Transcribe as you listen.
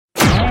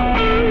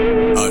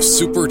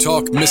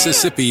SuperTalk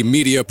Mississippi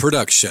Media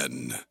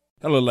production.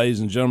 Hello, ladies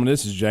and gentlemen.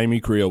 This is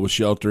Jamie Creel with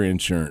Shelter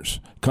Insurance.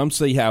 Come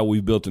see how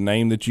we've built a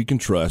name that you can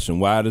trust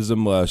and why it is a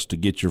must to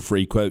get your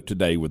free quote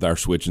today with our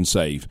Switch and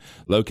Save.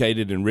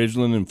 Located in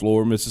Ridgeland and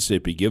Flora,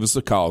 Mississippi. Give us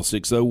a call,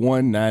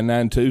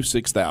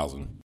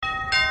 601-992-6000.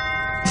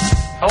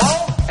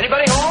 Hello?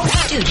 Anybody home?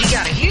 Dude, you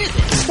gotta hear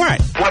this.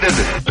 Right. What is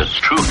it? Its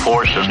true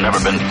force has never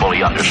been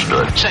fully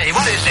understood. Say,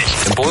 what is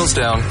this? It boils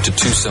down to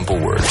two simple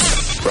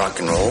words. Rock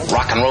and roll.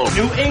 Rock and roll.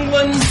 New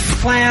England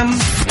clam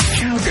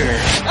chowder.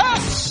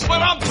 That's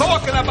what I'm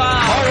talking about.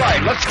 All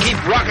right, let's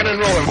keep rocking and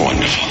rolling.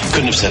 Wonderful.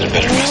 Couldn't have said it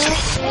better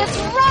myself. It's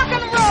rock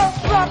and roll,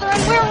 brother,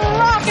 and we're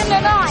rocking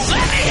tonight.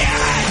 Let me hear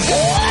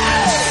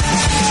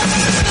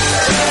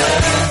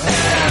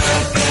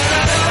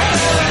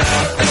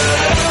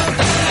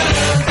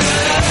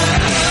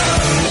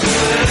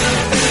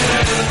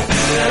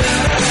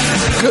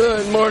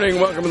Good morning.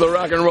 Welcome to the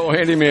Rock and Roll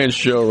Handyman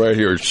Show right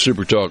here at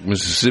SuperTalk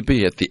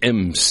Mississippi at the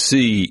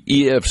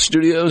MCEF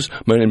Studios.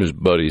 My name is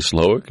Buddy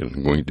Slowick, and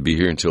I'm going to be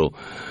here until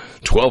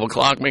 12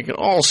 o'clock making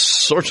all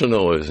sorts of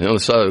noise. On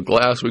the side of the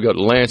glass, we got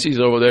Lance. He's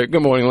over there.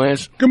 Good morning,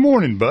 Lance. Good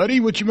morning, buddy.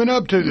 What you been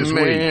up to this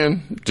week?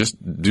 Man, just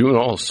doing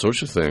all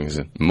sorts of things,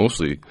 and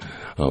mostly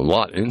a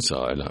lot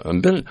inside.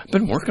 I've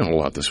been working a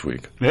lot this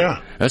week.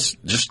 Yeah. That's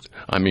just,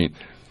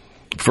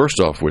 first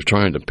off, we're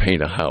trying to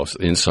paint a house,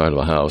 the inside of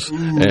a house,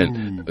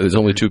 and there's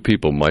only two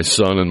people. My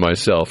son and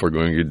myself are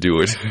going to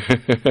do it.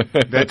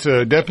 That's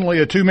definitely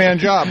a two-man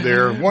job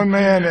there. One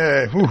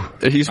man,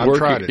 He's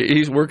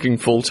working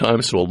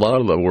full-time, so a lot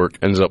of the work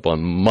ends up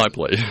on my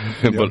plate.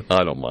 But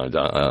I don't mind.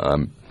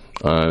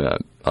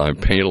 I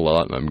paint a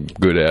lot, and I'm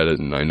good at it,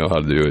 and I know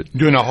how to do it.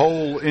 Doing a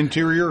whole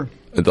interior?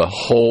 The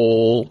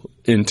whole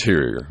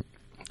interior.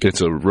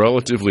 It's a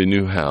relatively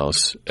new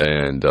house,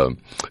 and the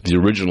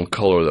original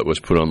color that was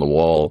put on the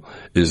wall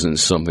isn't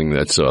something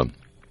that's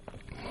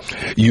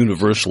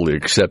universally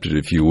accepted,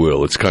 if you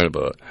will. It's kind of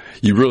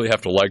you really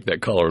have to like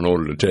that color in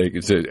order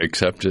to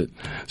accept it.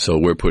 So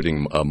we're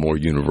putting a more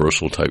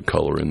universal type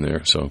color in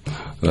there. So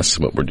that's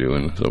what we're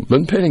doing. So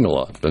been painting a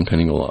lot.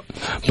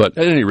 But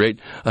at any rate,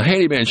 a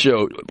Handyman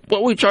Show,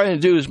 what we're trying to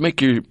do is make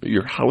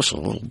your house a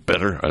little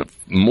better, a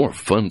more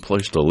fun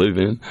place to live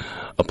in,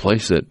 a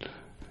place that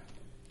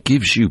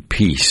gives you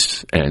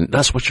peace, and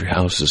that's what your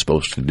house is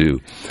supposed to do.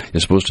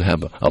 It's supposed to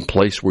have a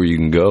place where you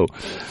can go,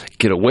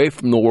 get away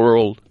from the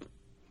world,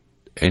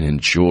 and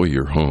enjoy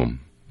your home.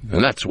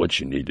 And that's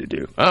what you need to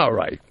do. All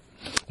right.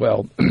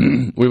 Well,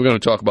 we were going to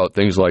talk about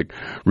things like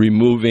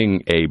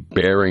removing a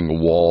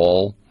bearing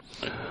wall,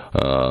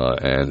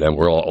 and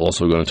we're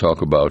also going to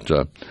talk about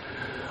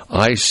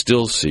I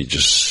still see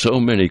just so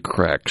many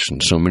cracks in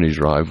so many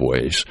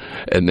driveways,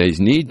 and they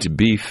need to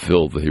be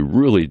filled. They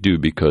really do,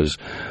 because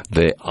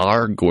they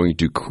are going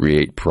to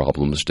create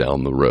problems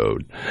down the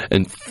road.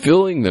 And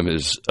filling them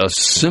is a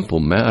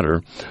simple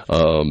matter.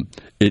 The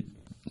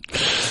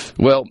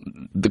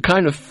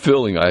kind of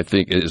filling I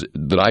think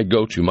that I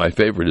go to, my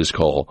favorite is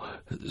called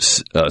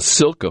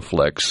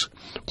Silkaflex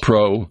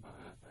Pro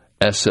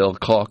SL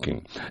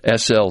caulking.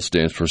 SL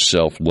stands for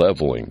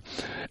self-leveling.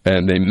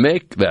 And they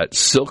make that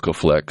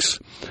Silkaflex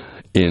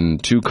in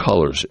two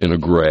colors, in a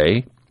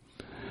gray,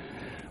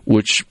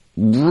 which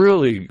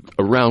really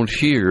around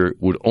here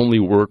would only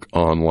work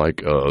on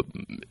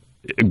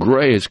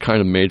gray is kind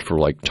of made for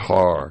like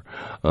tar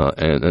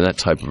and that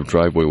type of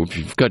driveway. If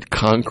you've got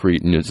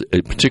concrete, and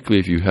particularly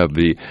if you have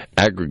the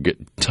aggregate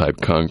type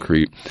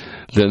concrete,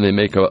 then they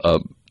make a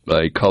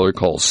color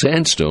called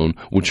sandstone,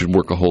 which would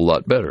work a whole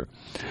lot better.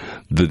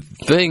 The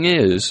thing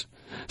is,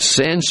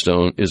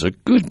 sandstone is a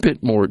good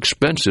bit more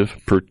expensive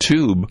per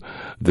tube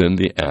than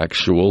the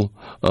actual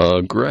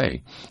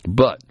gray.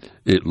 But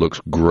it looks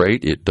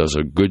great, it does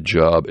a good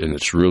job, and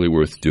it's really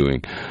worth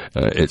doing.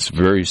 It's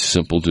very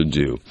simple to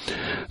do.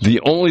 The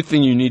only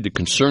thing you need to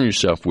concern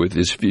yourself with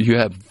is if you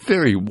have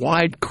very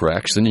wide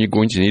cracks, then you're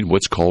going to need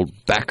what's called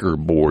backer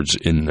boards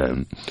in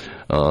them.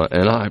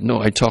 And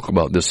I talk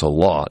about this a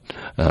lot.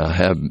 I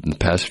have in the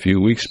past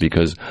few weeks,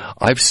 because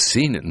I've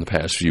seen it in the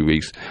past few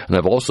weeks, and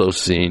I've also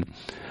seen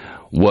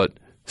what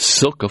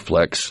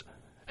Silkaflex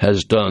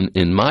has done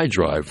in my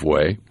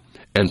driveway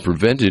and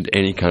prevented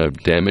any kind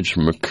of damage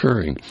from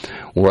occurring,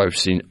 where I've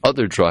seen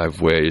other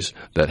driveways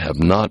that have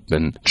not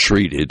been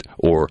treated,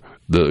 or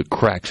the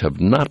cracks have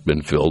not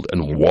been filled,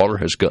 and water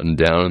has gotten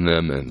down in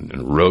them, and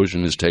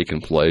erosion has taken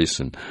place.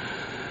 And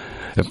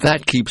if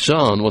that keeps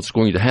on, what's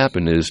going to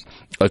happen is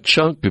a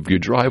chunk of your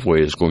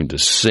driveway is going to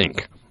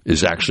sink,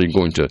 is actually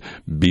going to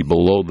be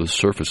below the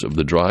surface of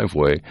the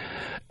driveway,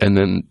 and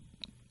then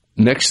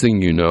next thing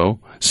you know,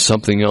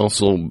 something else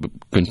will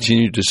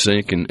continue to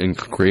sink and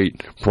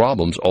create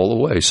problems all the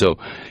way. So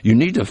you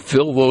need to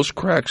fill those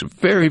cracks.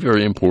 Very,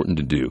 very important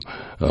to do.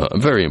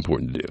 Very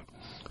important to do.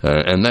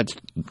 And that's,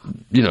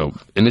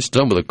 and it's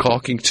done with a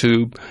caulking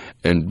tube,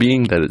 and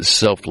being that it's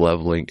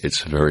self-leveling,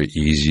 it's very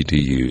easy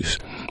to use.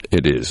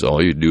 It is.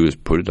 All you do is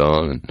put it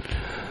on, and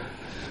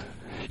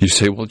you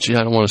say, well, gee,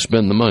 I don't want to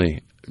spend the money.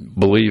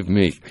 Believe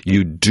me,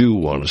 you do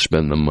want to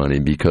spend the money,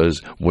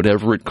 because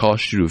whatever it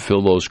costs you to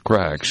fill those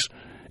cracks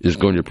is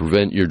going to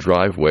prevent your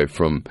driveway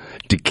from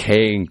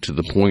decaying to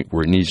the point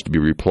where it needs to be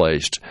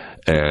replaced,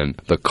 and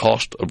the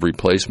cost of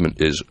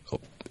replacement is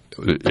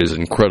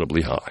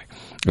incredibly high.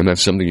 And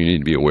that's something you need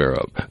to be aware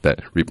of,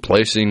 that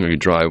replacing your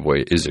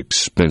driveway is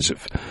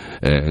expensive.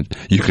 And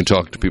you can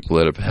talk to people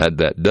that have had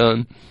that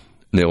done,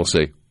 and they will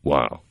say,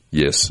 wow,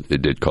 yes,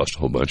 it did cost a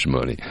whole bunch of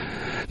money.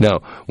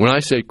 Now, when I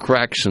say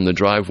cracks in the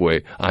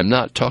driveway, I'm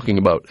not talking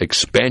about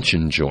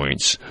expansion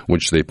joints,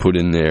 which they put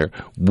in there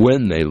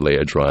when they lay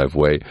a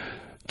driveway.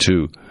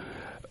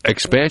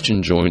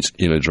 Expansion joints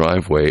in a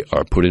driveway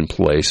are put in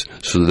place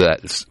so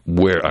that's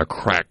where a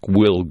crack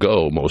will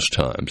go most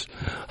times.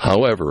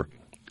 However,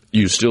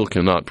 you still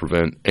cannot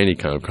prevent any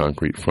kind of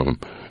concrete from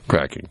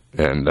cracking,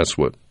 and that's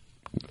what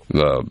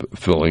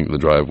filling the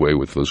driveway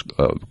with those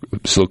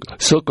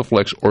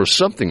Silkaflex or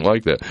something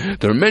like that.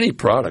 There are many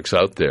products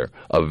out there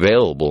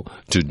available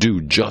to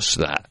do just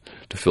that,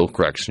 to fill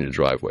cracks in your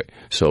driveway.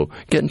 So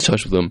get in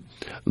touch with them,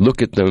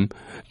 look at them,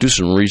 do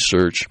some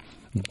research,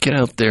 get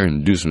out there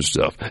and do some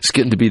stuff. It's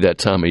getting to be that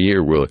time of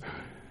year where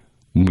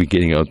we'll be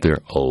getting out there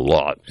a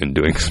lot and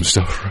doing some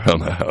stuff around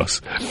the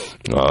house.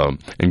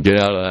 And get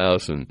out of the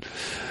house. And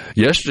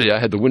yesterday I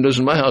had the windows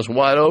in my house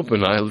wide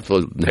open. I let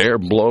the hair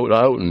blow it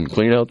out and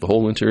clean out the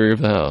whole interior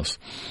of the house.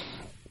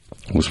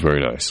 It was very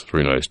nice.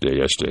 Very nice day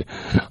yesterday.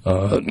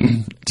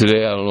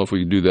 Today, I don't know if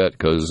we can do that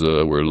because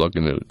we're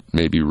looking at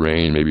maybe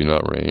rain, maybe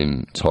not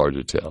rain. It's hard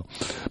to tell.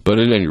 But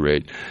at any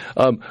rate,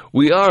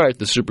 we are at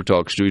the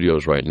SuperTalk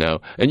studios right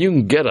now, and you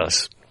can get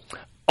us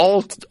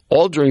all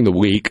during the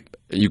week.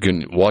 You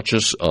can watch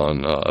us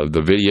on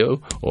the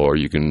video, or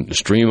you can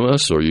stream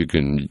us, or you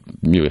can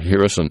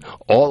hear us on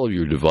all of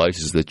your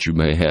devices that you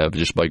may have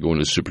just by going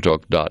to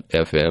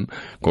supertalk.fm.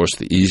 Of course,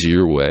 the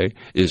easier way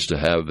is to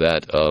have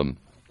that on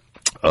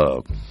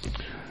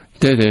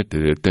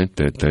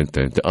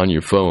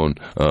your phone.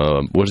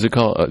 What is it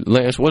called?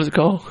 Lance, what is it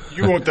called?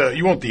 You want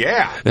the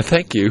app.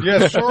 Thank you.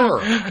 Yes,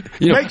 sir.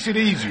 Makes it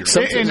easier.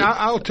 And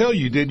I'll tell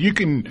you that you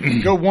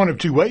can go one of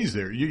two ways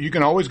there. You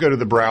can always go to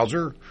the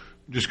browser.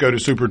 Just go to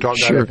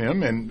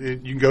supertalk.fm, and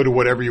you can go to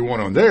whatever you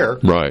want on there.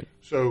 Right.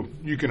 So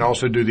you can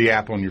also do the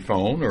app on your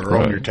phone or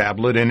on your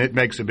tablet, and it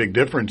makes a big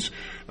difference.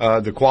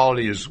 The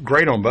quality is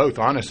great on both,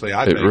 honestly.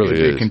 I think it really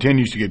is. It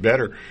continues to get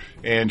better.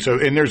 And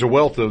there's a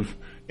wealth of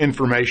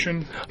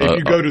information. If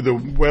you go to the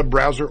web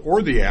browser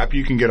or the app,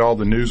 you can get all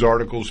the news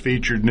articles,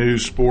 featured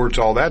news, sports,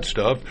 all that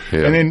stuff.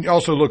 Yeah. And then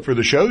also look for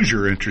the shows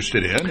you're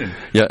interested in.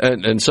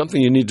 And something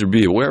you need to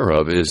be aware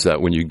of is that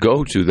when you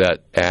go to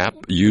that app,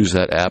 use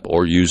that app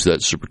or use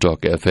that SuperTalk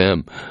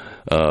FM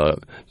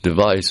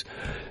device,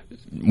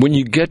 when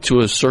you get to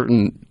a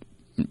certain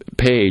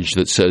page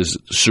that says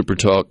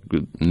SuperTalk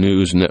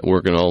News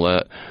Network and all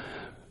that,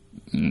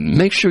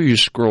 make sure you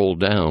scroll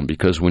down,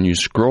 because when you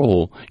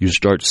scroll, you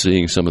start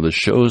seeing some of the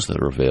shows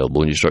that are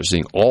available, and you start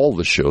seeing all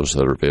the shows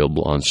that are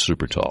available on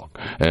SuperTalk.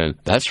 And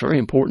that's very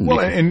important.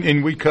 Well,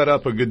 and we cut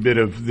up a good bit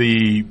of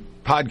the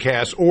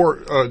podcasts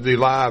or the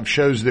live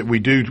shows that we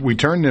do. We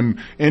turn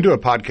them into a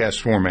podcast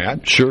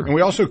format. Sure. And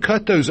we also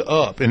cut those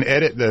up and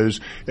edit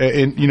those,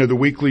 the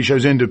weekly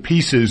shows into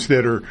pieces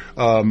that are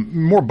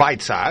more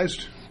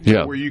bite-sized.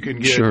 Yeah, where you can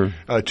get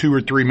 2 or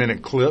 3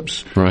 minute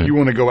clips. Right. You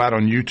want to go out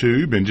on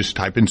YouTube and just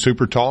type in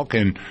Super Talk,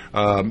 and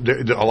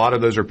a lot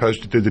of those are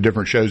posted through the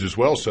different shows as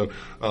well. So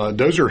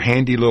those are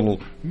handy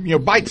little,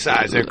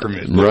 bite-sized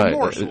increments, right?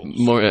 Morsels.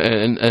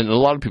 And a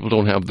lot of people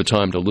don't have the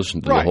time to listen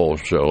to the whole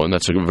show, and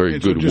that's a very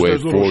good way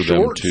for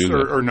them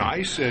to. Are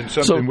nice, and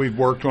something we've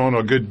worked on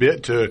a good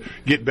bit to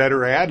get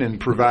better at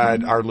and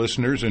provide our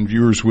listeners and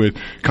viewers with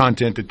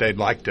content that they'd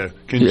like to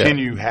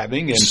continue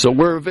having. And so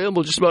we're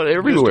available just about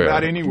everywhere. Just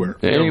about anywhere.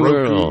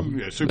 Anywhere at all.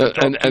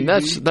 And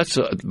that's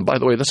by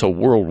the way, that's a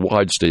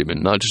worldwide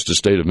statement, not just a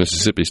state of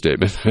Mississippi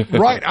statement.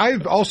 Right.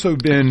 I've also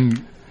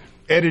been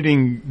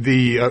editing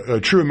the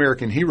True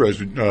American Heroes,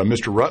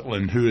 Mr.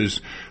 Rutland, who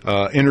is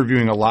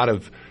interviewing a lot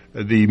of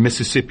the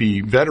Mississippi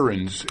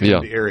veterans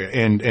in the area.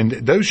 And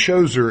those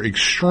shows are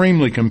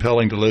extremely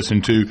compelling to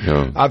listen to.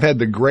 Yeah. I've had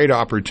the great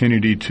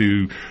opportunity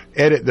to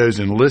edit those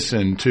and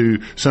listen to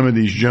some of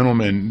these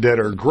gentlemen that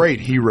are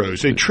great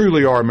heroes. They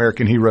truly are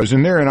American heroes,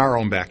 and they're in our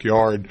own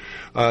backyard.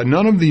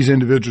 None of these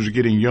individuals are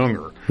getting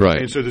younger.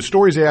 Right. And so the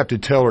stories they have to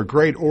tell are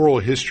great oral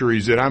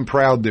histories that I'm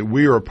proud that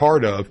we are a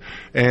part of,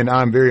 and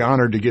I'm very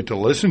honored to get to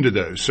listen to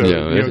those. So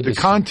the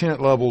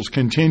content levels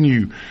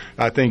continue,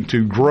 I think,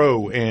 to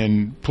grow,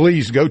 and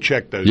please go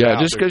check those out. Yeah,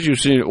 just because you've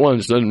seen it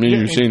once doesn't mean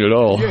you've seen it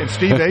all. Yeah, and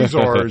Steve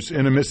Azar's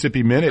in a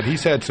Mississippi Minute.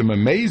 He's had some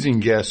amazing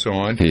guests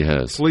on. He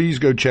has. Please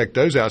go check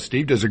those out.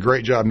 Steve does a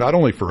great job, not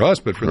only for us,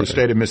 but for the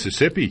state of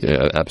Mississippi.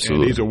 Yeah,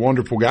 absolutely. And he's a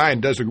wonderful guy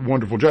and does a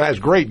wonderful job. Has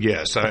great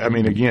guests. I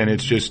mean, again,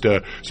 it's just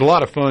it's a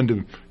lot of fun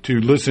to to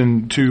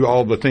listen to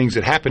all the things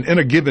that happen in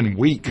a given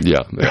week.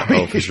 Yeah,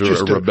 for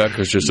sure.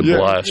 Rebecca's just a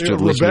blast to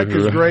listen to.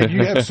 Rebecca's great.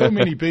 You have so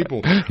many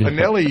people.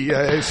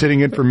 Nellie,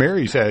 sitting in for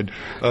Mary's, had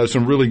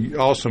some really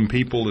awesome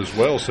people as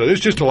well. So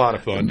it's just a lot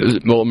of fun.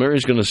 Well,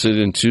 Mary's going to sit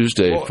in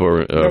Tuesday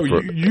for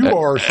you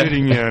are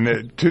sitting in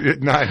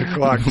at 9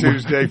 o'clock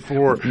Tuesday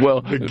for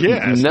the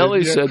guest.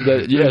 Nellie said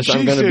that, yes,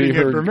 I'm going to be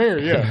her. For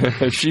Mary,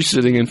 yeah. She's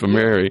sitting in for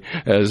Mary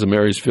as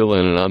Mary's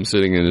fill-in, and I'm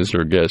sitting in as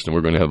her guest, and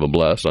we're going to have a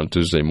blast on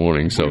Tuesday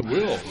morning. So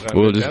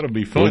that'll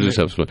be fun. We'll just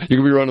have fun. You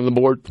going to be running the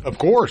board? Of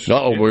course.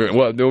 We're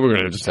going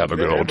to just have a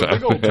good old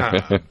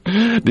time.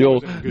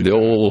 The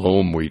old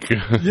home week.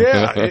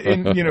 Yeah,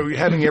 and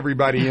having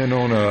everybody in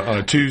on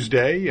a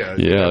Tuesday.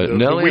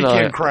 The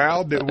weekend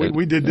crowd.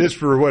 We did this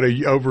for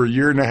over a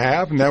year and a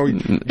half, and now we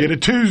get a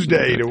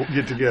Tuesday to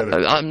get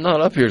together. I'm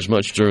not up here as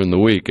much during the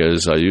week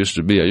as I used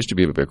to be. I used to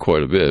be up there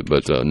quite a bit,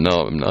 but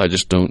no, I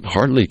just don't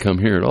hardly come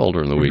here at all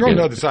during the weekend. You're on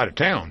the other side of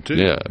town too.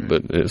 Yeah,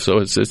 but so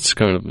it's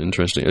kind of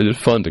interesting. It's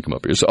fun to come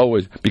up here. It's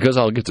always because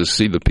I'll get to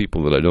see the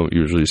people that I don't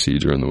usually see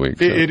during the week.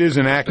 So. It is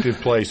an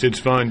active place. It's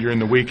fun during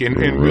the week, and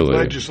really. With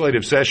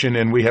legislative session,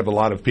 and we have a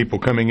lot of people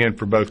coming in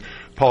for both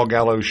Paul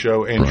Gallo's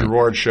show and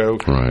Gerard's show,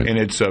 and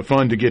it's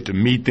fun to get to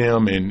meet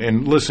them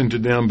and listen to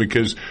them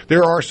because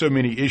there are so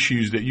many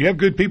issues that you have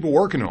good people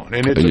working on,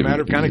 and it's a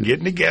matter of kind of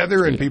getting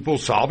together and people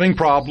solving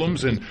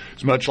problems, and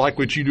it's much like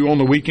what you do on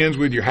the weekends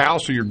with your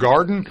house or your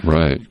garden.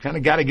 Right. You kind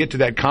of got to get to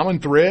that common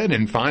thread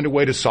and find a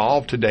way to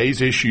solve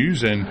today's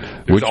issues, and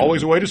there's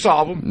always a way to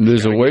solve them.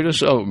 There's a way to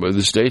solve them.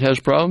 The state has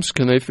problems.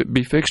 Can they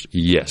be fixed?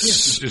 Yes.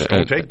 It's just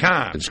going to take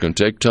time. It's going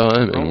to take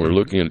time, and we're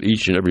looking at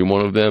each and every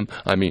one of them.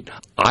 I mean,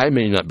 I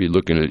may not be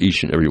looking at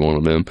each and every one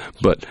of them,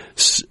 but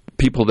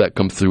people that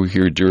come through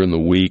here during the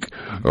week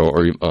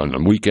or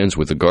on weekends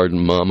with the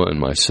garden mama and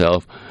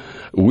myself,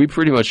 we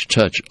pretty much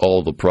touch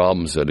all the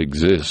problems that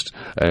exist,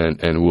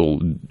 and we'll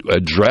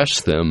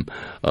address them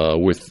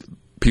with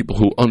people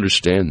who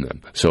understand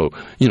them. So,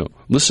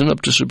 listen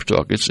up to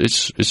SuperTalk.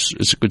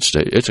 It's a good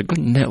state. It's a good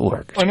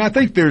network. And I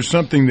think there's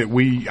something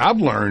that I've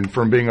learned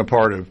from being a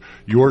part of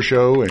your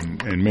show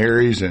and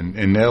Mary's and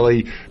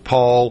Nellie,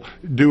 Paul,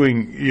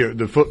 doing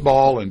the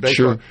football and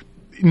baseball. Sure.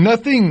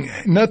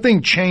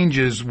 Nothing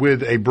changes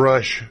with a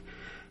brush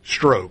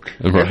stroke.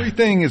 Right.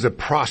 Everything is a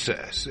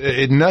process.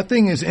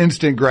 Nothing is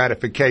instant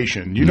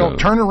gratification. You don't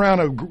turn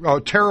around a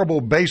terrible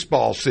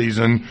baseball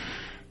season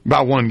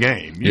by one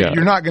game.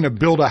 You're not going to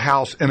build a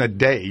house in a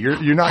day.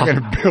 You're not going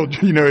to build,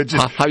 it's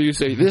just... How you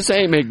say, this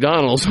ain't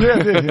McDonald's.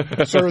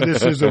 Sir,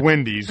 this is a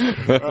Wendy's.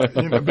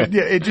 But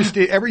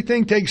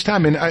everything takes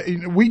time.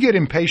 And we get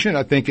impatient,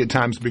 I think, at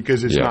times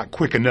because it's not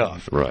quick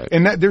enough. Right.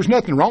 And there's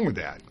nothing wrong with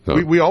that. No.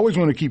 We always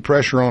want to keep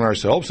pressure on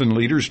ourselves and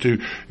leaders to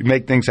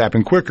make things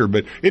happen quicker.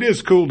 But it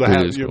is cool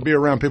to be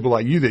around people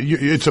like you.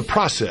 It's a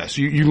process.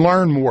 You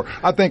learn more.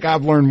 I think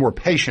I've learned more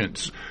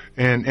patience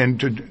and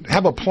to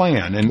have a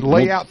plan and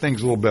lay out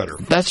things a little better.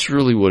 That's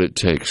really what it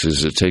takes.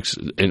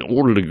 In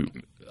order to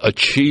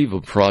achieve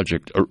a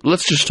project, or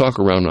let's just talk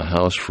around a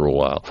house for a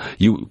while.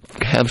 You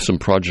have some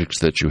projects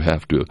that you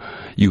have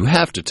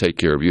to take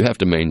care of. You have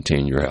to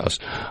maintain your house.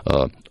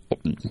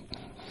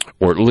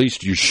 Or at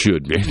least you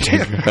should maintain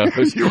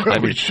your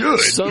house. We should.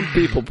 Some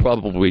people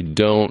probably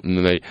don't,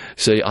 and they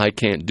say, I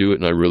can't do it,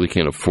 and I really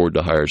can't afford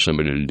to hire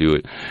somebody to do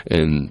it.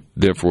 And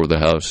therefore, the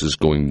house is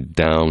going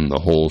down the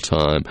whole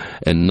time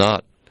and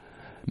not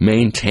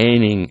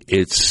maintaining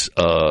its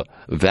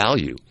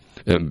value.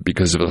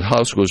 Because if the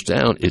house goes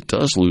down, it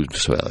does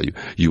lose value.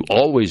 You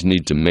always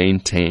need to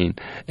maintain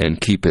and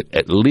keep it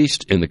at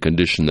least in the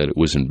condition that it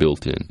was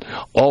built in.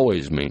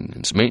 Always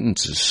maintenance.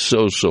 Maintenance is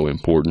so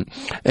important.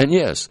 And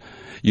yes,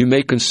 you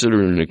may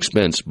consider it an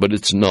expense, but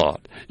it's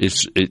not.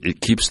 It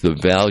keeps the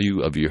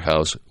value of your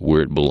house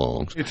where it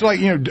belongs. It's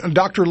like,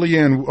 Dr.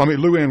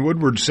 Lou Ann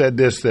Woodward said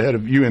this, the head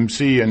of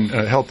UMC and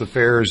Health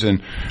Affairs,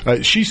 and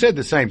she said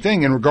the same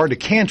thing in regard to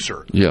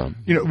cancer. Yeah.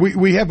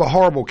 We have a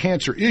horrible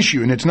cancer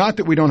issue, and it's not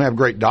that we don't have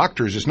great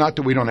doctors. It's not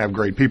that we don't have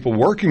great people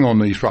working on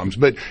these problems,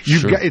 but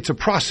it's a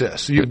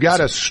process. You've got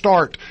to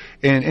start.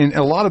 And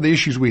a lot of the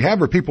issues we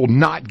have are people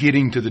not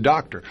getting to the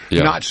doctor,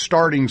 not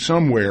starting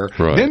somewhere.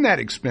 Right. Then that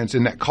expense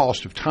and that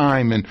cost of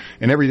time and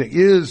everything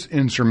is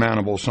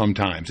insurmountable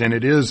sometimes. And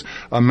it is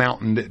a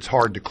mountain that's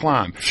hard to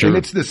climb. Sure. And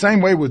it's the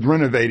same way with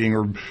renovating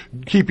or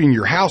keeping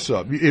your house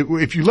up.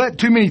 If you let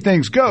too many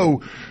things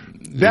go,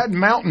 that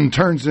mountain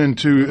turns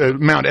into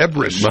Mount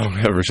Everest. Mount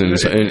Everest.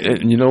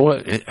 And you know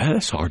what?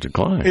 That's hard to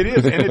climb. It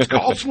is. And it's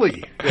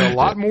costly. A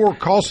lot more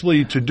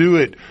costly to do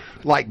it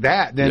like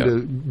that than to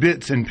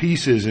bits and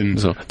pieces. And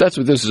so that's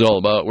what this is all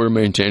about. We're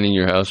maintaining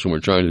your house and we're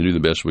trying to do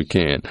the best we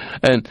can.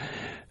 And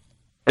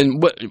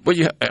And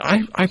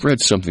I've read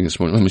something this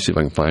morning. Let me see if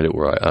I can find it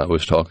where I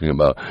was talking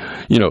about,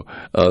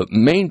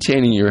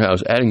 maintaining your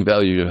house, adding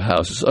value to your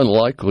house is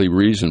unlikely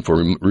reason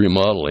for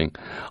remodeling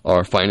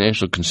are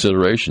financial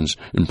considerations,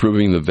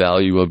 improving the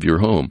value of your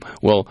home.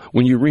 Well,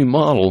 when you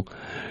remodel,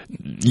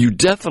 you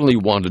definitely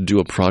want to do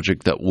a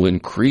project that will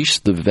increase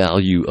the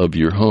value of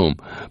your home.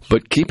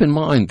 But keep in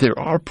mind, there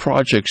are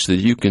projects that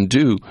you can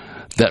do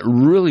that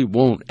really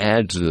won't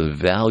add to the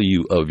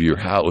value of your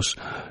house,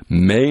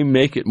 may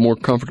make it more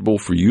comfortable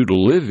for you to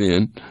live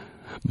in,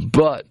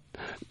 but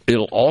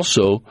it'll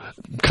also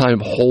kind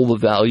of hold the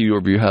value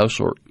of your house,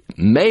 or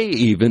may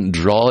even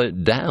draw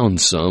it down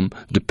some,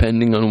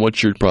 depending on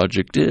what your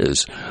project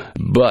is.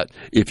 But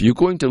if you're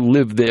going to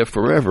live there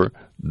forever,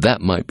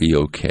 that might be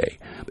okay.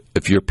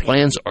 If your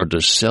plans are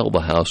to sell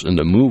the house and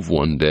to move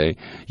one day,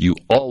 you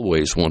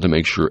always want to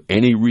make sure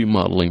any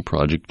remodeling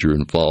project you're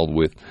involved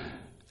with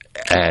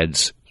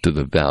adds to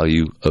the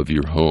value of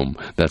your home.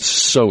 That's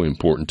so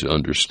important to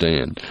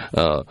understand.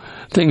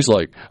 Things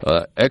like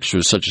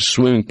extras such as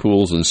swimming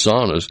pools and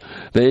saunas,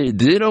 they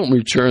don't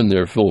return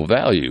their full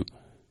value.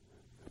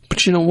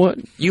 But you know what?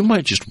 You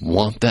might just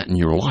want that in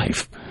your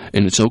life,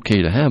 and it's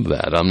okay to have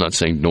that. I'm not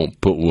saying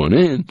don't put one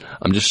in.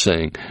 I'm just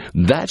saying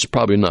that's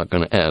probably not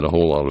going to add a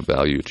whole lot of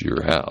value to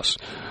your house.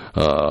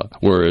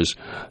 Whereas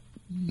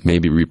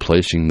maybe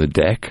replacing the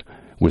deck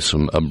with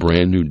a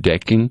brand new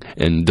decking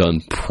and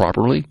done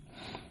properly,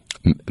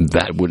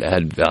 that would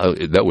add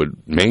value. That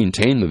would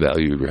maintain the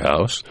value of your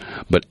house.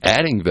 But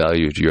adding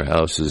value to your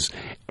house is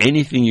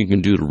anything you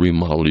can do to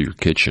remodel your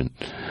kitchen,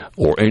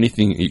 or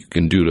anything you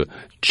can do to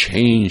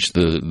change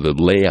the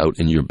layout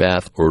in your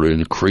bath, or to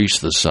increase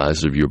the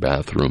size of your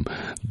bathroom.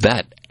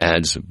 That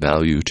adds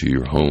value to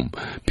your home.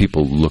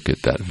 People look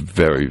at that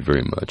very,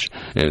 very much,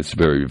 and it's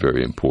very,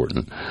 very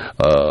important.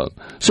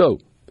 So,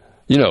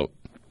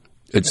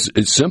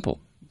 it's simple.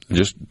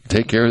 Just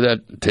take care of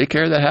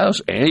that house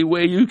any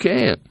way you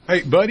can.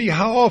 Hey, buddy,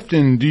 how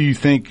often do you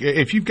think,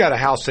 if you've got a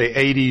house, say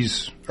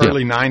 80s,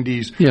 early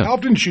 90s, how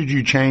often should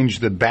you change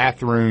the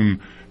bathroom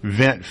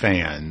vent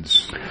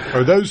fans?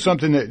 Are those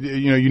something that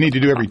you need to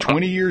do every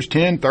 20 years,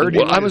 10, 30?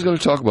 Well, I was going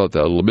to talk about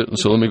that a little bit,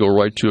 so let me go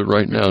right to it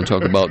right now and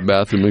talk about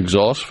bathroom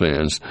exhaust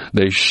fans.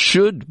 They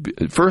should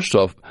be, first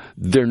off,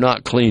 they're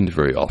not cleaned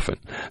very often.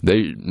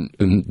 They're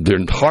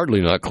hardly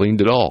not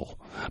cleaned at all.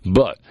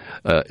 But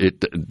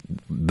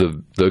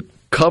the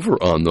cover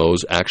on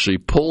those actually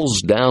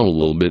pulls down a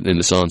little bit, and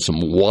it's on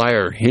some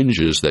wire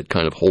hinges that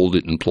kind of hold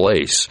it in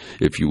place,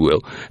 if you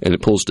will. And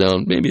it pulls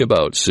down maybe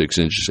about 6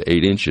 inches,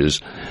 8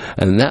 inches,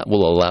 and that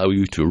will allow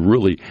you to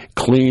really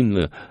clean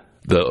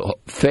the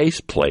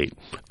faceplate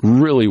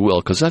really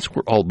well, because that's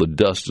where all the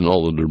dust and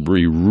all the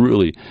debris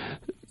really.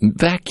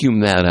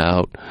 Vacuum that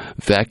out,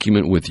 vacuum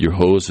it with your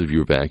hose of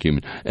your vacuum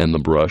and the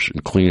brush,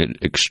 and clean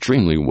it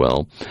extremely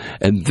well.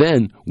 And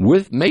then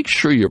make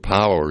sure your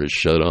power is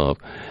shut off.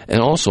 And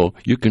also,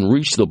 you can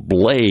reach the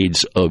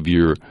blades of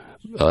your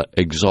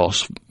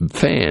exhaust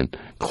fan.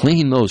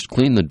 Clean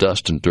the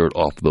dust and dirt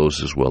off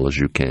those as well as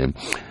you can.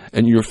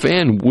 And your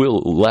fan will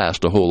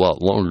last a whole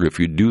lot longer if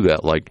you do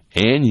that, like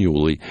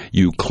annually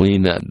you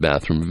clean that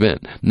bathroom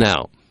vent.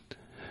 Now,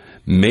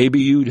 maybe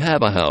you'd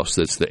have a house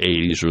that's the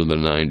 80s or the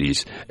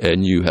 90s,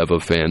 and you have a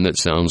fan that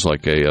sounds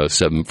like a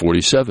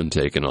 747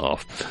 taking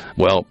off.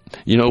 Well,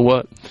 you know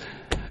what?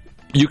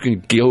 You can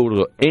go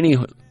to any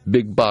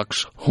big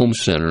box home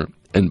center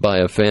and buy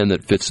a fan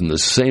that fits in the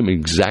same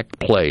exact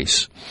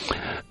place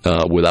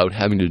without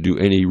having to do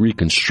any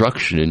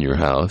reconstruction in your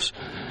house.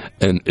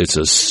 And it's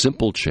a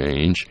simple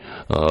change.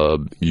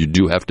 You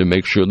do have to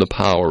make sure the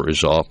power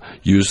is off.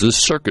 Use the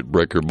circuit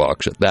breaker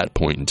box at that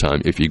point in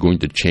time if you're going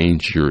to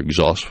change your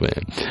exhaust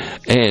fan.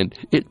 And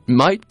it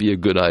might be a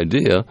good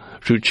idea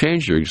to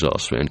change your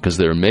exhaust fan, because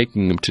they're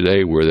making them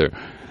today where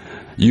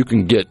you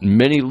can get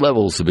many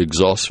levels of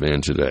exhaust fan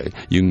today.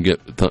 You can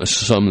get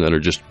some that are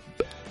just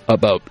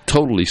about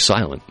totally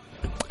silent,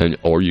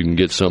 or you can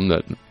get some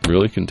that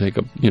really can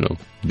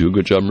do a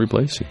good job in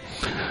replacing.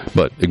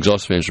 But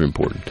exhaust fans are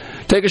important.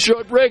 Take a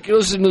short break. You're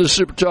listening to the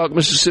SuperTalk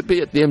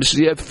Mississippi at the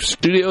MCF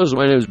studios.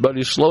 My name is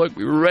Buddy Slowick.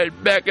 We'll be right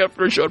back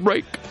after a short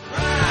break.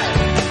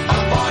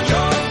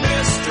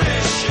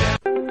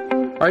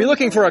 Are you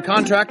looking for a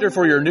contractor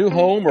for your new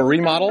home or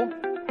remodel?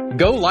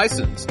 Go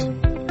licensed.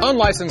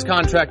 Unlicensed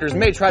contractors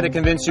may try to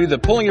convince you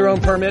that pulling your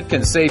own permit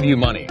can save you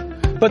money,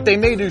 but they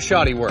may do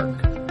shoddy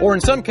work, or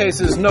in some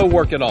cases, no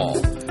work at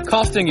all,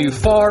 costing you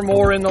far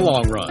more in the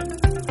long run.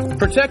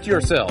 Protect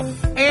yourself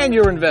and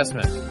your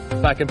investment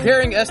by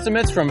comparing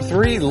estimates from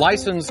 3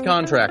 licensed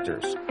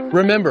contractors.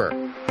 Remember,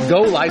 go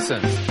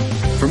licensed.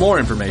 For more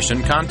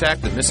information,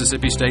 contact the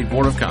Mississippi State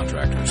Board of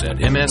Contractors at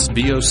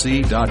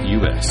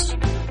msboc.us.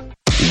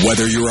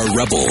 Whether you're a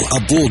Rebel, a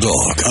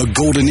Bulldog, a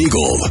Golden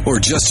Eagle, or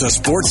just a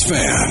sports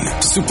fan,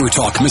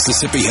 SuperTalk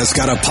Mississippi has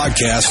got a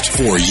podcast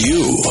for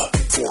you.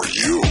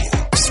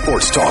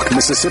 Sports Talk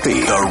Mississippi,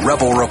 the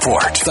Rebel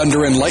Report,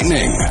 Thunder and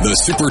Lightning, the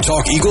Super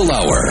Talk Eagle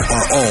Hour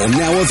are all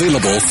now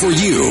available for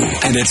you.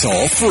 And it's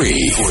all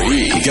free.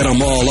 Get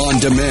them all on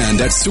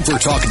demand at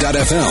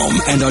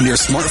supertalk.fm and on your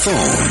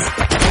smartphone.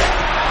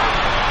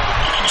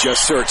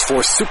 Just search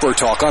for Super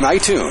Talk on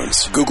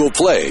iTunes, Google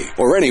Play,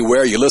 or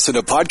anywhere you listen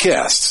to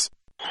podcasts.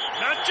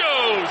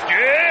 Nachos!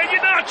 Yeah,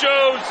 your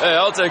nachos! Hey,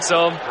 I'll take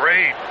some.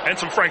 Great. And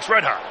some Frank's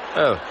Red Hot.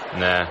 Oh,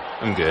 nah,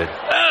 I'm good.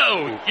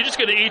 Oh, you're just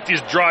gonna eat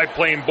these dry,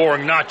 plain,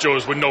 boring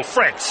nachos with no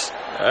Franks?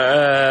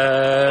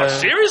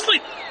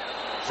 Seriously?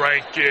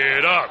 Frank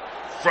it up.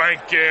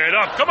 Frank it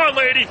up. Come on,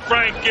 lady.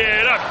 Frank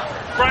it up.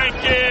 Frank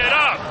it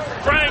up.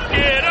 Frank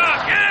it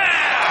up.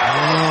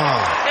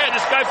 Yeah! Yeah,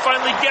 this guy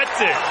finally gets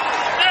it.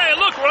 Hey,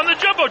 look, we're on the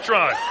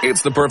Jumbotron.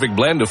 It's the perfect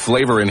blend of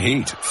flavor and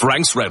heat.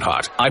 Frank's Red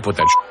Hot. I put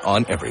that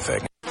on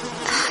everything.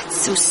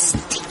 It's so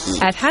sticky.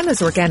 At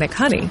Hannah's Organic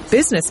Honey,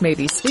 business may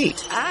be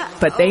sweet,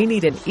 but they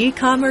need an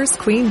e-commerce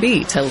queen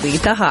bee to lead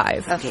the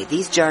hive. Okay,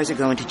 these jars are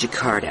going to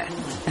Jakarta.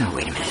 Oh,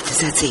 wait a minute. Does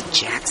that say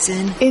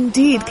Jackson?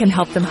 Indeed can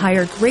help them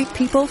hire great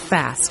people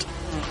fast.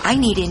 I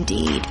need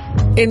Indeed.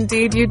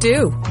 Indeed you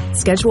do.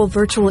 Schedule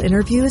virtual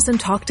interviews and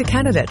talk to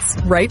candidates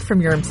right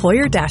from your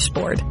employer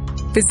dashboard.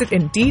 Visit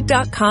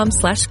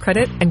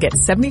Indeed.com/credit and get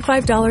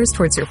 $75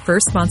 towards your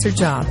first sponsored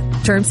job.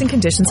 Terms and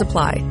conditions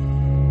apply.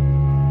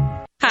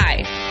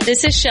 Hi,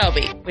 this is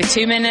Shelby with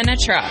 2 Men in a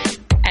Truck.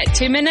 At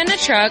 2 Men in a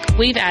Truck,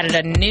 we've added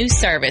a new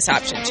service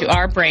option to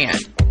our brand,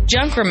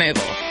 junk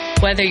removal.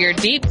 Whether you're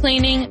deep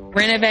cleaning,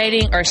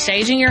 renovating, or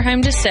staging your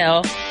home to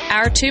sell,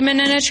 our 2 Men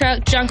in a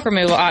Truck junk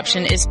removal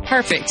option is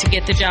perfect to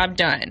get the job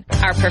done.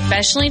 Our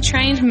professionally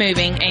trained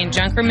moving and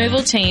junk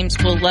removal teams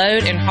will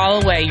load and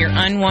haul away your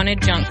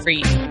unwanted junk for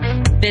you.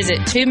 Visit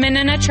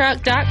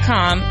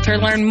 2meninatruck.com to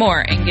learn more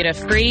and get a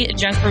free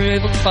junk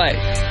removal quote.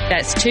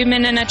 That's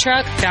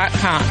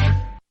 2meninatruck.com.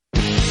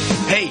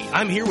 Hey,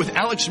 I'm here with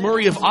Alex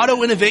Murray of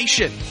Auto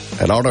Innovation.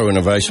 At Auto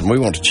Innovation, we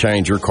want to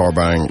change your car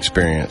buying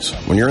experience.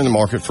 When you're in the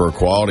market for a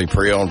quality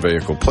pre-owned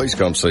vehicle, please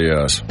come see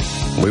us.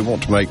 We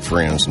want to make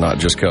friends, not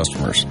just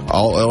customers.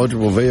 All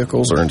eligible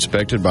vehicles are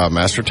inspected by a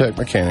Master Tech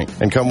mechanic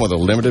and come with a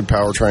limited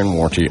powertrain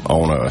warranty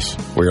on us.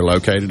 We are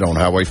located on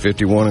Highway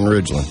 51 in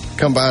Ridgeland.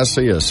 Come by and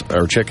see us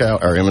or check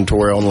out our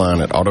inventory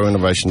online at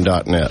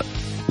autoinnovation.net.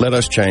 Let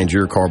us change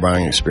your car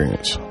buying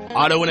experience.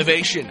 Auto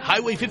Innovation,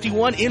 Highway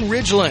 51 in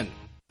Ridgeland.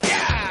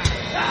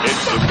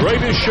 It's the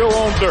greatest show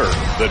on dirt.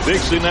 The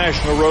Dixie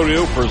National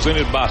Rodeo,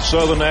 presented by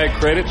Southern Ag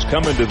Credits,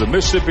 coming to the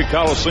Mississippi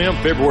Coliseum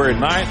February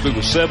 9th through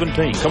the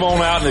 17th. Come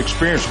on out and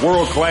experience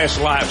world-class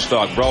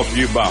livestock, brought to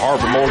you by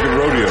Harper Morgan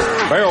Rodeo,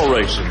 barrel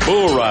racing,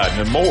 bull riding,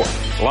 and more.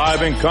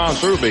 Live in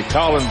concert will be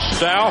Colin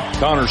Stow,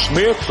 Connor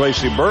Smith,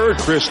 Tracy Bird,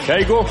 Chris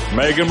Cagle,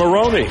 Megan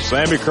Maroney,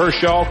 Sammy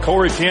Kershaw,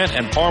 Corey Kent,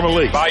 and Parma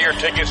Lee. Buy your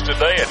tickets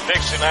today at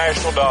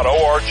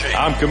dixienational.org.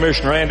 I'm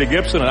Commissioner Andy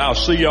Gibson, and I'll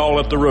see y'all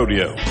at the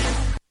rodeo.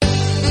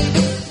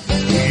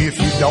 If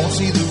you don't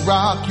see the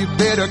rock, you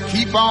better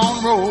keep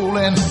on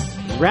rolling.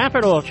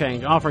 Rapid Oil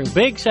Change, offering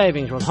big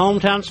savings with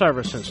hometown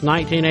service since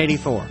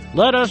 1984.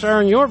 Let us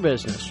earn your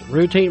business.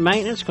 Routine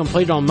maintenance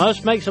completed on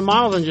most makes and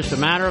models in just a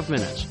matter of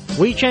minutes.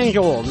 We change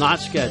oil, not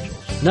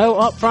schedules. No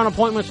upfront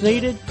appointments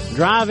needed.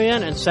 Drive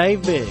in and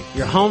save big.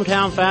 Your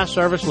hometown fast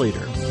service leader.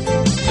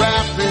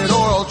 Rapid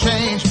Oil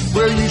Change,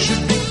 where you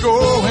should be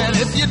going.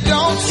 If you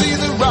don't see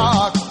the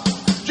rock,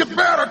 you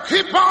better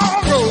keep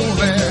on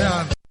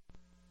rolling.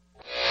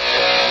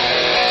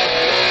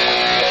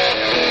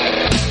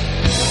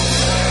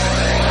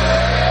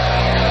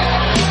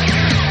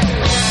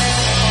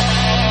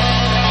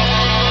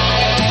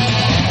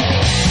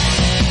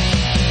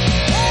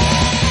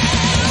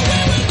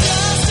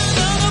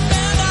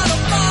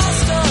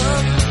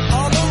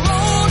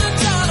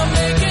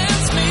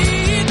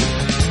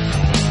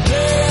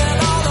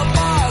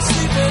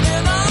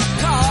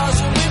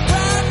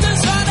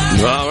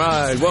 All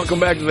right, welcome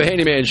back to the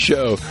Handyman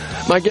Show.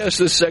 My guest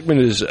this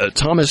segment is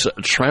Thomas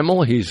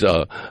Trammell. He's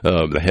the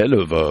head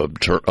of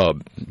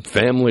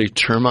Family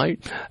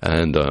Termite.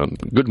 And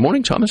good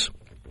morning, Thomas.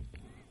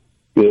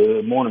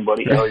 Good morning,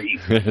 buddy. How are you?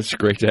 It's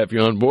great to have you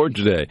on board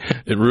today.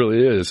 It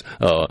really is.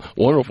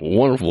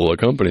 Wonderful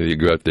company that you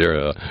got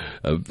there.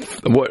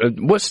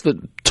 What's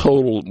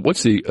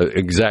the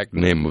exact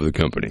name of the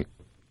company?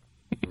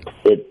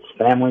 It's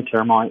Family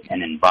Termite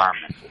and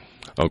Environment.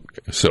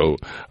 Okay, so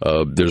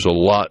there's a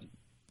lot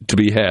to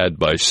be had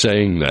by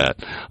saying that.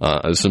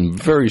 Some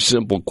very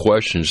simple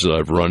questions that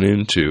I've run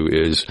into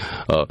is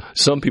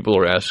some people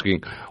are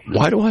asking,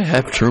 why do I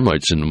have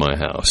termites in my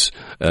house?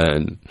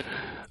 And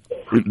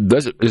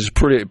there's a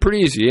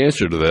pretty easy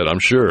answer to that, I'm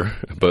sure.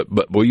 But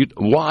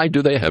why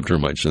do they have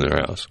termites in their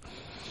house?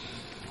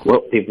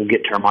 Well, people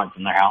get termites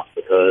in their house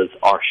because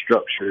our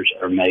structures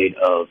are made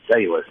of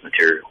cellulose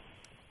material.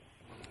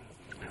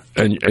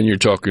 And you're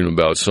talking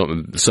about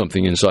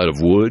something inside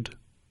of wood?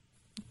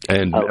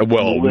 And,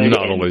 wood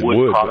not and only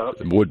wood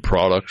but wood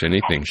products,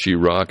 anything,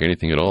 sheetrock,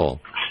 anything at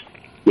all.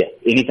 Yeah,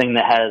 anything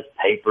that has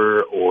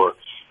paper or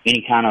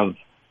any kind of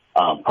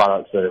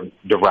products that are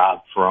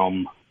derived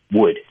from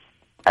wood.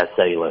 has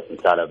cellulose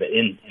inside of it.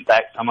 In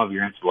fact, some of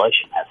your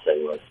insulation has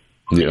cellulose.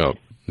 Yeah.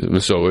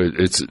 So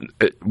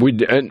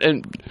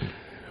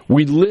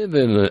we live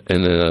in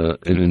an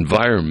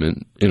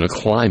environment, in a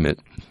climate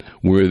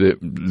where the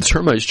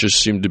termites just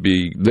seem to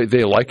be,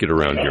 they like it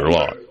around here a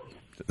lot.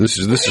 This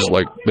is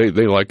like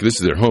they like, this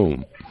is their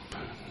home.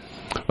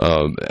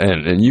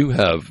 And you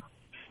have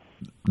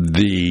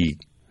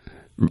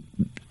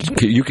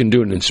you can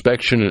do an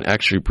inspection and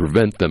actually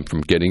prevent them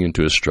from getting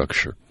into a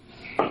structure.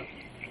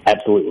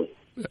 Absolutely.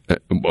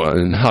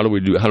 And how do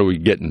we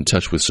get in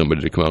touch with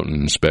somebody to come out and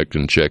inspect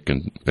and check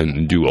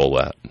and do all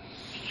that?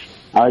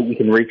 You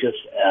can reach us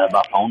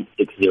by phone,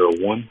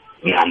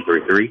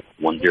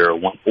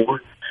 601-933-1014.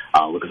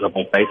 Look us up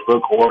on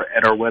Facebook or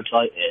at our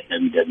website at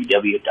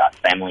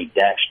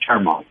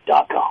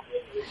www.family-termite.com.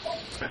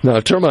 Now,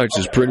 termites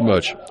is pretty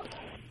much,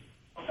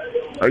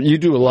 you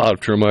do a lot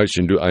of termites.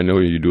 I know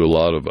you do a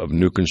lot of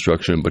new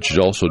construction, but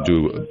you also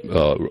do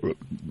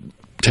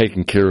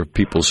taking care of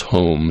people's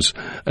homes.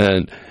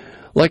 And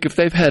like if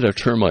they've had a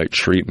termite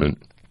treatment,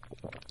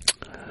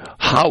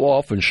 how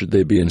often should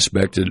they be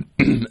inspected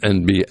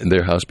and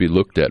their house be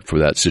looked at for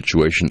that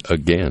situation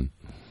again?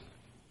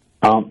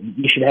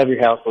 You should have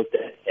your house looked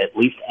at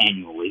least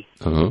annually,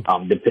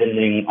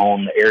 depending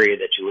on the area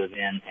that you live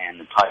in and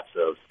the types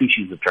of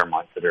species of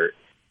termites that are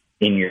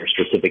in your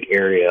specific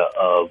area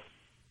of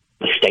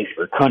the state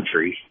or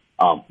country.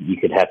 You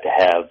could have to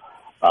have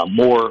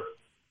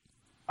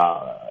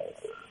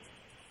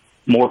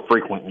more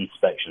frequent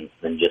inspections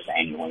than just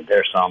annually. There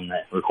are some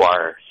that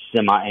require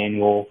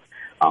semi-annual,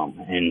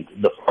 and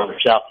the farther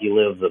south you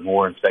live, the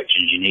more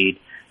inspections you need,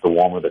 the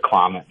warmer the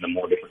climate, and the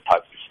more different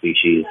types of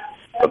species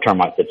of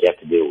termites that you have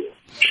to deal with.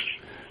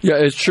 Yeah,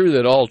 it's true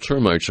that all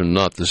termites are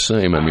not the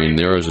same. I mean,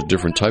 there is a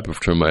different type of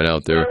termite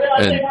out there,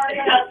 and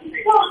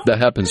that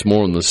happens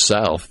more in the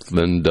south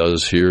than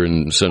does here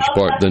in the central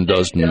part, than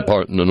does in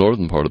the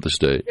northern part of the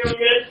state. You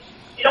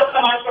don't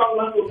come on strong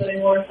muscles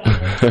anymore.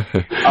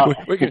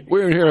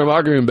 We're in here, I'm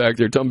arguing back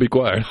there. Tell them to be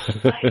quiet.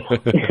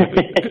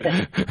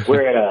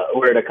 We're at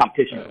a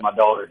competition with my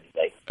daughter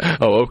today.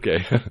 Oh,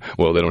 okay.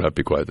 Well, they don't have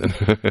to be quiet then.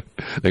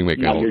 They can make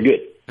it. No, you're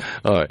good.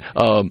 All right.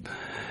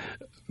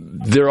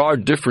 There are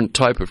different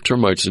type of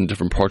termites in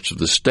different parts of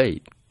the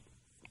state.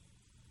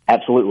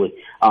 Absolutely.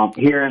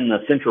 Here in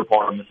the central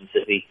part of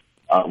Mississippi,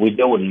 we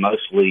deal with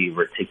mostly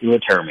reticular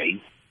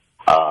termites,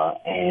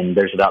 and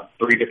there's about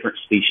 3 different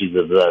species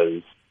of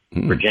those: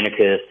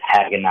 Virginicus,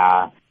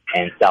 Hagani,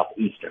 and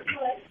southeastern.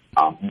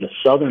 In the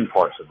southern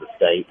parts of the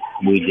state,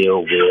 we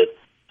deal with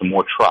some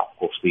more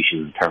tropical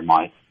species of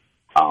termites,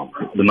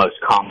 the most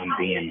common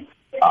being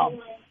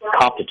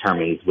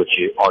Coptotermes, which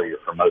are your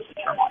Formosan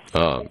termites.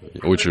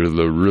 Which are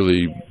the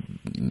really,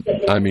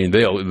 I mean,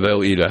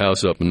 they'll eat a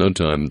house up in no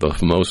time. The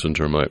Formosan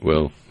termite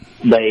will.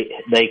 They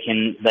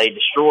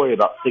destroy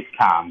about 6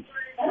 times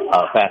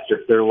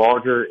faster. They're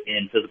larger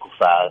in physical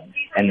size,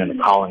 and then the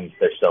colonies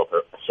themselves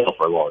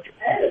are larger.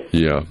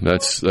 Yeah,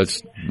 that's.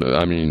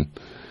 I mean,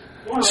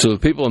 so the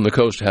people on the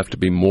coast have to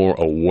be more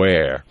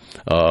aware.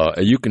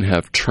 You can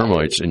have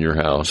termites in your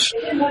house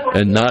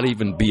and not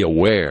even be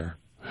aware.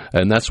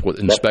 And that's what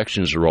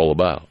inspections are all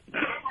about.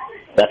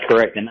 That's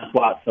correct, and that's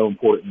why it's so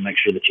important to make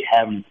sure that you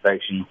have an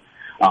inspection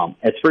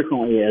as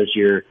frequently as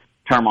your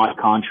termite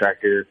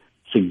contractor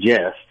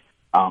suggests,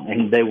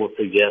 and they will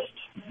suggest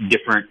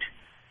different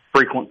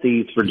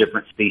frequencies for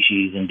different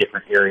species in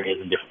different areas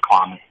and different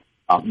climates.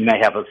 You may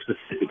have a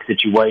specific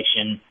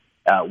situation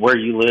where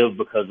you live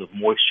because of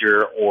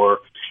moisture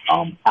or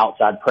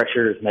outside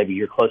pressures. Maybe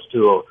you're close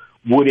to a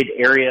wooded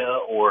area,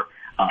 or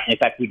in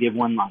fact, we did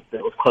one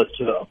that was close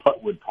to a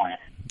putwood plant.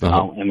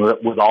 And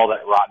with all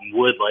that rotten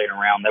wood laying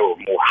around, they were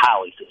more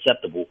highly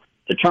susceptible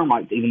to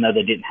termites, even though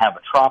they didn't have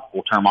a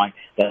tropical termite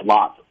that had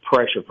lots of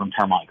pressure from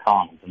termite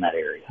colonies in that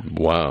area.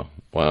 Wow.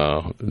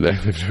 And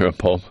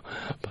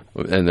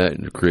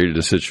that created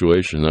a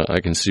situation.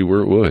 I can see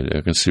where it would.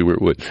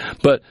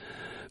 But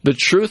the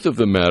truth of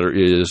the matter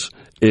is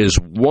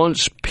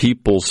once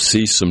people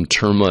see some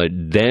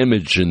termite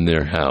damage in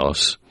their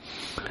house,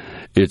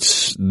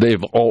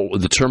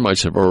 the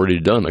termites have already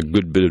done a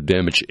good bit of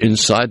damage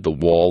inside the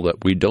wall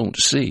that we don't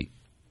see.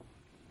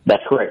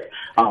 That's correct.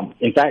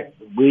 In fact,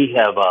 we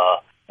have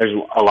there's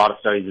a lot of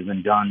studies that have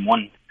been done.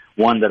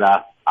 One that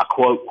I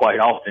quote quite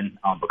often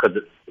because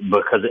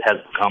it has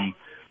become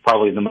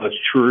probably the most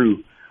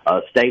true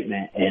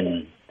statement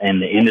in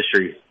the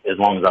industry as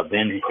long as I've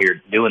been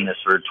here doing this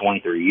for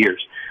 23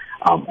 years,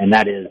 and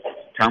that is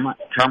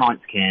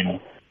termites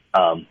can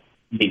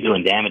be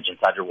doing damage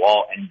inside your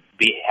wall and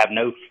have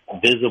no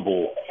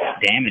visible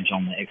damage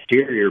on the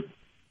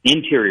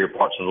interior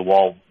parts of the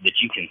wall that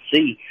you can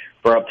see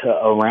for up to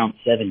around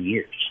 7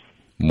 years.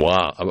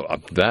 Wow,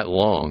 that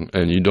long,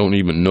 and you don't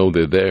even know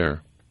they're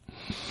there.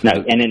 No,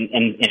 and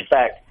in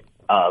fact,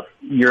 our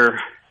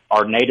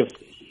native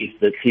species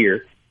that's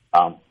here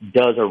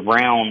does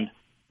around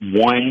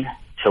 1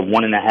 to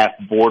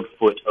 1.5 board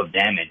foot of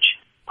damage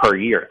per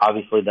year.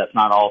 Obviously, that's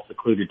not all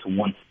secluded to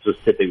one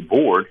specific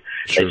board.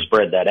 Sure. They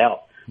spread that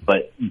out.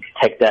 But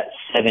take that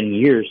 7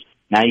 years,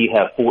 now you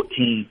have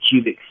 14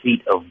 cubic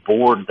feet of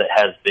board that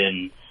has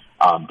been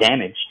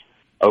damaged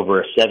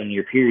over a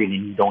 7-year period,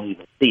 and you don't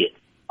even see it.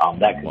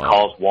 That could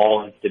cause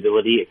wall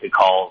instability. It could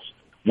cause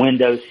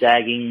window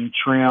sagging,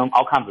 trim,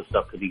 all kinds of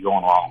stuff could be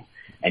going wrong,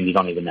 and you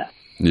don't even know.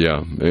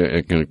 Yeah,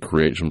 it can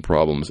create some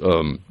problems.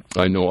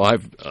 I know I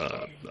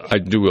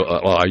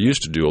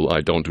used to do,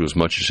 I don't do as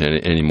much as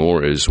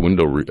anymore, is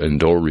window and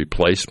door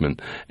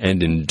replacement.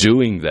 And in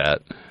doing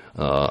that,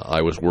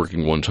 I was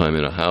working one time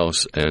in a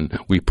house, and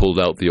we pulled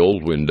out the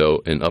old window,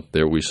 and up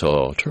there we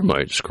saw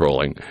termites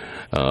crawling.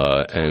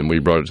 And we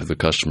brought it to the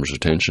customer's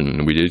attention,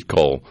 and we did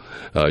call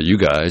you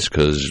guys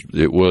because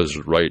it was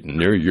right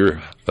near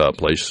your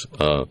place.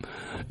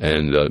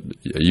 And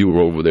you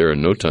were over there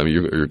in no time.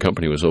 Your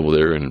company was over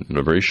there in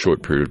a very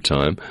short period of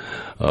time,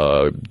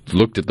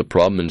 looked at the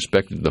problem,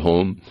 inspected the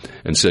home,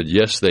 and said,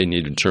 yes, they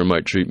needed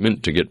termite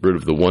treatment to get rid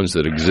of the ones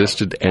that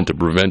existed and to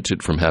prevent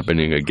it from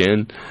happening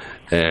again.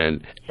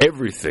 And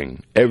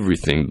everything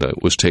that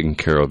was taken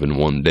care of in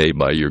one day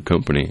by your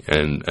company.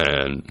 And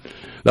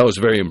that was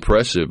very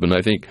impressive. And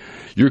I think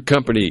your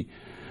company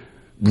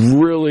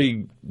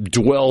really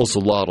dwells a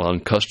lot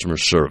on customer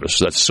service.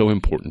 That's so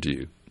important to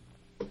you.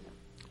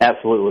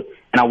 Absolutely.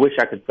 And I wish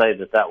I could say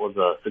that was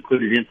a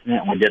secluded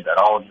incident and we did that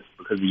all just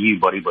because of you,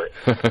 buddy, but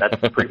that's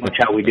pretty much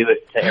how we do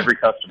it to every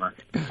customer.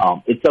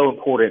 It's so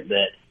important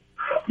that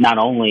not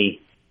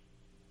only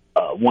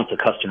once a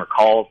customer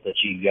calls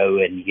that you go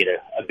and you get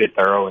a good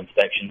thorough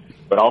inspection,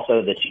 but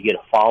also that you get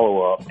a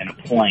follow-up and a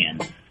plan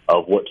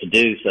of what to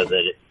do so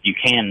that you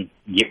can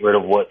get rid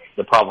of what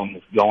the problem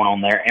is going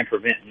on there and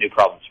prevent new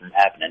problems from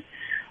happening.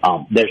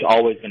 There's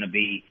always going to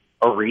be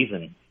a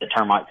reason the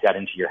termites got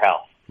into your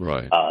house.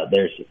 Right.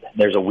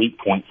 There's a weak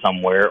point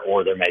somewhere,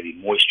 or there may be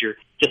moisture.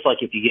 Just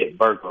like if you get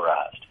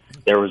burglarized,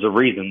 there was a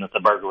reason that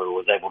the burglar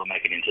was able to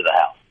make it into the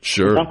house.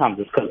 Sure. And sometimes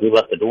it's because we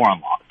left the door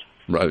unlocked.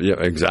 Right. Yeah.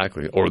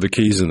 Exactly. Or the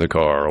keys in the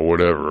car, or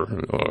whatever.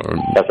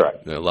 That's right.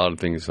 A lot of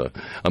things.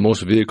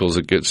 Most vehicles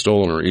that get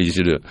stolen are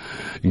easy to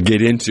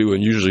get into,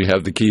 and usually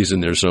have the keys in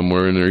there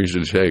somewhere, and they're easy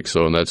to take.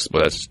 So, and that's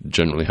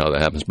generally how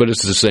that happens. But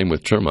it's the same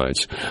with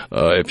termites.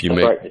 If you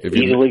it's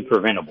easily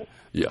preventable.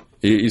 Yeah,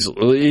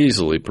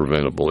 easily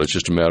preventable. It's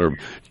just a matter of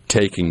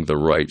taking the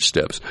right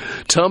steps.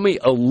 Tell me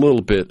a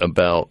little bit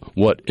about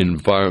what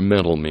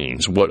environmental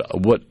means. What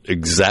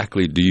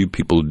exactly do you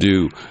people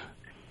do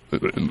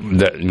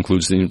that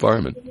includes the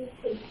environment?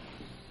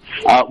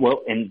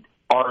 Well, in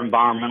our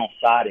environmental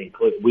side,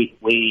 we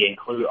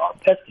include our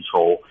pest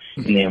control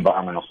in the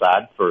environmental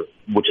side,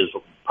 which is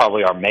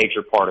probably our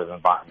major part of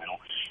environmental.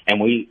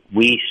 And we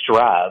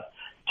strive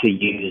to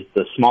use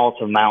the smallest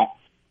amount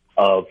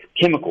of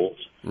chemicals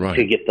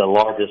to get the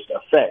largest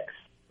effects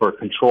for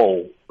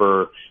control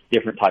for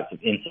different types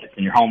of insects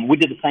in your home. We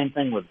did the same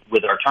thing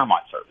with our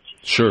termite services.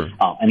 Sure.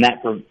 And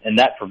that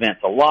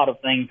prevents a lot of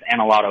things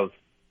and a lot of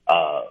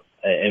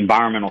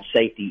environmental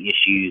safety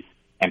issues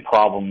and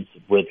problems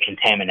with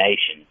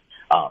contamination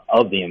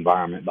of the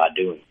environment by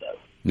doing so.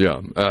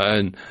 Yeah,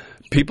 and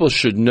people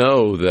should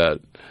know that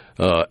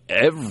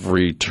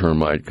every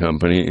termite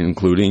company,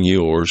 including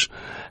yours,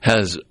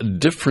 has a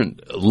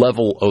different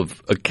level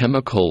of a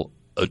chemical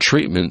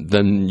treatment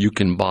than you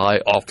can buy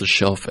off the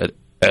shelf at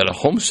a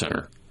home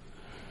center.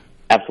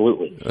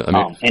 Absolutely. And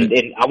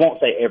I won't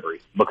say every,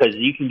 because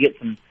you can get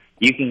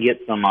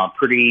some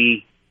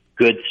pretty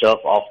good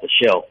stuff off the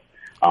shelf.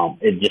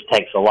 It just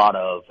takes a lot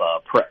of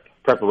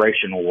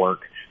preparational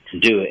work to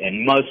do it,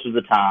 and most of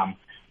the time,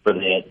 for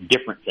the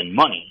difference in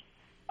money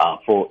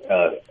towards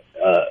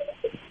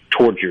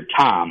your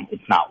time,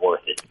 it's not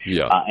worth it.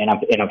 Yeah. And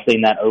I've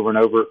seen that over and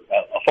over.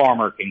 A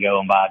farmer can go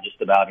and buy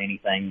just about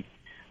anything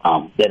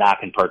that I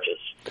can purchase.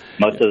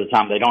 Most of the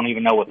time, they don't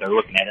even know what they're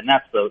looking at, and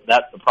that's the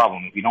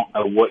problem. If you don't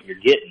know what you're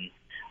getting,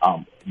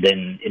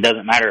 then it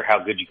doesn't matter how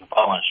good you can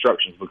follow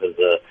instructions, because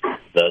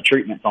the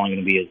treatment's only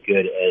going to be as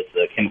good as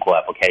the chemical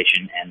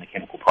application and the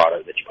chemical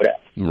product that you put out.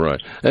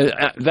 Right.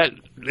 That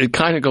it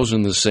kind of goes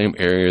in the same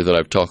area that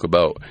I've talked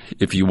about.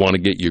 If you want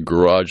to get your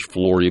garage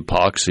floor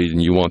epoxied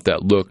and you want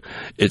that look,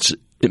 it's,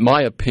 in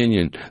my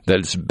opinion, that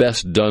it's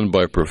best done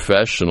by a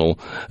professional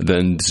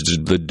than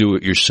the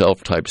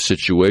do-it-yourself type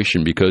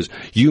situation, because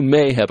you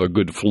may have a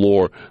good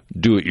floor,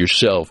 do it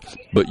yourself,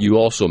 but you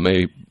also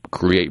may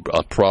create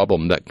a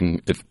problem that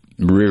can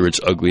rear its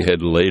ugly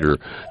head later.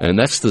 And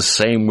that's the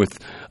same with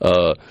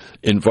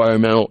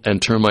environmental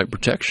and termite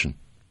protection.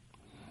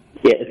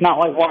 Yeah, it's not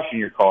like washing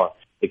your car.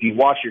 If you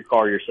wash your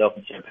car yourself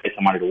instead of pay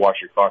somebody to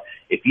wash your car,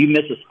 if you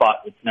miss a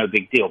spot, it's no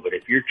big deal. But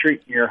if you're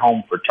treating your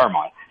home for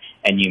termites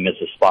and you miss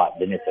a spot,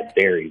 then it's a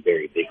very,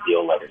 very big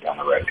deal later down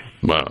the road.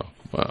 Wow.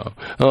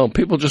 Oh,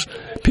 people just,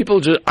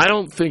 I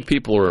don't think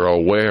people are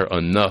aware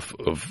enough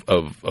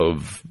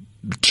of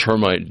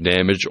termite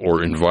damage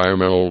or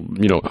environmental,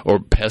 or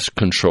pest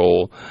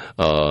control,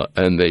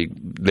 and they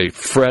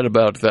fret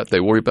about that.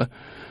 They worry about.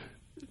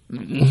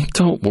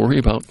 Don't worry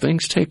about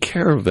things. Take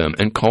care of them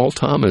and call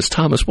Thomas.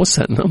 Thomas, what's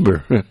that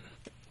number?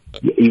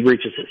 You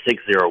reach us at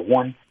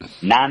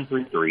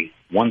 601-933-1014,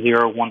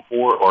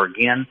 or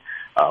again,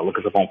 look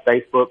us up on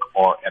Facebook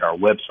or at our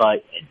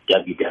website at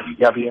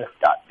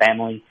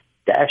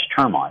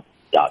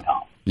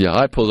www.family-termite.com. Yeah,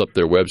 I pulled up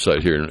their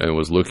website here and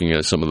was looking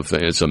at some of the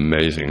things. It's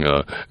amazing.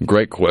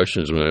 Great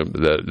questions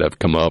that have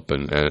come up,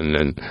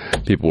 and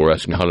people were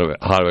asking, how do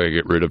I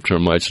get rid of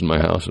termites in my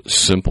house?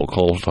 Simple.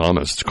 Call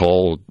Thomas.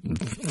 Call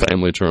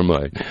Family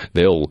Termite.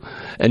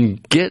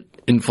 And get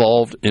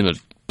involved in a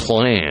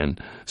plan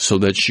so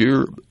that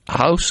your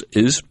house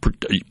is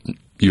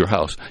you're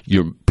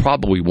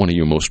probably one of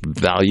your most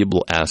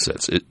valuable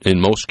assets. In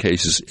most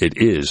cases, it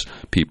is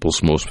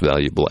people's most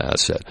valuable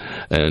asset.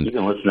 And you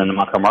can listen to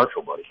my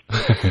commercial, buddy.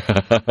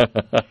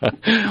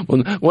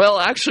 well,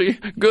 actually,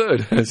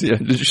 good. Did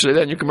you say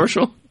that in your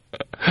commercial?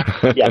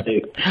 Yeah, I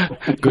do.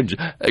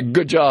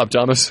 Good job,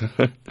 Thomas.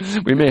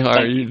 We may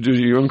hire you to do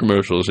your own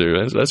commercials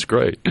here. That's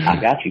great. I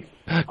got you.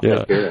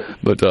 Yeah,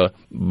 but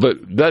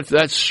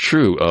that's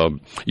true.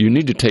 You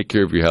need to take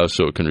care of your house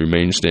so it can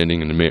remain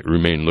standing and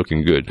remain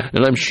looking good.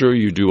 And I'm sure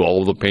you do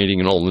all the painting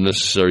and all the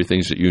necessary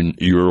things that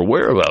you're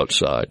aware of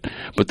outside.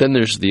 But then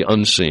there's the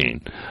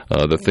unseen,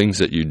 the things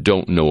that you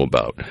don't know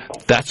about.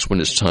 That's when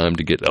it's time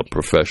to get a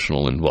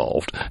professional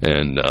involved.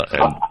 And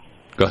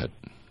go ahead.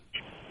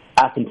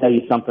 I can tell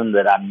you something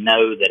that I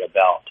know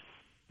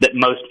that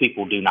most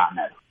people do not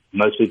know.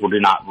 Most people do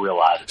not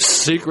realize.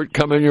 Secret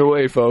coming your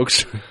way,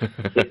 folks.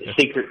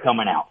 Secret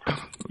coming out.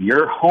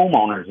 Your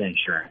homeowner's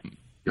insurance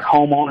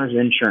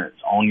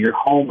on your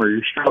home or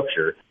your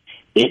structure,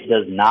 it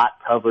does not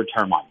cover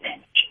termite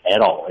damage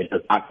at all. It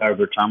does not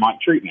cover termite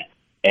treatment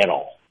at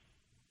all.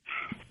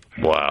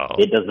 Wow.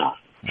 It does not.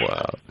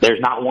 Wow.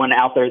 There's not one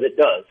out there that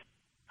does,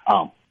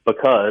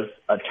 because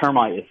a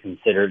termite is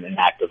considered an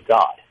act of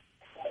God.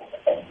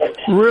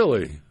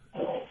 Really?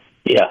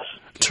 Yes.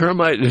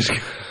 Termite is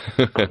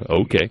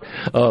okay,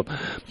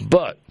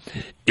 but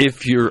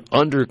if you're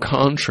under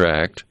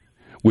contract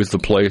with the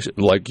place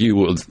like you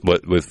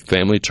with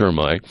Family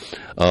Termite,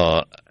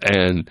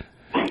 and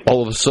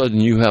all of a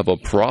sudden you have a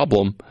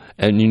problem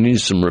and you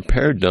need some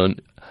repair done,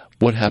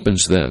 what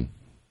happens then?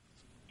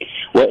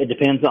 Well, it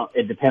depends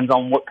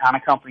on what kind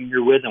of company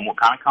you're with and what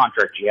kind of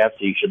contract you have.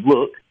 So you should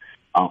look.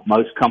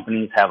 Most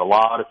companies have a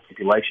lot of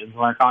stipulations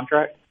on their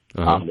contract.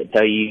 That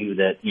tell you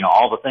that,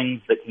 all the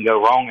things that can go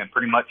wrong, and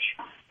pretty much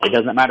it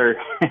doesn't matter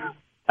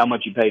how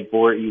much you paid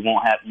for it, you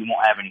won't have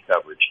any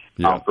coverage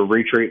for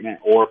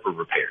retreatment or for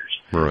repairs.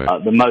 Right.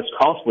 The most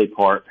costly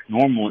part,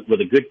 normally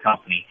with a good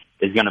company,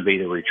 is going to be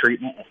the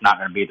retreatment. It's not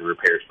going to be the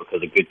repairs,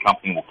 because a good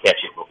company will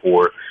catch it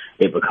before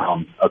it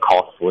becomes a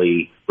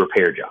costly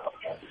repair job.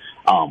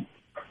 I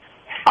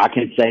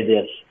can say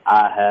this: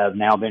 I have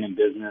now been in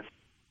business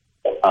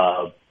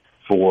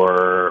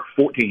for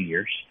 14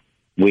 years.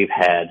 We've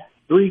had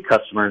 3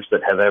 customers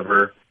that have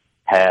ever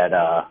had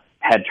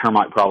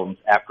termite problems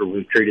after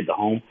we've treated the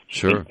home.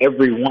 Sure. And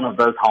every one of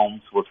those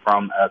homes was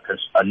from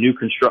a new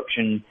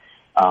construction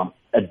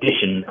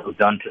addition that was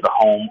done to the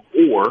home,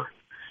 or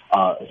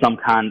some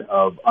kind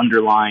of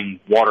underlying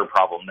water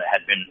problem that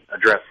had been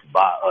addressed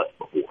by us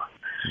before,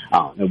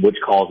 which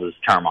causes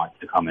termites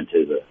to come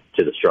into the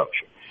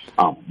structure.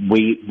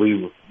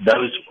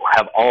 Those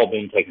have all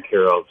been taken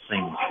care of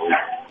seamlessly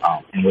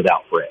and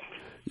without fret.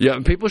 Yeah,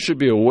 and people should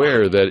be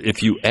aware that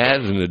if you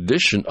add an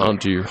addition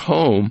onto your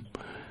home,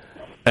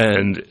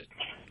 and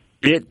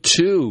it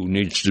too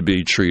needs to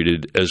be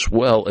treated as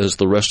well as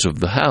the rest of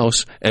the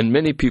house, and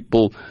many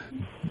people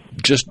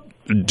just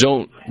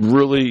aren't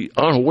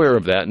aware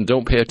of that and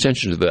don't pay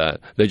attention to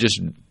that. They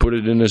just put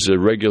it in as a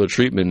regular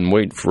treatment and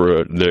wait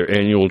for their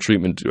annual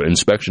treatment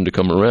inspection to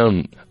come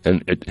around,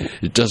 and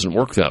it doesn't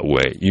work that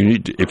way.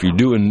 If you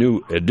do a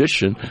new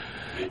addition,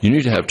 you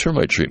need to have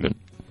termite treatment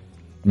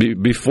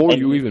before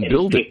you even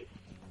build it.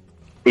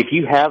 If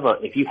you have a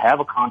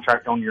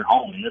contract on your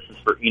home, and this is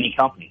for any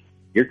company,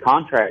 your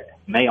contract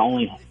may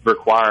only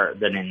require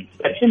that an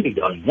inspection be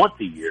done once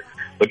a year,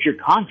 but your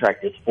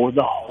contract is for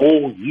the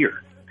whole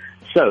year.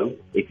 So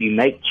if you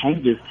make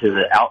changes to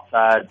the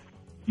outside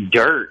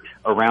dirt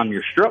around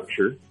your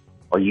structure,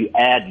 or you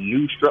add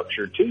new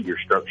structure to your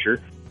structure,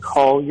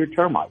 call your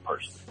termite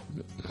person.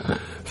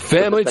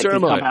 Family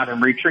Termite. Come out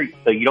and retreat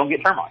so you don't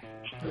get termites.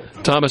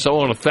 Thomas, I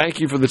want to thank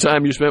you for the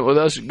time you spent with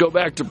us. Go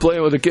back to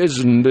playing with the kids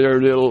and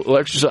their little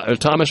exercise.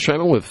 Thomas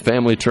Tremmel with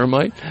Family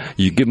Termite.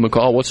 You give him a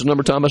call. What's the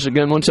number, Thomas,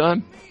 again, one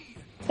time?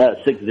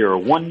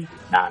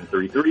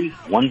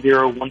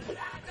 601-933-1014.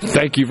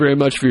 Thank you very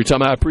much for your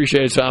time. I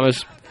appreciate it,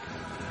 Thomas.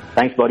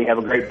 Thanks, buddy. Have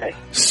a great day.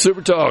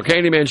 Super Talk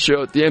Handyman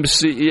Show at the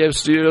MCEF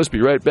Studios.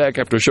 Be right back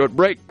after a short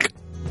break.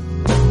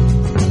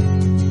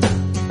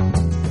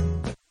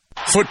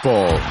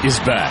 Football is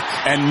back,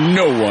 and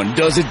no one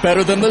does it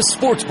better than the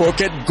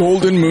Sportsbook at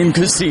Golden Moon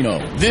Casino.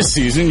 This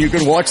season, you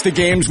can watch the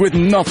games with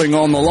nothing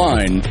on the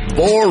line.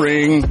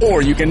 Boring.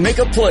 Or you can make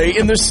a play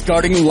in the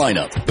starting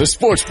lineup. The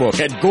Sportsbook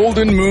at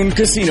Golden Moon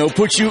Casino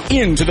puts you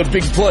into the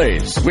big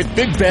plays with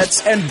big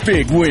bets and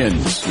big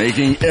wins,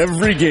 making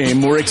every game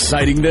more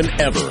exciting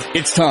than ever.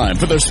 It's time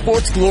for the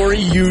sports glory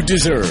you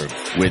deserve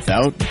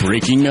without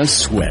breaking a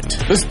sweat.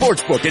 The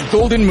Sportsbook at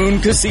Golden Moon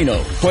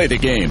Casino. Play the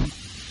game.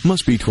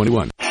 Must be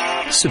 21.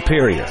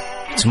 Superior,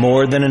 It's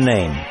more than a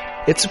name.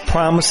 It's a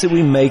promise that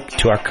we make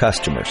to our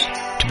customers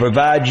to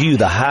provide you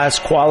the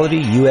highest quality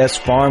U.S.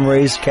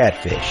 farm-raised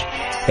catfish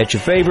at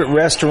your favorite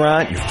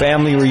restaurant, your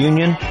family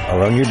reunion,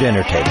 or on your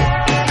dinner table.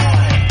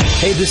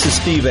 Hey, this is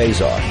Steve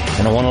Azar,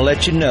 and I want to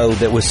let you know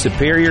that with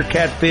Superior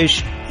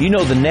Catfish, you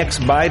know the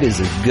next bite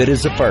is as good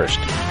as the first,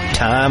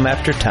 time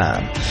after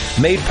time.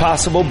 Made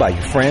possible by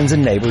your friends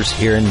and neighbors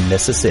here in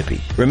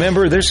Mississippi.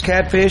 Remember, there's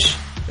catfish,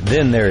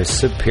 then there is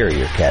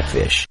Superior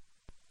Catfish.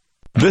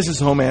 This is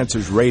Home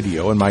Answers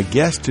Radio, and my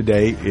guest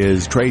today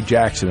is Trey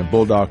Jackson of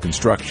Bulldog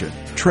Construction.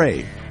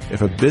 Trey,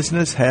 if a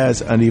business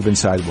has uneven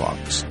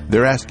sidewalks,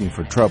 they're asking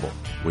for trouble.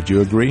 Would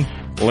you agree?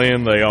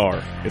 Lynn, they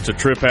are. It's a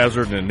trip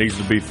hazard and it needs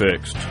to be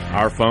fixed.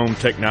 Our foam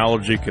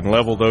technology can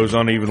level those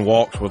uneven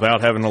walks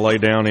without having to lay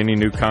down any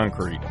new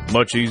concrete.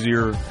 Much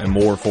easier and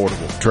more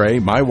affordable. Trey,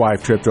 my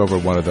wife tripped over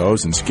one of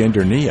those and skinned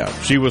her knee up.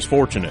 She was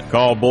fortunate.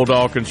 Call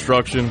Bulldog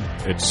Construction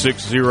at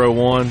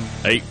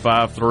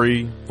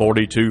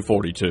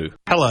 601-853-4242.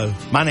 Hello,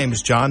 my name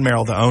is John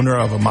Merrill, the owner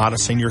of Amada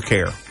Senior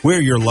Care.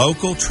 We're your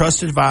local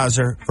trusted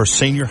advisor for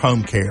senior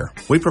home care.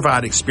 We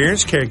provide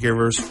experienced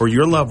caregivers for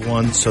your loved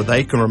ones so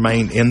they can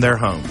remain in their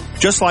home.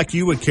 Just like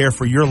you would care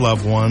for your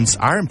loved ones,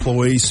 our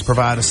employees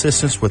provide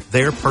assistance with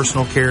their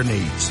personal care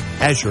needs.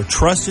 As your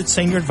trusted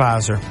senior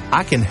advisor,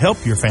 I can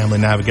help your family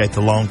navigate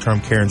the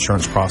long-term care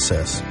insurance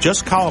process.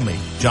 Just call me,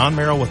 John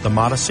Merrill with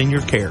Amada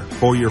Senior Care,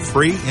 for your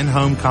free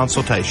in-home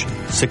consultation.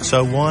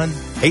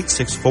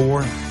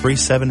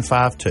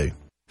 601-864-3752.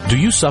 Do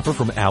you suffer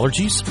from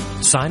allergies,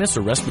 sinus,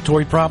 or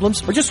respiratory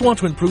problems, or just want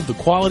to improve the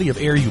quality of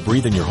air you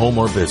breathe in your home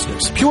or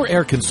business? Pure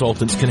Air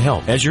Consultants can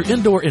help. As your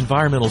indoor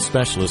environmental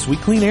specialists, we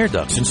clean air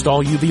ducts,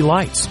 install UV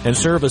lights, and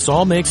service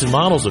all makes and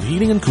models of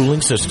heating and cooling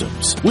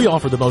systems. We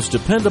offer the most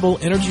dependable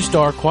Energy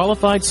Star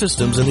qualified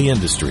systems in the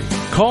industry.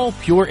 Call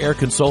Pure Air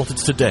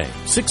Consultants today,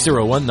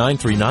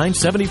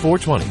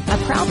 601-939-7420. A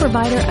proud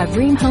provider of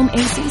Rheem Home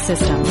AC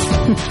systems.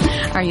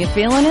 Are you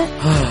feeling it?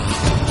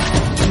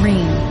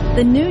 Rheem,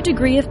 the new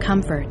degree of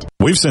comfort.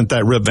 We've sent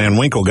that Rip Van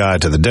Winkle guy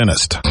to the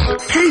dentist. Hey,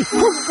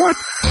 what?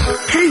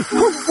 Hey,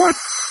 what?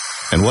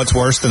 And what's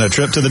worse than a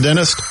trip to the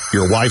dentist?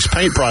 Your wife's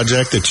paint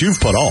project that you've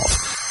put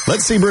off.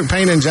 Let Seabrook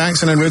Paint in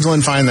Jackson and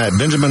Ridgeland find that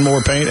Benjamin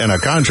Moore paint and a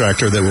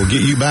contractor that will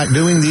get you back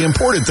doing the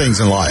important things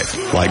in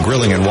life, like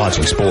grilling and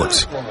watching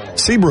sports.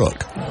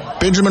 Seabrook,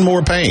 Benjamin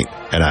Moore Paint,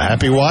 and a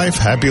happy wife,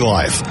 happy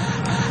life.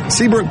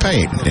 Seabrook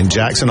Paint in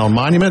Jackson on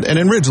Monument and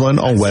in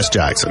Ridgeland on West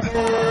Jackson.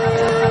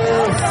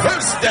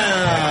 First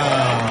down.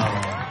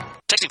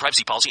 Texting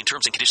privacy policy and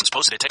terms and conditions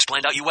posted at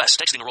textplan.us.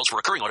 Texting enrolls for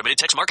recurring automated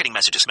text marketing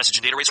messages. Message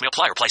and data rates may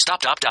apply. Reply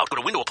stop to opt out. Go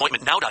to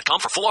windowappointmentnow.com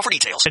for full offer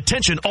details.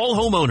 Attention all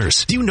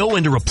homeowners. Do you know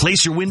when to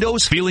replace your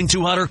windows? Feeling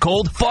too hot or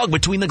cold? Fog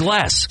between the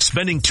glass?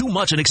 Spending too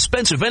much and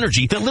expensive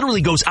energy that literally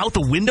goes out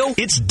the window?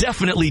 It's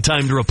definitely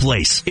time to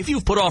replace. If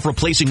you've put off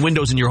replacing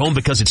windows in your home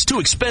because it's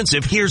too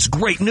expensive, here's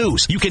great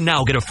news. You can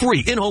now get a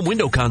free in-home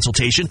window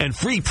consultation and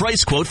free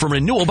price quote from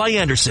Renewal by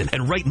Andersen.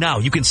 And right now,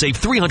 you can save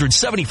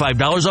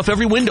 $375 off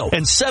every window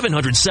and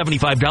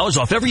 $775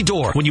 off every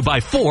door when you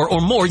buy 4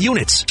 or more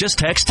units. Just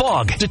text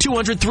FOG to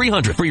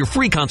 200-300 for your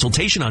free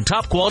consultation on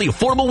top quality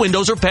affordable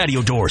windows or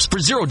patio doors for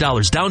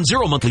 $0 down,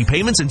 0 monthly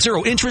payments, and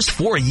 0 interest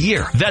for a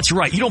year. That's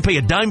right, you don't pay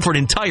a dime for an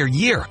entire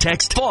year.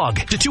 Text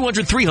FOG to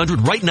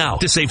 200-300 right now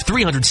to save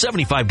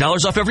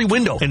 $375 off every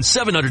window and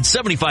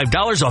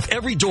 $775 off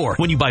every door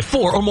when you buy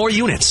 4 or more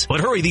units.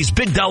 But hurry, these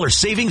big dollar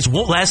savings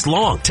won't last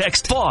long.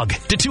 Text FOG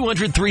to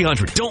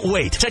 200-300. Don't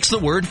wait. Text the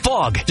word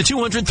FOG to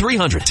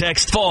 200-300.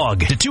 Text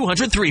FOG to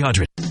 200-300.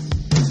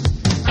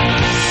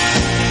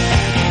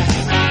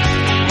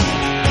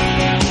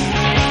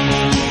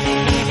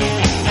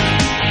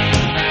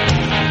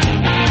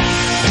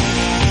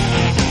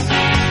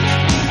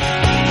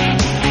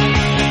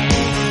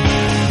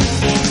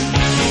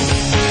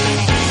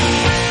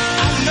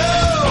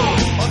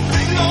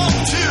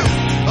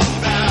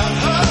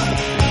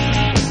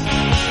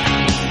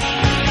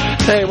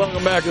 Hey,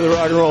 welcome back to the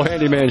Rock and Roll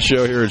Handyman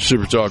Show here at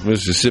SuperTalk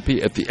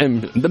Mississippi at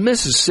the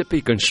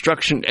Mississippi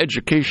Construction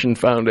Education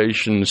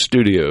Foundation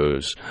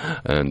Studios,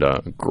 and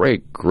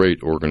great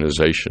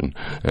organization.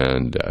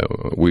 And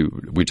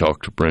we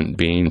talk to Brent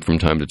Bean from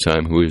time to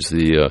time, who is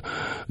the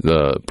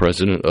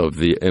president of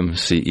the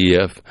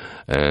MCEF,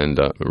 and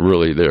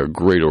really they're a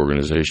great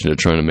organization. They're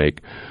trying to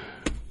make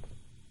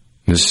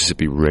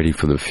Mississippi ready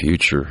for the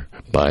future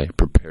by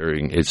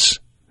preparing its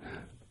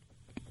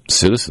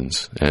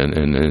citizens, and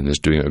is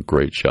doing a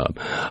great job.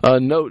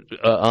 Note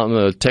on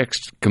the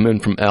text come in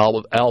from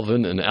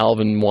Alvin, and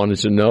Alvin wanted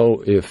to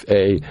know if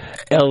a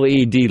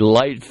LED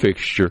light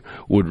fixture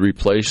would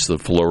replace the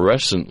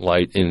fluorescent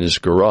light in his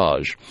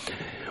garage.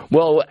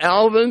 Well,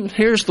 Alvin,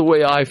 here's the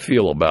way I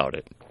feel about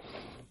it.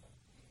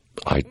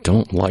 I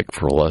don't like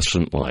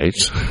fluorescent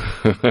lights.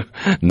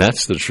 And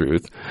that's the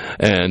truth.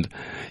 And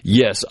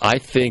yes, I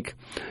think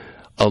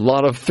a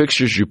lot of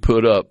fixtures you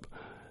put up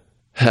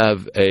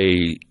have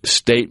a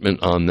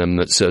statement on them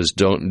that says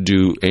don't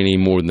do any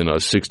more than a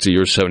 60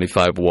 or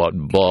 75 watt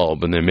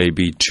bulb, and there may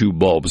be 2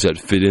 bulbs that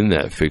fit in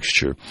that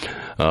fixture.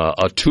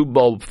 A 2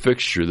 bulb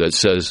fixture that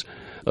says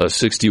a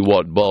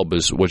 60-watt bulb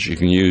is what you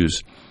can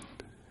use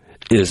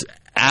is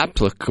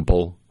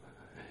applicable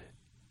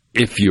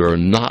if you're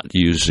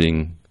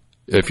using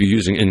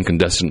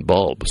incandescent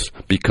bulbs,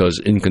 because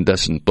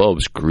incandescent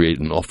bulbs create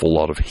an awful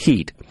lot of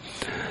heat.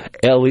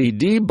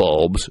 LED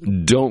bulbs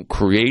don't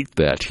create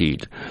that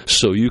heat,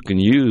 so you can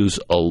use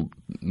a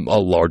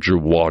larger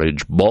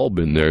wattage bulb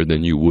in there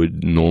than you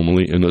would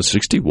normally in a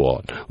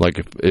 60-watt. Like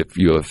if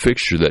you have a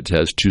fixture that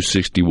has two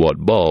 60-watt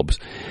bulbs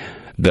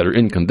that are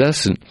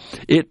incandescent,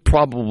 it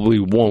probably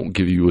won't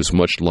give you as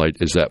much light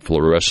as that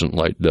fluorescent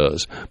light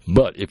does.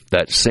 But if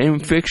that same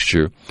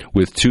fixture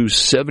with two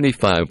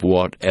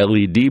 75-watt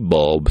LED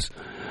bulbs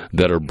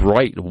that are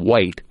bright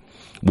white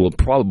will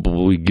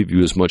probably give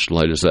you as much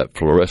light as that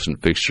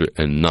fluorescent fixture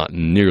and not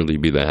nearly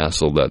be the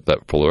hassle that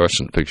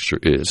fluorescent fixture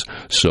is.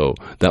 So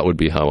that would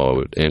be how I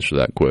would answer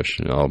that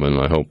question, Alvin.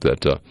 I hope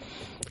that,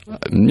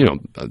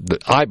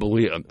 I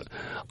believe...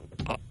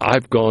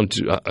 I've gone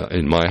to,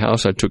 in my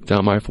house, I took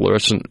down my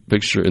fluorescent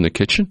fixture in the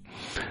kitchen.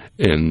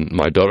 In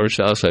my daughter's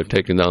house, I've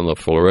taken down the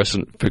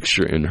fluorescent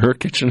fixture in her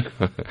kitchen.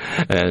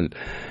 And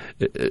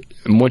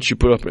once you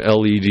put up an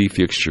LED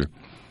fixture,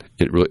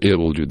 it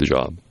will do the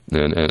job.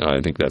 And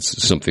I think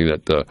that's something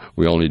that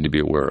we all need to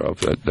be aware of,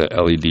 that the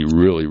LED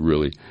really,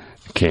 really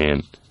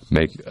can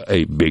make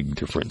a big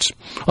difference.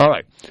 All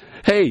right.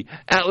 Hey,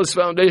 Atlas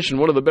Foundation,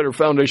 one of the better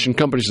foundation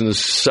companies in the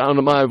sound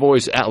of my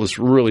voice. Atlas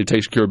really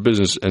takes care of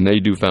business, and they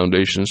do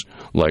foundations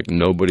like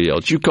nobody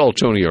else. You call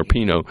Tony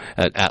Arpino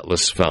at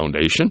Atlas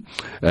Foundation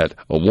at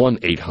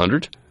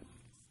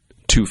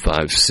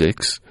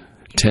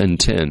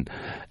 1-800-256-1010.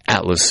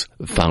 Atlas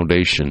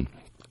Foundation.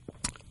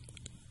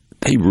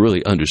 They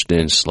really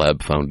understand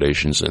slab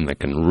foundations, and they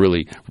can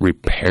really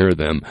repair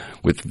them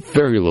with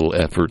very little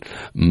effort,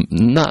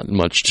 not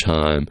much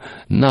time,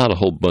 not a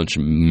whole bunch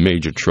of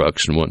major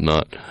trucks and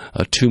whatnot.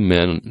 2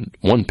 men,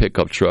 1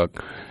 pickup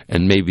truck,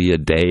 and maybe a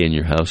day in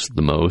your house at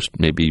the most,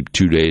 maybe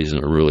 2 days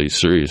in a really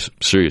serious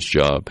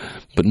job,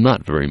 but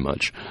not very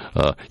much.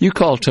 You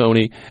call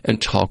Tony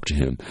and talk to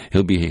him.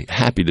 He'll be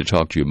happy to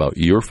talk to you about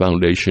your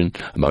foundation,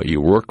 about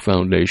your work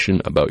foundation,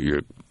 about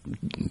your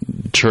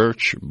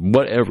church,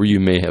 whatever you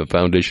may have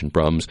foundation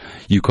problems.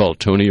 You call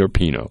Tony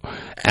Arpino,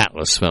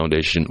 Atlas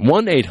Foundation,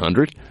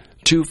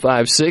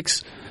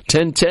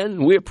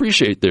 1-800-256-1010. We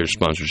appreciate their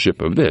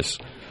sponsorship of this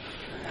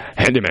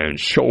Handyman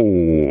Show.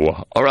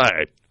 All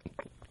right.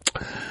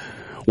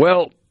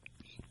 Well,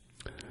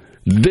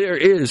 there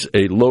is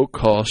a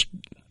low-cost,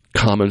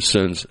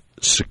 common-sense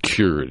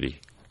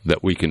security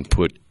that we can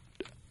put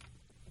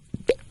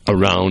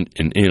around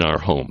in our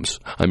homes.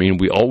 I mean,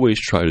 we always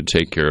try to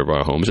take care of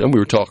our homes, and we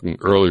were talking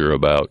earlier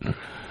about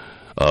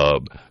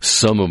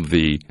some of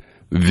the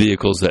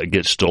vehicles that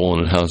get stolen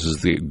and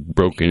houses that get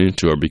broken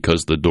into are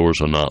because the doors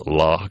are not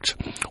locked.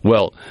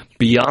 Well,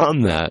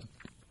 beyond that,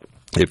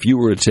 if you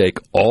were to take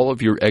all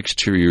of your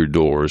exterior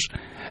doors,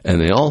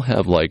 and they all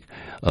have like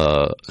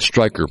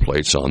striker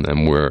plates on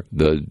them where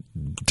the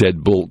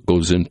deadbolt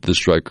goes into the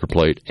striker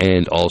plate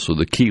and also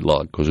the key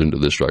lock goes into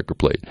the striker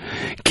plate.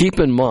 Keep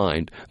in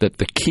mind that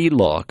the key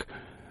lock,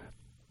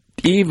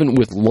 even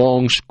with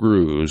long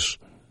screws,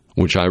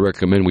 which I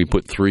recommend we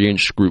put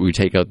 3-inch screw, we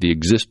take out the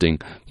existing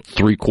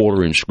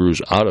 3/4-inch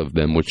screws out of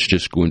them, which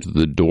just go into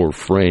the door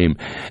frame,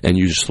 and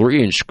use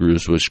 3-inch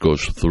screws, which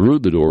goes through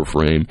the door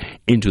frame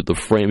into the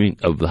framing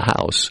of the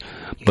house.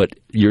 But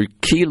your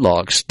key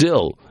lock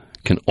still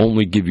can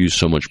only give you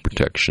so much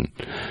protection.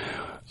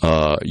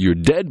 Your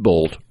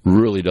deadbolt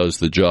really does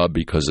the job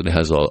because it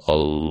has a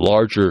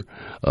larger,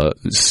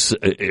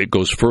 it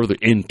goes further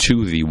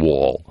into the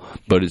wall.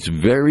 But it's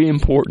very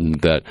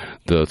important that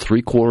the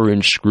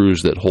 3/4-inch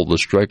screws that hold the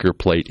striker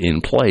plate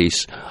in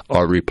place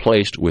are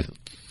replaced with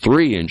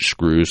 3-inch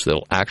screws that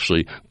will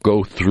actually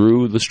go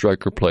through the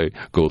striker plate,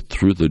 go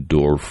through the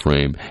door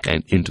frame,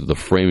 and into the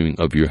framing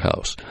of your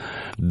house.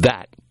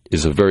 That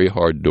is a very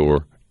hard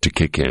door to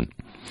kick in.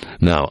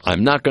 Now,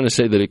 I'm not going to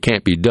say that it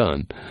can't be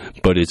done,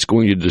 but it's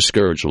going to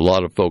discourage a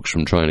lot of folks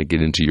from trying to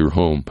get into your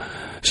home.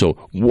 So,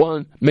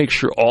 one, make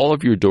sure all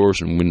of your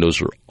doors and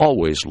windows are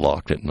always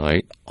locked at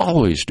night.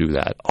 Always do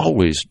that.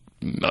 Always.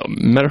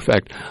 Matter of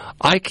fact,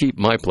 I keep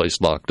my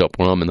place locked up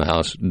when I'm in the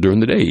house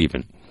during the day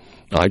even.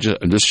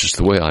 That's just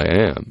the way I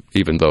am,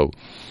 even though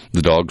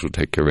the dogs would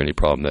take care of any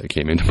problem that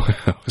came into my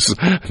house.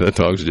 The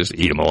dogs would just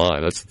eat them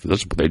alive.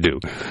 That's what they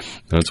do.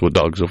 That's what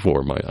dogs are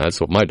for.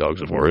 That's what my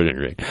dogs are for, at any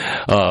rate.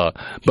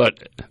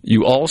 But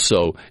you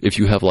also, if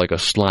you have like a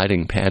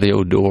sliding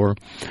patio door,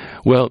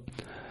 well,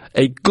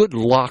 a good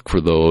lock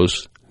for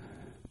those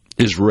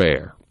is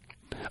rare.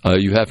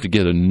 You have to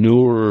get a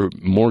newer,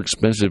 more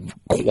expensive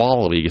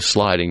quality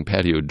sliding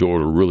patio door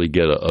to really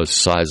get a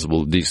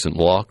sizable, decent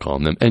lock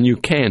on them. And you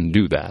can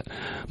do that.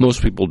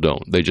 Most people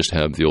don't. They just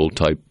have the old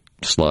type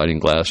sliding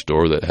glass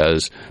door that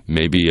has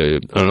maybe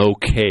an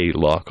okay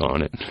lock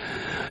on it.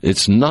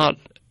 It's not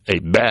a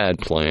bad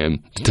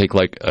plan to take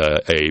like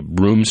a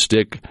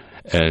broomstick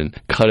and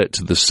cut it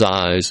to the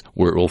size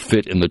where it will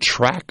fit in the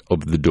track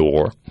of the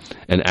door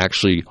and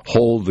actually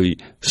hold the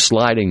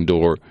sliding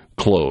door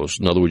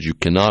closed. In other words, you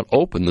cannot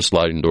open the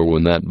sliding door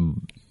when that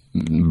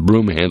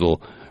broom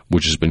handle,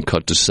 which has been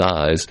cut to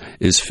size,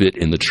 is fit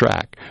in the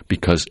track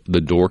because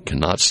the door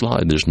cannot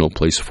slide. There's no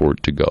place for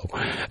it to go.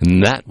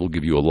 And that will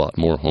give you a lot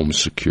more home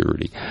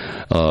security.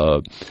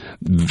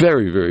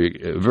 Very,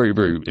 very, very,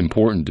 very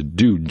important to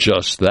do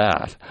just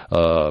that.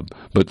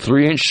 But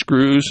 3-inch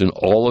screws in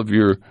all of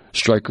your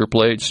striker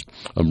plates,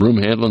 a broom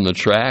handle in the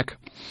track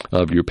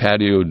of your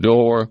patio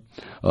door,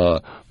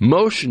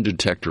 motion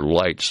detector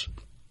lights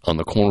on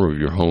the corner of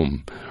your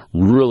home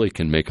really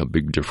can make a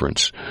big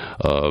difference.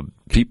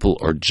 People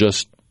are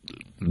just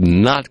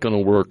not going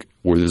to work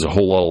where there's a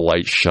whole lot of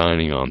light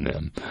shining on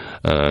them,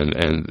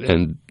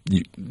 and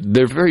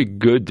they're very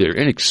good. They're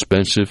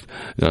inexpensive.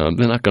 They're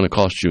not going to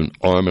cost you an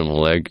arm and a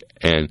leg,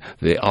 and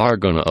they are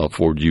going to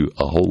afford you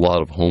a whole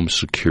lot of home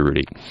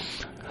security.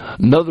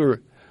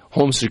 Another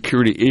home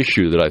security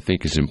issue that I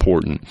think is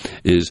important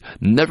is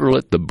never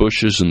let the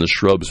bushes and the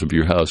shrubs of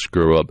your house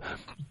grow up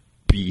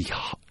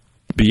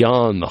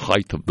beyond the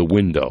height of the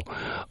window.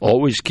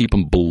 Always keep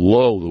them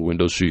below the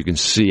window so you can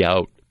see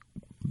out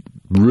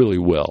really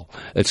well.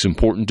 It's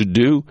important to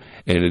do,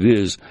 and it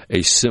is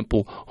a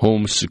simple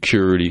home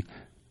security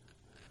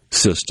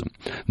system.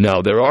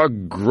 Now, there are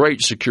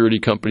great security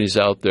companies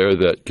out there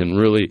that can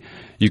really,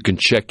 you can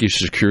check your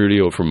security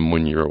from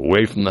when you're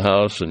away from the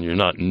house and you're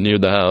not near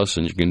the house,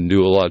 and you can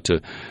do a lot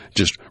to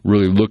just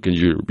really look at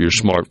your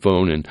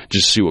smartphone and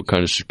just see what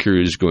kind of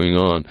security is going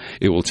on.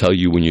 It will tell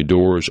you when your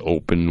door is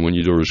open, when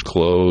your door is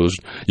closed.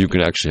 You can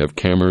actually have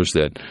cameras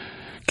that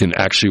can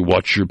actually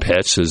watch your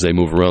pets as they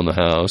move around the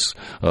house.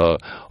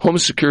 Home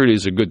security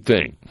is a good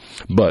thing,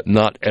 but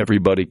not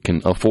everybody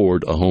can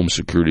afford a home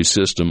security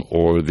system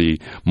or the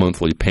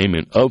monthly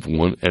payment of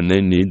one, and they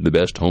need the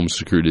best home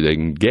security they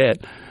can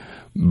get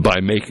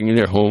by making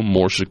their home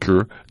more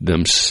secure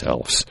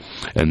themselves.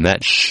 And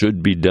that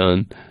should be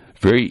done.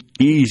 Very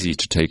easy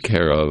to take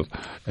care of,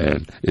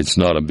 and it's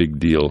not a big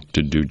deal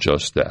to do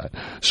just that.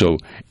 So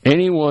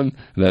anyone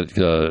that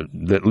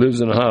lives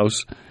in a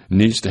house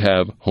needs to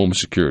have home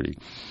security.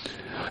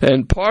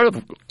 And part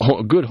of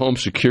good home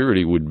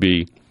security would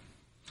be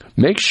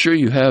make sure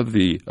you have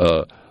a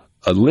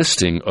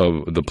listing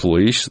of the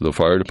police, the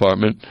fire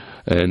department,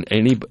 and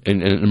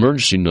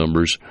emergency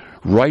numbers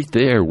right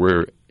there,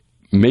 where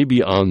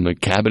maybe on the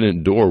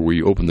cabinet door where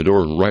you open the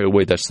door, and right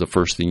away that's the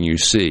first thing you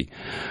see.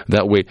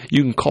 That way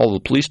you can call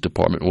the police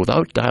department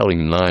without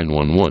dialing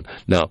 911.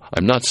 Now,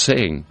 I'm not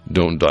saying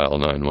don't dial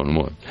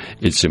 911.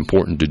 It's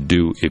important to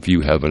do if you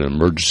have an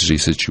emergency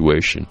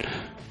situation.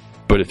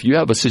 But if you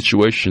have a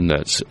situation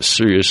that's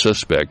serious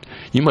suspect,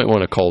 you might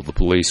want to call the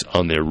police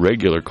on their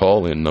regular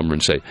call-in number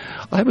and say,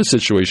 I have a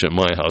situation at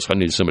my house I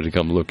need somebody to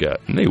come look at.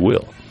 And they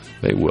will.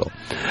 They will.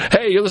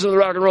 Hey, you listen to the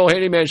Rock and Roll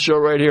Handyman Show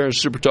right here in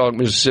SuperTalk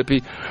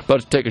Mississippi. About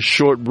to take a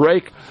short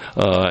break,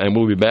 and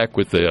we'll be back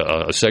with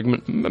a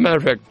segment. Matter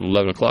of fact,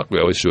 11 o'clock,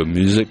 we always do a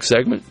music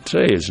segment.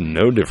 Today is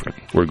no different.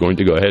 We're going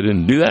to go ahead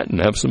and do that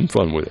and have some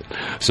fun with it.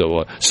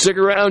 So stick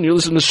around. You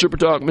listen to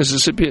SuperTalk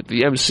Mississippi at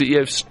the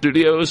MCF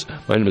Studios.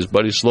 My name is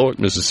Buddy Slowick,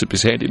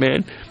 Mississippi's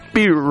Handyman.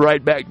 Be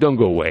right back. Don't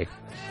go away.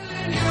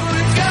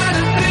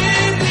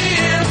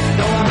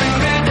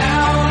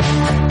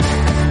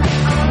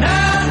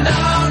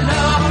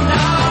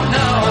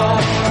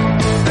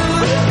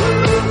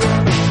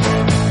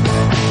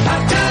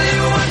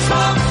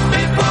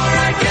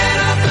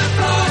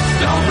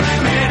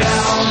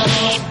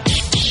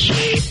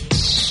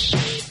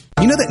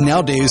 You know that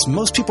nowadays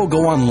most people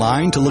go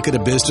online to look at a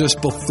business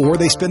before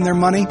they spend their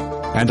money?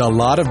 And a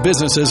lot of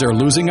businesses are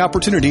losing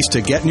opportunities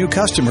to get new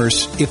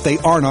customers if they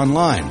aren't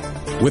online.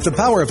 With the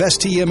power of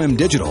STMM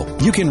Digital,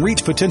 you can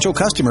reach potential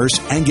customers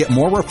and get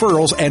more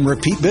referrals and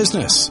repeat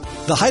business.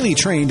 The highly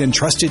trained and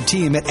trusted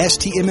team at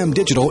STMM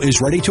Digital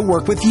is ready to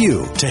work with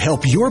you to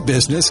help your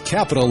business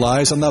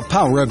capitalize on the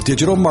power of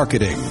digital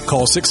marketing.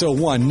 Call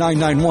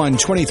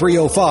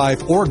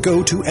 601-991-2305 or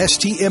go to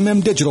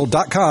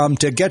stmmdigital.com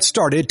to get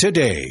started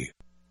today.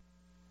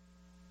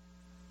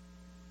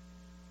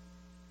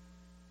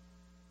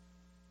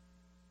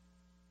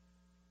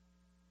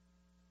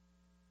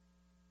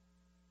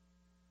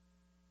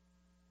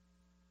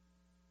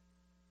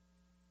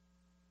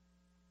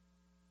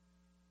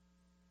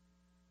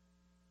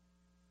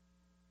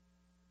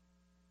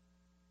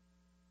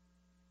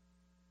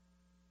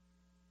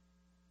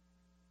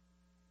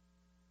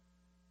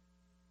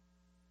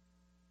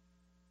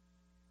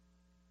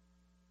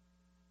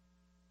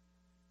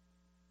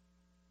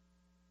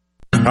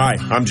 Hi,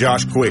 I'm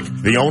Josh Quick,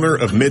 the owner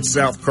of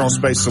Mid-South Crawl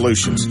Space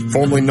Solutions,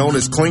 formerly known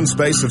as Clean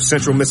Space of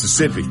Central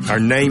Mississippi. Our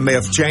name may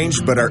have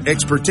changed, but our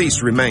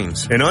expertise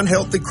remains. An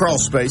unhealthy crawl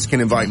space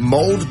can invite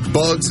mold,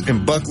 bugs,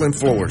 and buckling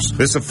floors.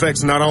 This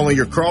affects not only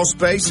your crawl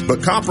space,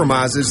 but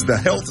compromises the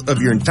health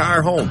of your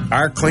entire home.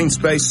 Our Clean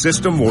Space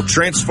system will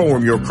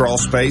transform your crawl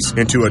space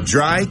into a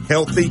dry,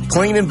 healthy,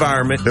 clean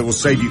environment that will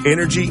save you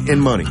energy and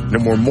money. No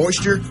more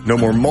moisture, no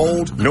more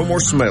mold, no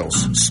more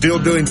smells. Still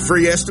doing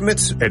free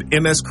estimates at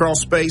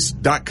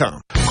mscrawlspace.com.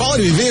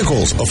 quality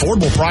vehicles,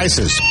 affordable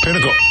prices.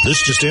 Pinnacle.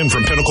 This just in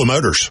from Pinnacle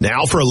Motors.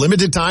 Now for a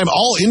limited time,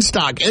 all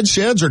in-stock edge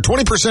sheds are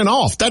 20%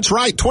 off. That's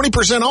right,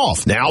 20%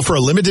 off. Now for a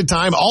limited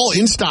time, all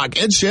in-stock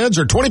edge sheds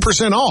are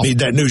 20% off. Need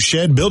that new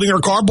shed, building, or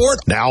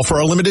carport? Now for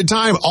a limited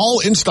time, all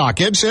in-stock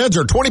edge sheds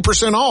are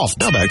 20% off.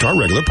 Now back to our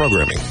regular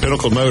programming.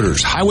 Pinnacle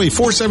Motors, Highway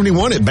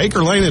 471 at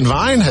Baker Lane and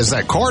Vine has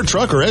that car,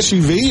 truck, or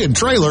SUV and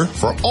trailer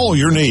for all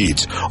your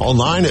needs.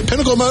 Online at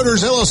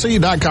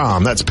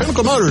PinnacleMotorsLLC.com. That's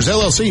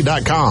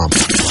PinnacleMotorsLLC.com.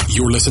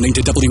 You're listening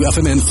to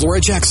WFMN Flora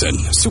Jackson,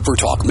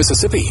 SuperTalk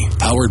Mississippi,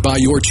 powered by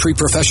your tree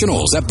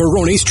professionals at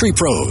Barone's Tree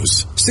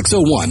Pros,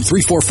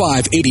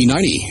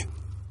 601-345-8090.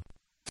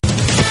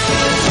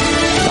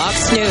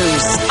 Fox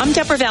News. I'm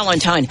Deborah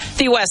Valentine.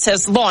 The U.S.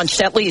 has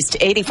launched at least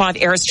 85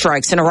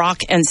 airstrikes in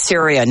Iraq and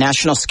Syria.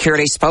 National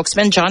Security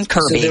Spokesman John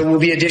Kirby. So there will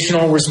be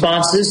additional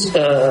responses.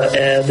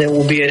 There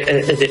will be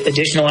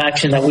additional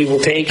action that we will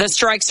take. The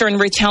strikes are in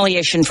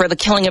retaliation for the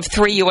killing of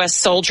 3 U.S.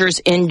 soldiers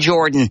in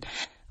Jordan.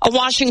 A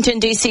Washington,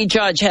 D.C.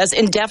 judge has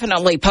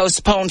indefinitely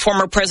postponed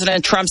former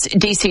President Trump's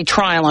D.C.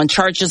 trial on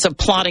charges of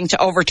plotting to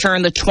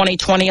overturn the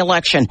 2020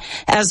 election,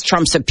 as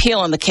Trump's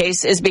appeal in the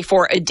case is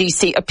before a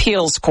D.C.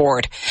 appeals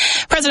court.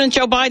 President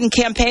Joe Biden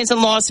campaigns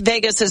in Las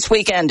Vegas this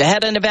weekend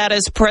ahead of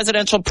Nevada's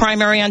presidential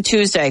primary on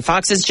Tuesday.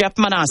 Fox's Jeff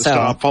Manasso. The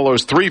stop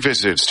follows 3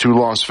 visits to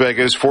Las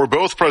Vegas for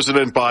both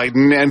President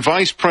Biden and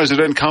Vice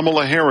President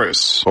Kamala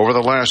Harris over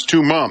the last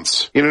 2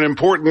 months in an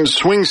important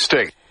swing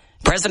state.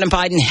 President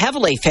Biden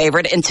heavily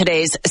favored in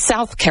today's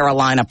South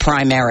Carolina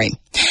primary.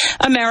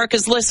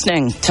 America's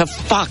listening to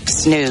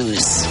Fox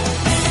News.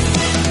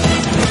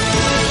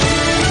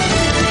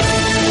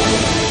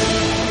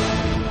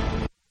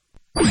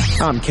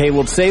 I'm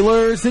Caleb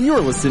Sailors, and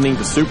you're listening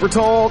to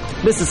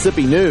SuperTalk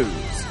Mississippi News.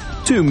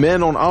 2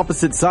 men on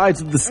opposite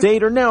sides of the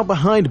state are now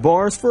behind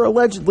bars for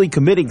allegedly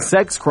committing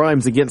sex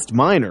crimes against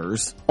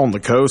minors. On the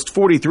coast,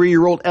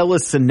 43-year-old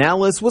Ellis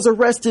Sinalis was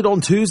arrested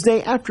on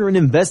Tuesday after an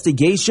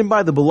investigation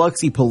by the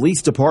Biloxi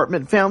Police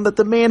Department found that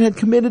the man had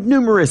committed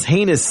numerous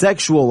heinous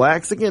sexual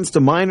acts against a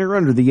minor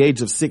under the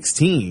age of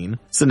 16.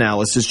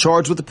 Sinalis is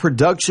charged with the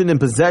production and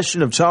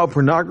possession of child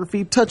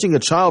pornography, touching a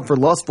child for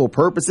lustful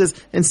purposes,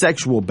 and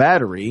sexual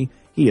battery.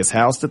 He is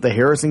housed at the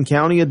Harrison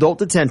County Adult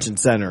Detention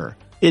Center.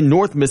 In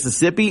North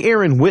Mississippi,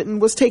 Aaron Witten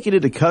was taken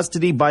into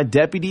custody by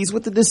deputies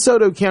with the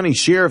DeSoto County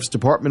Sheriff's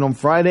Department on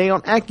Friday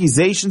on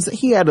accusations that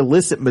he had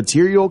illicit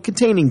material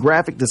containing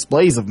graphic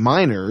displays of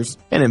minors.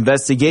 An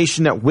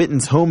investigation at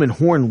Witten's home in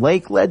Horn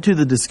Lake led to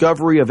the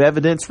discovery of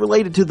evidence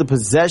related to the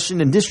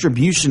possession and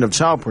distribution of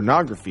child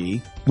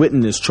pornography.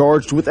 Witten is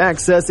charged with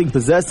accessing,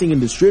 possessing,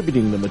 and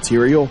distributing the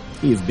material.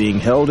 He is being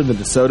held in the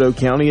DeSoto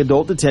County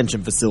Adult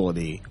Detention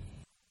Facility.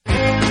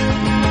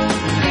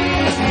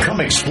 Come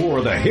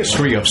explore the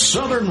history of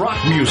Southern rock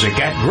music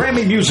at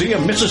Grammy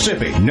Museum,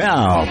 Mississippi.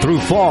 Now,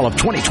 through fall of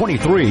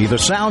 2023, the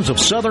Sounds of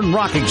Southern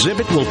Rock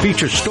exhibit will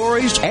feature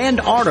stories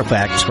and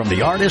artifacts from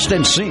the artists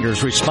and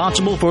singers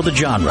responsible for the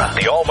genre.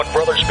 The Allman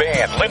Brothers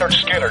Band, Leonard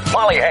Skinner,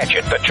 Molly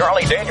Hatchet, the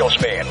Charlie Daniels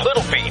Band,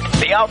 Little Feat,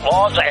 the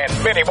Outlaws, and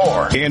many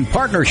more. In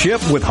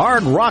partnership with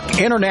Hard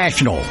Rock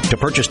International. To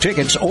purchase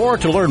tickets or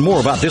to learn more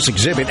about this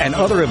exhibit and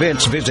other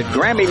events, visit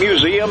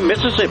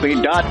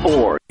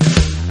GrammyMuseumMississippi.org.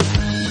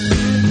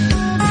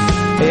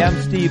 Hey,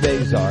 I'm Steve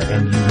Azar,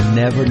 and you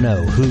never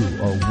know who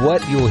or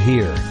what you'll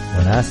hear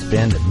when I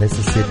spend a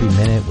Mississippi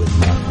Minute with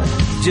my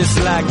friends. Just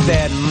like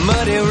that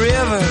muddy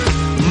river,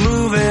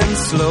 moving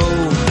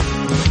slow.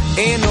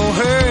 Ain't no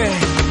hurry,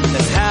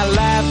 that's how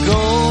life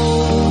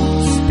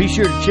goes. Be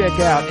sure to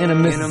check out In a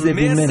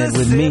Mississippi Minute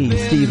with me,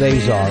 Steve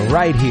Azar,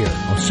 right here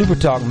on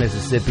SuperTalk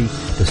Mississippi,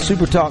 the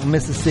SuperTalk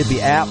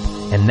Mississippi app,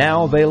 and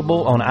now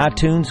available on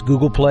iTunes,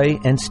 Google Play,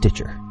 and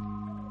Stitcher.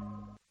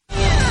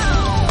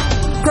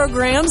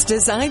 Programs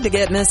designed to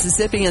get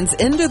Mississippians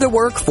into the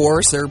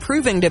workforce are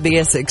proving to be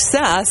a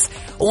success.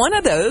 One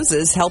of those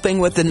is helping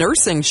with the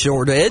nursing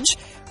shortage.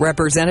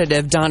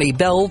 Representative Donnie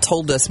Bell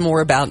told us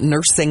more about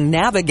nursing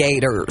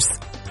navigators.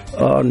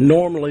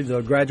 Normally,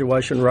 the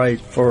graduation rate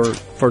for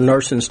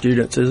nursing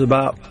students is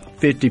about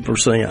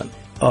 50%.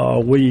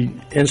 We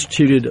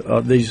instituted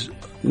these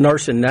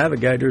nursing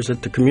navigators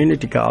at the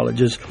community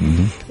colleges,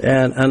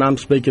 and I'm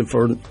speaking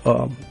for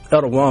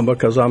Etowah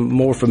because I'm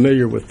more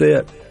familiar with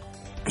it.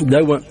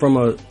 They went from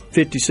a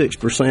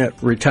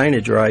 56%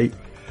 retainage rate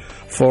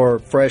for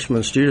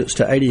freshman students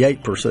to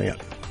 88%.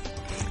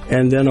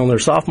 And then on their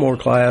sophomore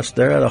class,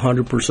 they're at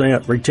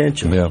 100%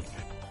 retention. Yeah.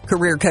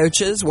 Career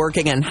coaches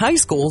working in high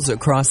schools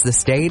across the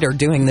state are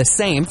doing the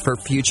same for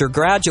future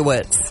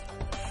graduates.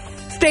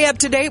 Stay up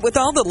to date with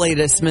all the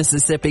latest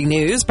Mississippi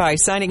news by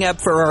signing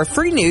up for our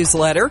free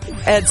newsletter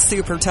at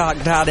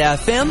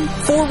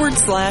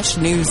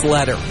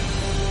supertalk.fm/newsletter.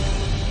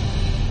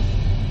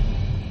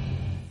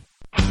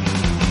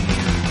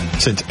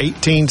 Since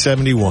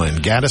 1871,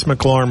 Gaddis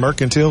McLaurin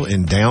Mercantile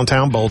in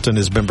downtown Bolton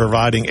has been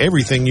providing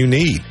everything you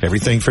need.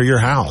 Everything for your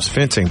house,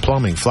 fencing,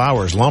 plumbing,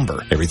 flowers,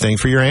 lumber. Everything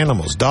for your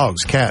animals,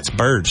 dogs, cats,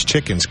 birds,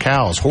 chickens,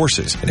 cows,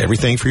 horses, and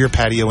everything for your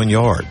patio and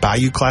yard.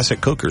 Bayou Classic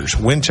cookers,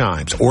 wind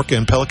chimes, Orca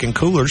and Pelican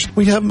coolers.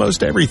 We have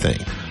most everything.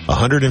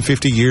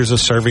 150 years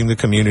of serving the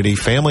community,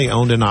 family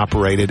owned and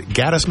operated.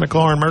 Gaddis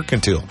McLaurin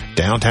Mercantile,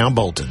 downtown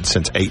Bolton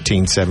since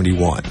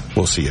 1871.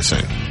 We'll see you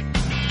soon.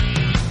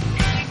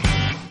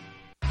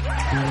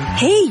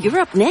 Hey, you're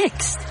up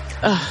next.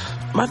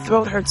 My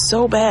throat hurts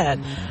so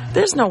bad.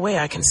 There's no way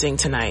I can sing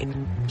tonight.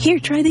 Here,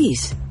 try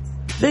these.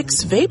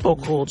 Vicks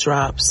VapoCool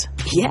Drops.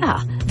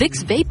 Yeah,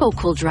 Vicks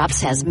VapoCool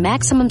Drops has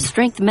maximum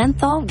strength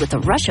menthol with a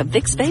rush of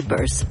Vicks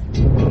Vapors.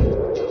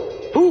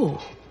 Ooh,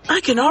 I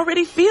can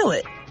already feel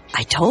it.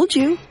 I told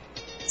you.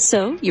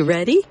 So, you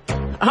ready?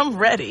 I'm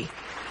ready.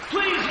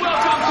 Please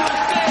welcome to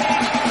the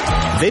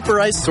stage.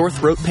 Vaporize sore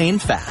throat pain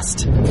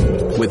fast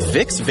with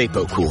Vicks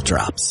VapoCool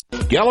Drops.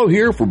 Gallo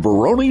here for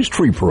Baroni's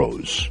Tree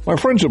Pros. My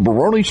friends at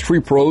Baroni's Tree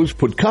Pros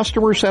put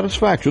customer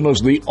satisfaction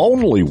as the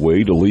only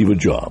way to leave a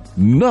job.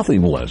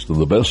 Nothing less than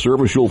the best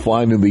service you'll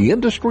find in the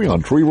industry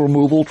on tree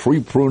removal, tree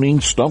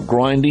pruning, stump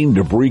grinding,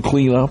 debris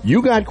cleanup.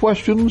 You got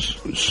questions?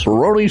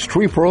 Baroni's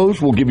Tree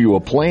Pros will give you a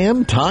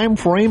plan, time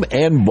frame,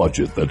 and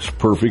budget that's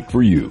perfect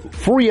for you.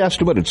 Free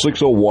estimate at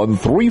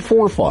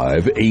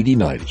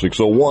 601-345-8090.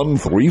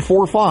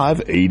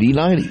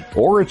 601-345-8090.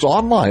 Or it's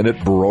online at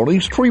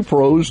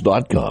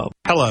baronistreepros.com.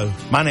 Hello,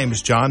 my name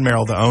is John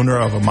Merrill, the owner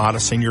of Amada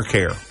Senior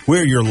Care.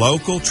 We're your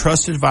local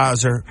trusted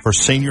advisor for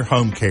senior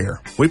home care.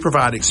 We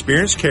provide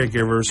experienced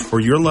caregivers for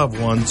your loved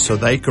ones so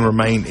they can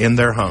remain in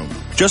their home.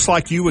 Just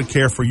like you would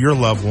care for your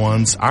loved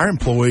ones, our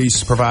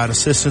employees provide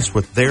assistance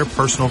with their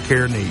personal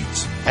care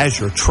needs. As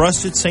your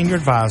trusted senior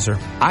advisor,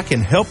 I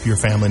can help your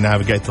family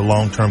navigate the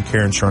long-term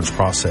care insurance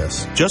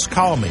process. Just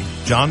call me,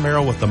 John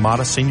Merrill with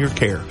Amada Senior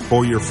Care,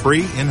 for your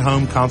free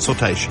in-home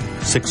consultation.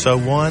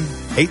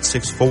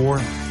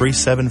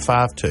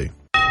 601-864-3752.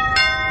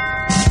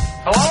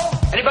 Hello?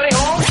 Anybody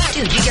home?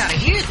 Dude, you gotta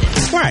hear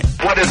this. What?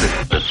 What is it?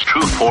 Its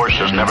true force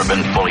has never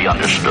been fully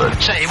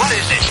understood. Say, what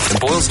is this?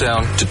 It boils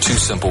down to two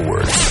simple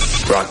words.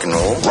 Rock and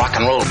roll. Rock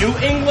and roll. New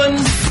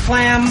England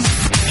clam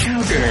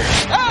chowder.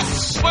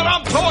 That's what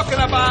I'm talking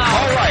about.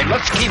 All right,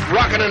 let's keep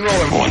rocking and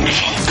rolling.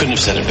 Wonderful. Couldn't have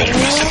said it better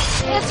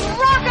myself. It's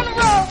rock and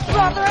roll,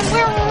 brother, and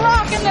we're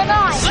rocking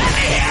tonight. Let me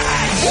hear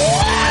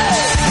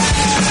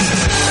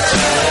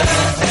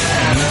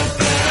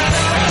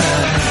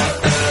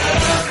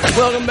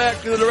Welcome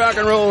back to the Rock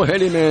and Roll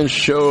Handyman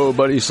Show.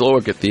 Buddy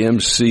Slowick at the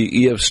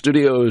MCEF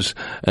Studios.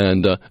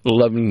 And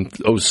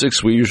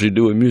 11:06, we usually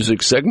do a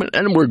music segment,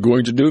 and we're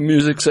going to do a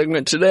music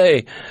segment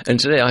today. And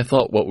today I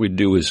thought what we'd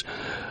do is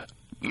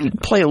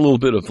play a little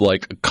bit of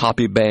like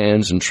copy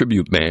bands and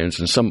tribute bands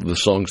and some of the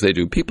songs they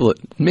do. People that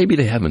maybe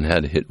they haven't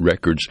had hit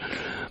records,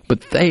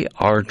 but they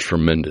are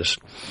tremendous.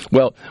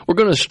 Well, we're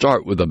going to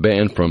start with a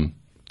band from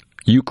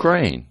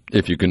Ukraine,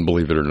 if you can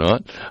believe it or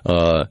not.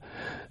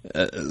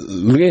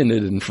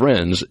 Leonid and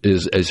Friends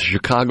is a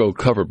Chicago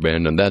cover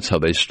band, and that's how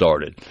they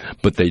started.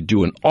 But they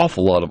do an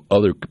awful lot of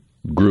other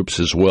groups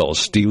as well.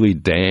 Steely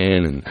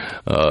Dan and,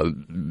 oh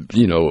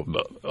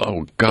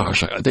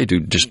gosh, they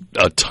do just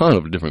a ton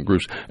of different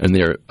groups, and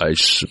they're a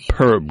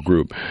superb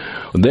group.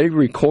 They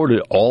recorded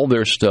all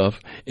their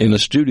stuff in a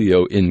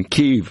studio in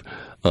Kyiv,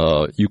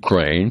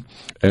 Ukraine,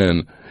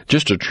 and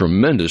just a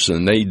tremendous,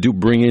 and they do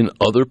bring in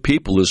other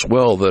people as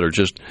well that are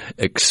just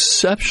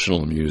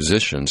exceptional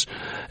musicians.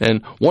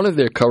 And one of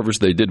their covers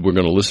they did, we're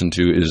going to listen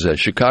to, is a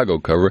Chicago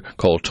cover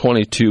called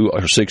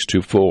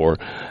 22624,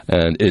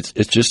 and it's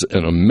just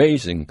an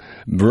amazing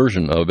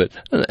version of it.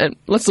 And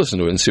let's listen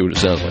to it and see what it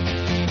sounds like.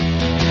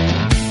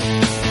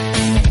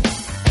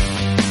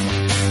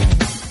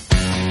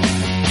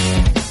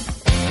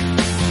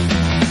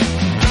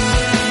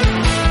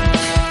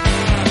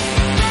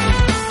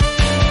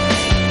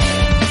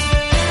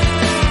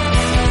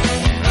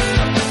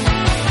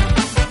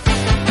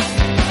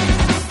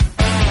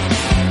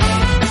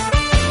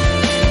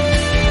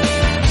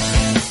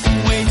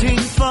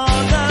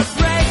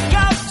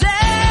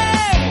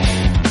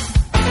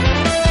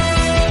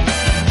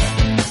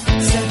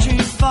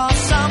 For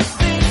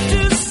something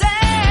to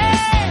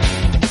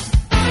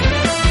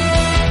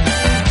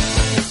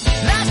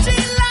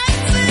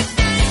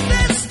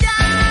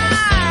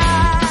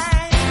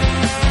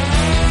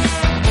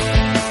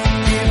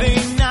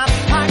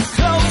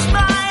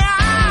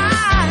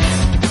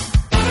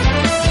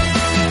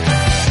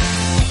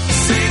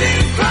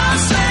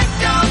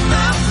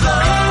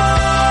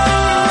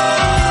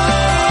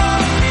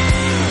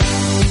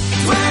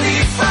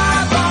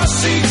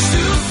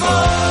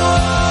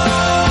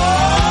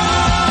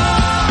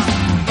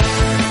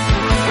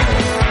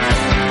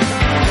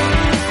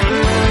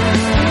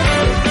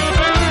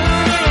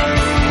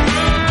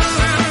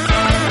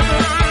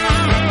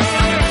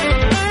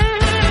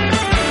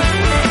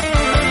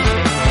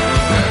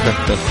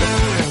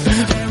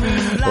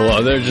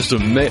They're just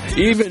amazing.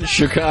 Even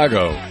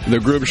Chicago, the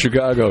group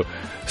Chicago,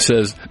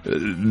 says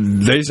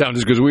they sound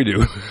as good as we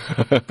do,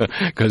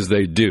 because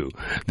they do.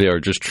 They are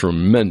just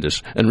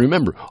tremendous. And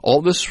remember,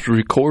 all this was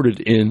recorded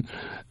in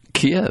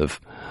Kiev.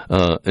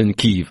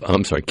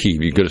 I'm sorry,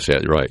 Kiev. You got to say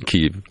it right,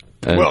 Kiev.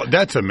 Well,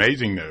 that's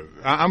amazing, though.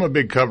 I'm a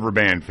big cover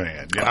band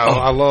fan.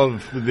 I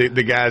love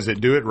the guys that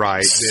do it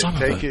right, that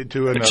take it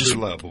to another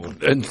level.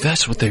 And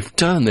that's what they've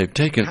done. They've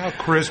taken... How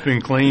crisp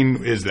and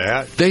clean is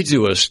that? They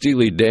do a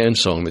Steely Dan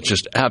song that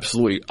just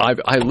absolutely...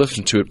 I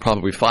listened to it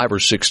probably 5 or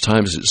 6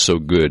 times. It's so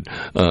good.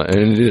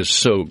 And it is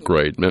so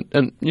great.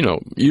 And, you know,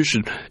 you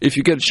should, if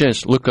you get a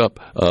chance, look up...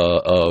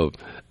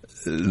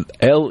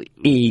 Leonid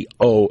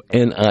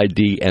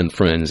and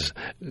Friends,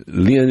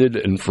 Leonid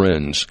and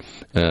Friends,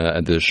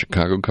 the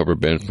Chicago cover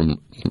band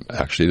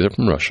they're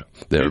from Russia.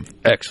 They're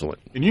excellent.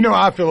 And you know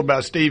how I feel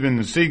about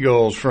Steven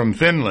Seagulls from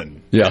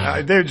Finland.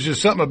 Yeah. There's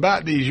just something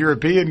about these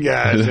European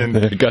guys. And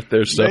they got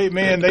their stuff.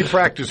 They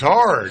practice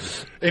hard.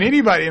 And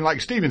anybody, and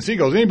like Steven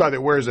Seagulls, anybody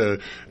that wears a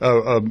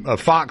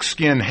fox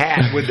skin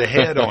hat with the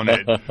head on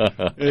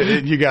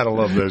it, you got to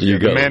love those guys.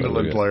 The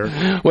mandolin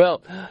player.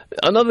 Well,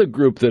 another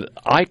group that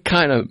I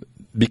kind of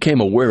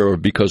became aware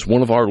of because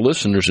one of our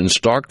listeners in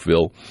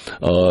Starkville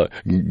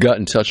got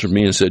in touch with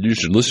me and said, you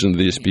should listen to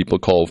these people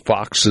called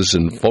Foxes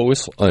and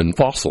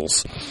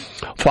Fossils.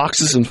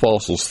 Foxes and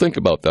Fossils. Think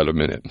about that a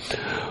minute.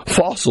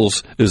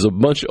 Fossils is a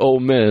bunch of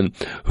old men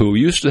who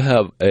used to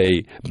have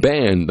a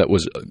band that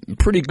was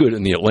pretty good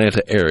in the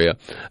Atlanta area.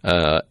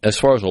 As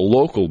far as a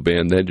local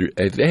band,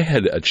 they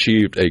had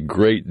achieved a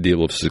great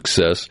deal of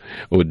success,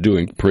 were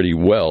doing pretty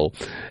well,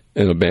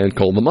 in a band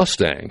called the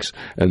Mustangs.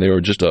 And they were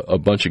just a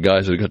bunch of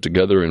guys that got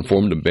together and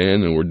formed a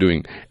band and were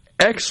doing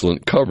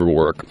excellent cover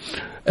work.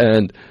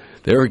 And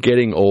they were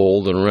getting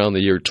old, and around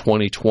the year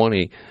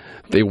 2020,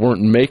 they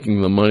weren't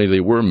making the money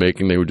they were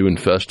making. They were doing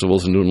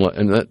festivals and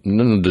then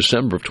in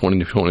December of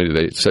 2020,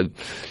 they said,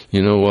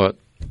 you know what?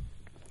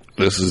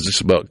 This is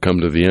just about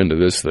come to the end of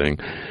this thing.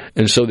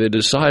 And so they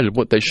decided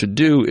what they should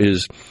do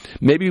is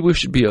maybe we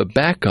should be a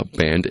backup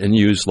band and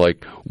use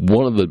like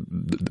one of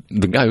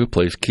the guy who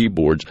plays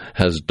keyboards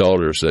has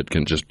daughters that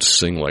can just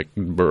sing like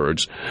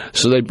birds.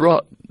 So they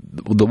brought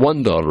the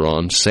one daughter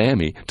on,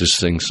 Sammy, to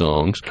sing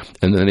songs,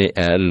 and then they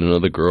added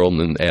another girl and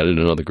then added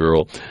another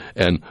girl.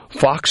 And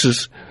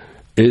Foxes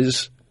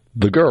is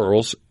the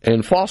girls,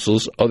 and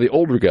Fossils are the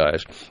older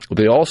guys.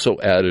 They also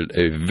added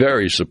a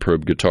very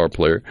superb guitar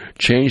player,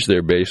 changed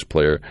their bass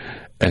player,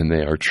 and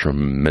they are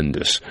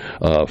tremendous.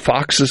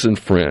 Foxes and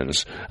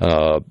Friends.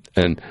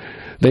 And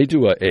they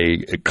do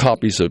a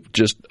copies of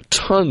just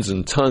tons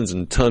and tons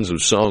and tons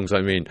of songs.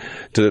 I mean,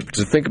 to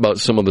think about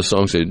some of the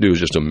songs they do is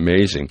just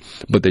amazing.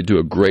 But they do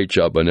a great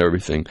job on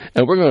everything.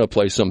 And we're going to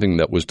play something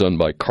that was done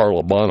by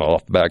Karla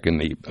Bonoff back in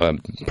the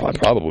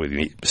probably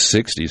the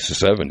 60s,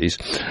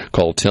 70s,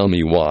 called Tell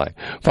Me Why.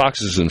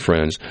 Foxes and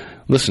Friends.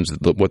 Listen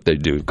to what they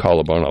do,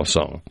 Karla Bonoff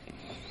song.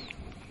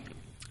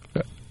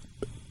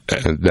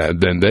 And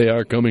then they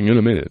are coming in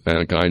a minute.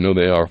 And I know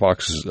they are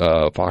Foxes.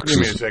 Foxes.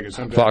 Give me a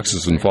second.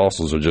 Foxes and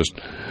Fossils are just,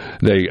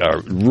 they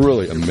are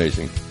really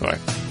amazing. All right.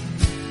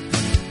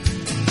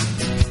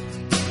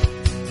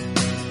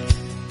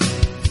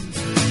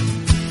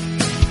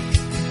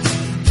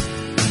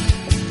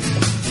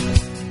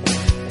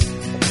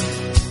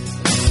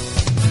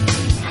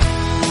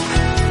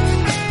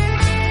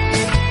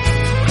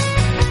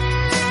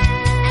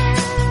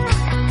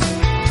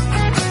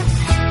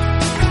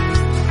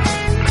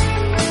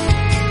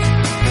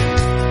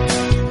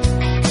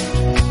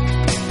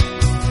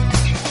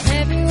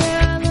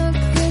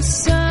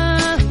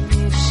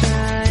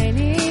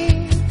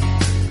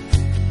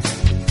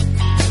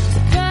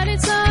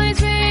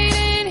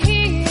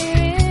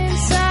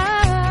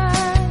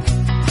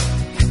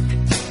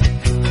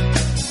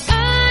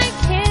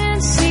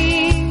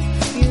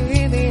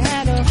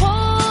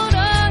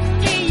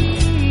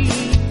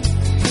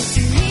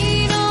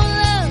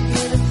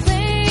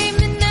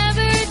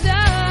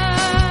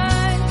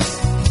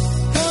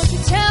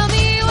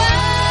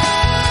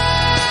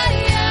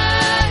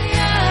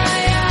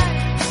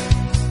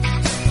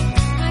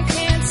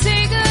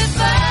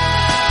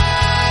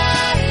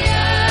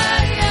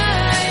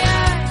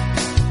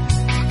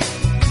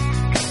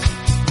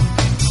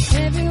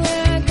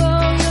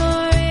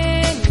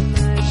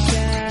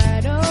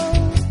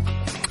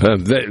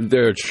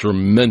 They're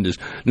tremendous.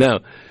 Now,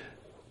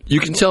 you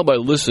can tell by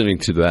listening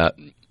to that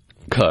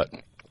cut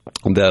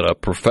that a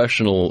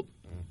professional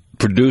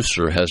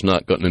producer has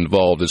not gotten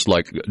involved. It's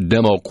like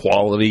demo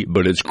quality,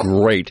 but it's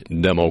great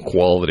demo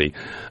quality.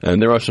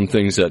 And there are some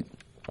things that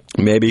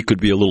maybe could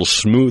be a little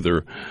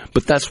smoother,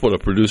 but that's what a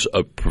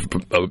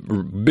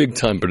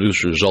big-time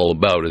producer is all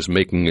about, is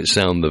making it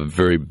sound the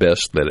very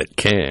best that it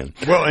can.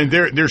 Well, and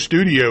their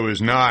studio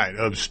is not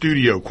of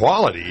studio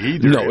quality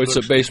either. No, it's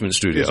a basement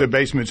studio. It's a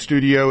basement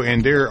studio,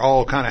 and they're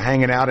all kind of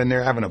hanging out in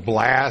there having a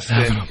blast.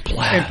 And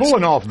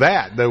pulling off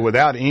that, though,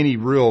 without any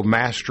real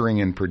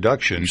mastering and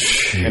production.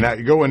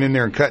 And going in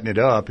there and cutting it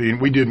up.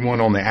 And we did one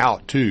on the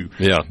out, too.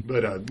 Yeah.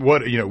 But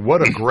what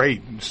a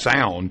great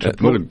sound to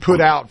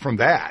put out from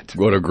that.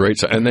 What a great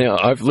great. And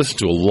I've listened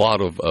to a lot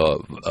of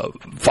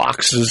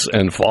Foxes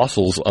and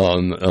Fossils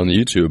on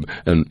YouTube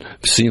and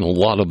seen a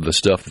lot of the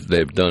stuff that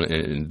they've done,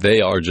 and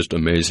they are just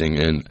amazing.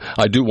 And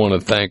I do want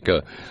to thank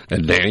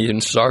Danny and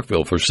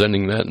Starkville for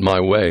sending that my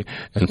way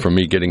and for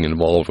me getting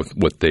involved with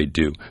what they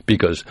do,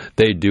 because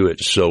they do it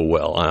so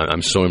well.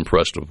 I'm so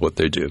impressed with what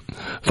they do.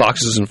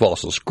 Foxes and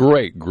Fossils,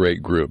 great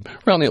group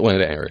around the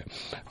Atlanta area.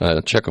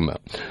 Check them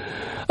out.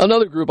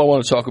 Another group I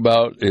want to talk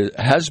about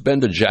has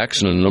been to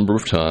Jackson a number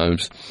of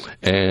times,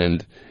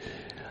 and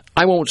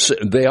I won't say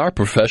they are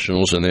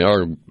professionals and they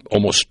are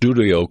almost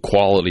studio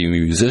quality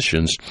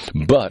musicians,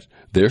 but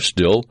they're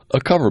still a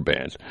cover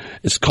band.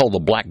 It's called the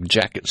Black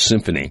Jacket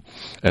Symphony,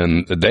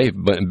 and they've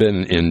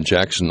been in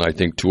Jackson, I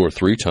think, 2 or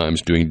 3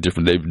 times doing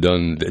different. They've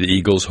done the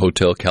Eagles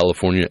Hotel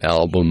California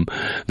album.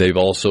 They've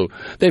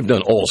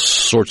done all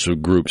sorts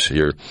of groups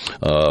here,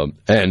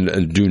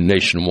 and do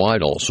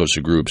nationwide all sorts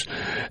of groups.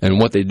 And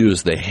what they do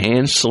is they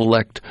hand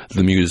select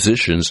the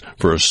musicians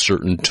for a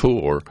certain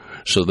tour,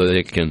 so that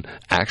they can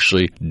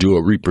actually do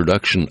a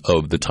reproduction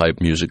of the type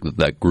of music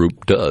that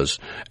group does,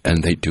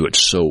 and they do it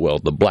so well.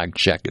 The Black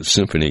Jacket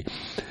Symphony.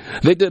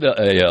 They did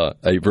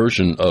a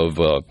version of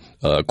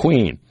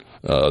Queen,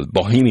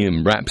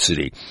 Bohemian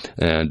Rhapsody,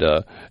 and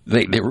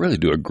they really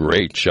do a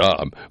great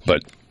job.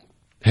 But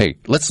hey,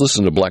 let's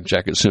listen to Black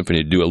Jacket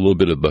Symphony do a little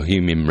bit of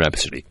Bohemian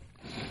Rhapsody.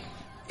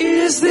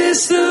 Is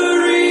this the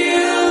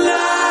real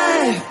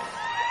life?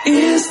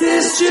 Is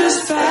this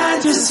just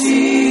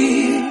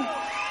fantasy?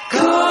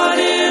 Caught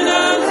in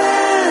a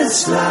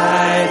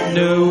landslide,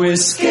 no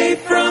escape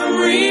from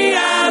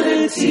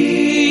reality.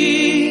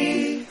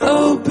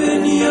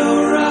 Open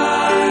your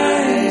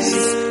eyes,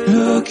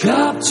 look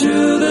up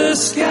to the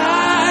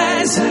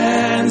skies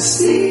and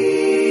see.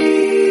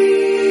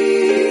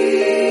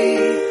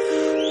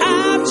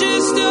 I'm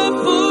just a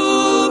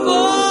poor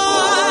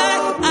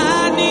boy,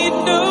 I need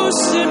no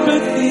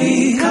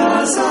sympathy.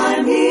 'Cause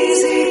I'm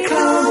easy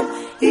come,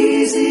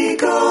 easy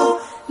go,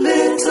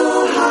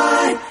 little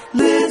high,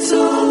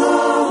 little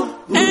low.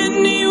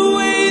 Any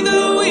way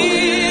the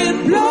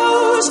wind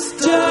blows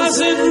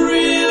doesn't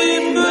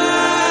really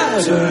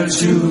matter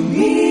to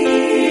me.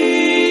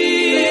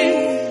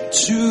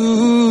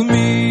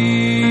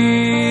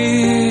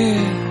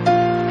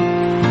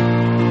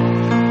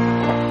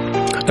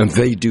 And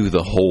they do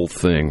the whole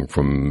thing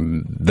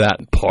from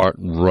that part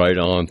right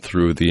on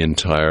through the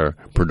entire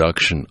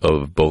production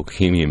of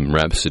Bohemian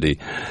Rhapsody.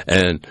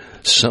 And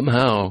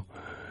somehow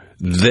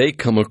they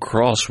come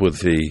across with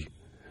the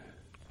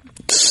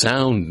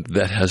sound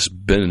that has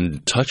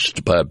been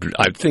touched by,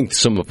 I think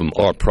some of them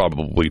are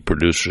probably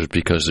producers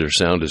because their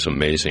sound is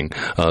amazing.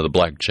 The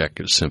Black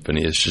Jacket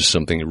Symphony is just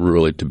something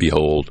really to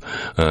behold,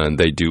 and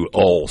they do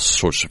all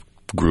sorts of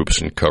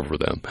groups and cover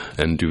them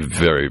and do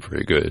very,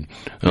 very good.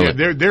 Yeah,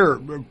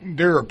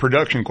 their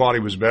production quality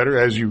was better.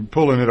 As you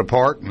pulling it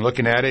apart and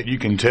looking at it, you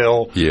can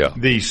tell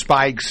the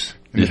spikes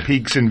and the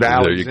peaks and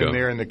valleys in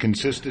there and the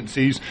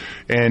consistencies.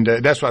 And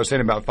that's what I was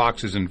saying about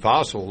Foxes and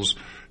Fossils.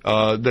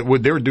 They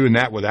were doing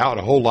that without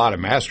a whole lot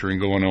of mastering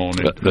going on.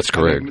 And, that's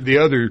correct. The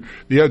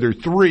other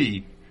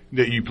 3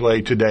 that you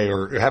play today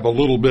have a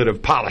little bit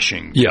of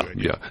polishing.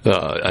 And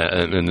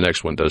the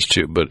next one does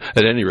too. But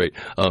at any rate,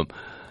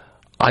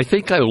 I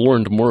think I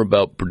learned more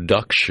about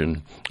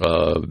production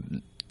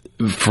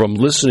from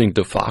listening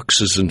to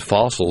Foxes and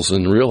Fossils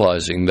and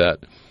realizing that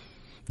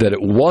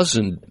it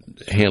wasn't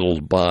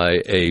handled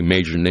by a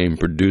major name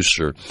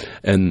producer,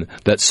 and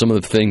that some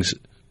of the things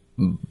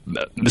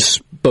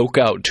spoke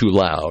out too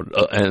loud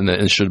and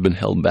it should have been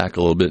held back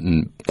a little bit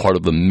and part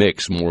of the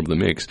mix, more of the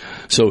mix.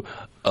 So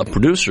a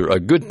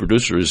good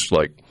producer is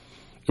like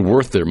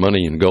worth their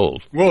money in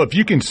gold. Well, if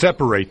you can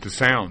separate the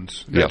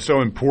sounds, that's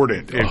so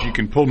important. If you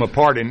can pull them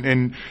apart,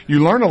 and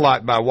you learn a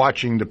lot by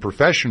watching the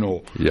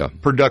professional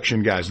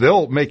production guys.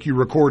 They'll make you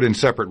record in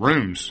separate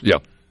rooms.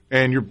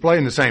 And you're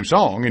playing the same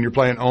song, and you're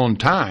playing on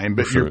time,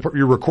 but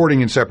you're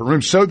recording in separate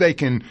rooms so they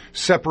can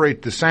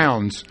separate the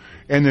sounds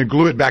and then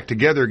glue it back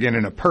together again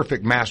in a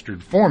perfect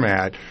mastered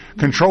format,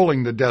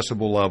 controlling the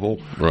decibel level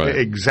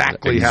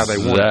exactly how they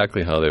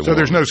want. So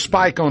there's no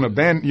spike on a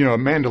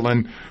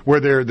mandolin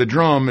where the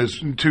drum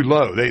is too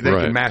low. They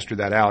can master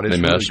that out. It's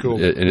really cool.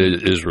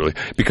 It is really,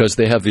 because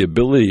they have the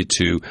ability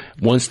to,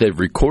 once they've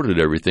recorded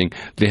everything,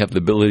 they have the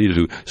ability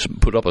to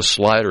put up a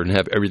slider and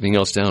have everything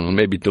else down, and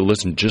maybe to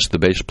listen just the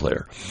bass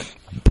player.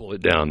 Pull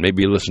it down.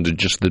 Maybe listen to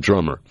just the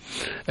drummer,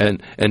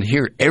 and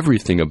hear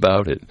everything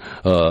about it.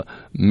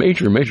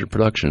 Major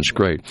production is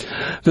great.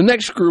 The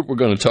next group we're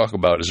going to talk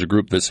about is a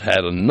group that's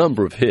had a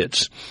number of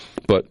hits,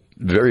 but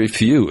very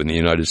few in the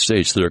United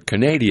States. They're a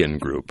Canadian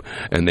group,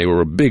 and they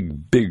were a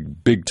big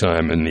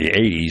time in the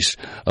 80s.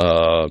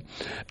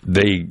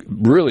 They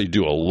really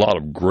do a lot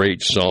of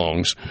great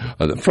songs.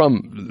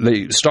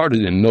 They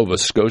started in Nova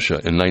Scotia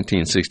in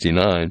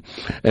 1969,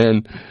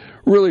 and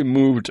really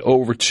moved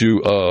over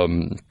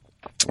to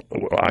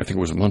I think it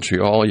was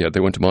Montreal. Yeah, they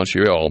went to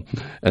Montreal,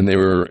 and they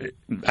were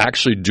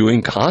actually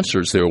doing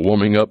concerts. They were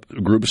warming up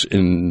groups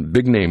in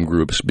big-name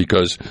groups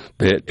because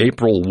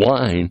April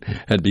Wine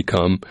had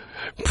become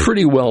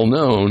pretty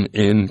well-known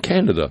in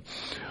Canada.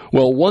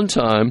 Well, one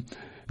time,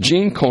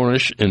 Gene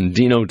Cornish and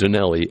Dino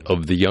Donnelly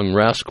of the Young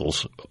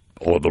Rascals,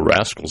 or the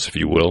Rascals, if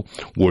you will,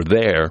 were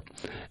there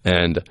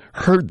and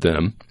heard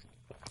them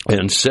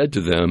and said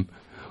to them,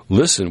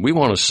 listen, we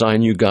want to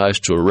sign you guys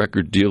to a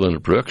record deal and a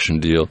production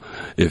deal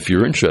if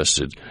you're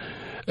interested.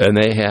 And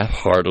they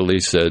half-heartedly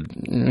said,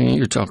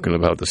 you're talking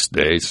about the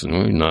States, and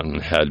we've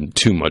not had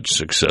too much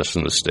success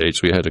in the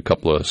States. We had a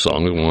couple of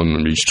songs,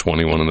 one reached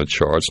 21 on the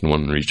charts and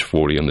one reached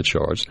 40 on the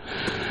charts.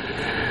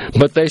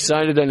 But they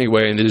signed it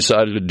anyway, and they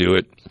decided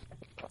to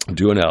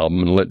do an album,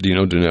 and let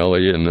Dino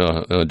Donnelly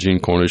and Gene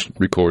Cornish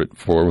record it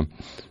for them.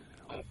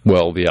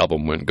 Well, the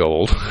album went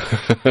gold,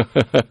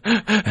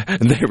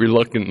 and they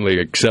reluctantly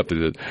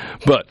accepted it.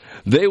 But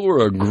they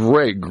were a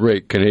great,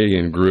 great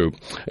Canadian group,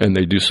 and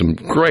they do some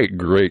great,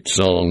 great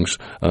songs.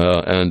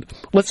 And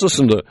let's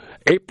listen to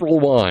April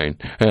Wine,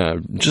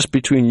 Just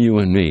Between You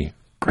and Me.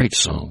 Great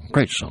song,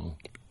 great song.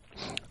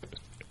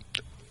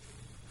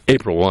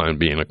 April Wine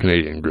being a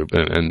Canadian group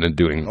and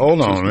doing...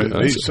 Hold on.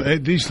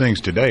 These things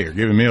today are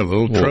giving me a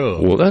little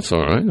trouble. Well, that's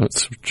all right.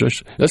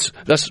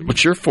 That's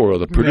what you're for,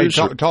 the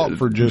producer. Hey, talk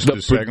for just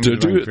a second.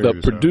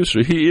 The producer.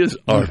 He is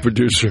our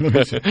producer.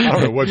 I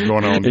don't know what's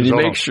going on. And he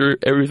makes sure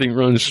everything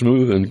runs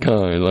smooth and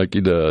kind like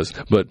he does.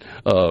 But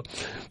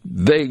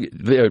they've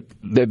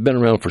been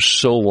around for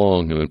so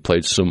long and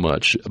played so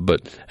much,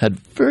 but had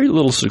very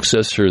little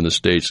success here in the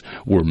States,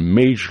 were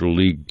major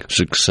league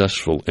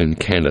successful in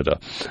Canada.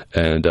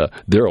 And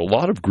there are a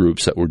lot of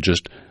groups that were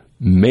just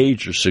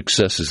major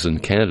successes in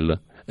Canada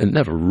and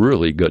never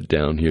really got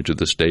down here to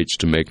the States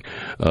to make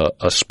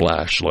a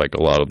splash like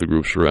a lot of the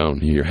groups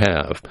around here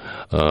have.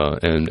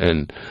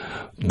 And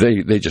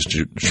they just,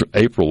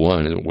 April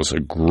Wine was a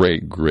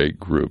great, great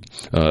group.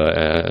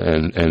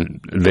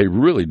 And they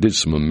really did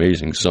some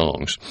amazing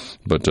songs.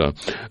 But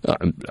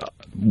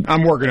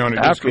I'm working on it.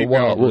 After a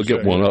while, we'll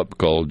get one up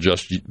called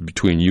Just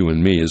Between You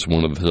and Me is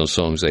one of those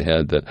songs they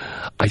had that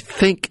I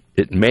think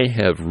it may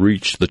have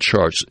reached the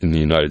charts in the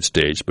United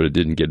States, but it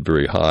didn't get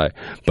very high.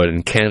 But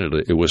in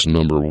Canada, it was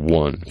number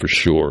one for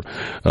sure.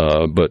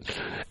 But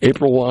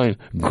April Wine,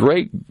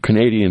 great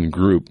Canadian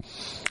group.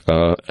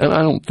 And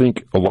I don't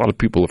think a lot of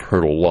people have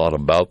heard a lot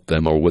about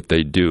them or what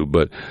they do,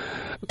 but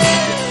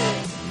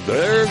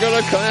they're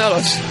going to come at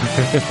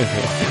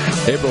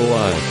us. April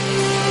Wine.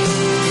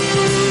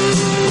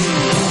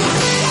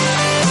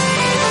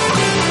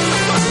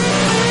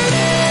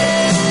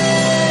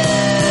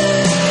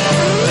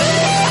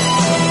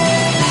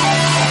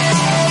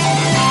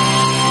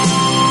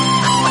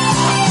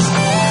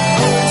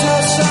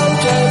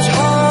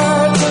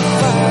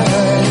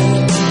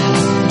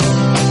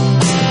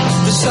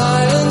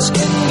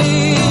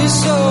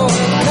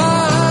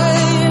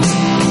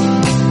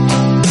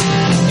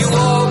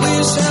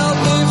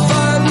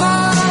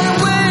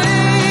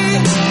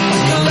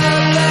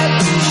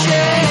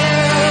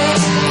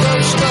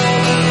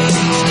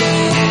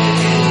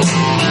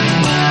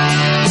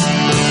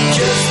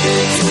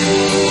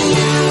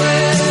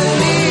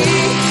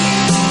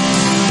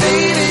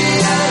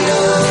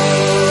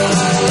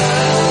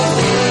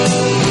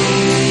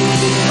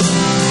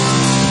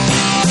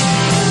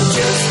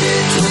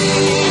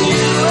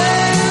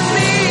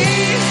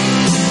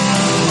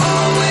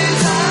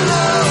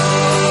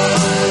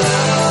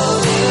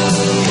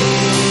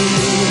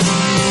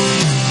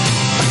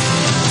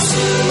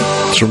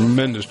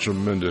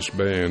 Tremendous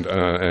band,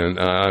 and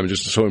I'm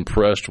just so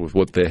impressed with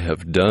what they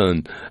have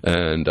done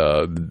and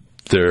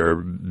their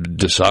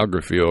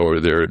discography or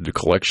the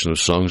collection of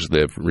songs that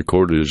they've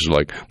recorded is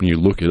like, when you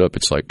look it up,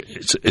 it's like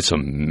it's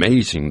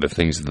amazing the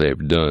things that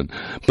they've done.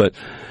 But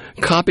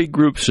copy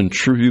groups and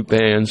tribute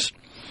bands,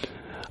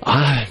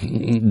 I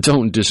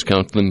don't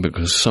discount them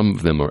because some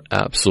of them are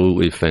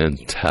absolutely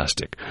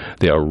fantastic.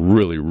 They are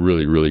really,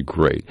 really, really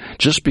great.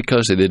 Just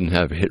because they didn't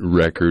have hit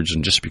records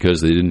and just because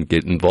they didn't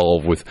get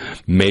involved with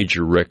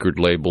major record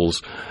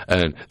labels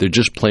and they're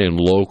just playing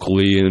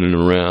locally in and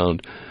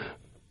around,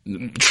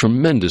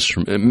 tremendous.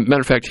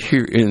 Matter of fact,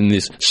 here in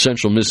this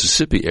central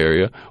Mississippi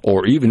area,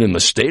 or even in the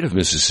state of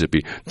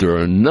Mississippi, there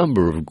are a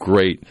number of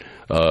great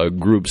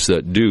groups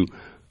that do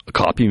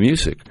copy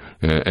music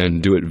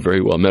and do it very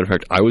well. Matter of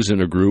fact, I was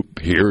in a group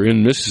here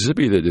in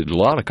Mississippi that did a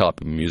lot of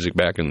copy music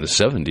back in the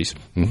 70s.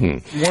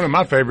 Mm-hmm. One of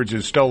my favorites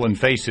is Stolen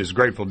Faces,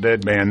 Grateful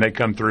Dead band. They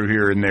come through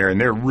here and there, and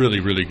they're really,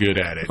 really good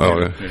at it. Oh,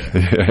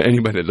 yeah.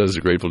 Anybody that does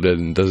the Grateful Dead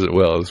and does it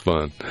well is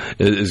fun.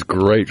 It is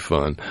great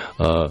fun.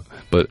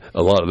 But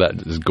a lot of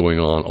that is going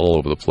on all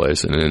over the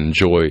place, and I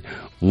enjoy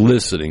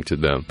listening to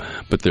them.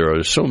 But there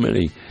are so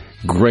many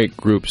great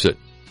groups that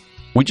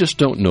we just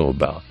don't know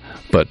about.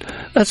 But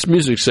that's the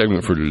music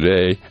segment for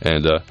today,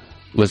 and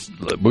we're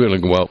going to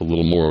go out with a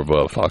little more of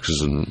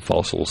Foxes and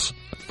Fossils.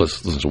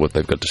 Let's listen to what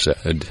they've got to say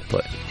and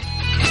play.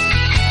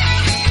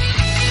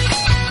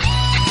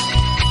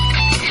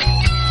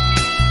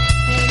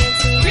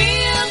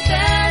 Real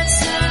bad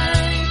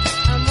time.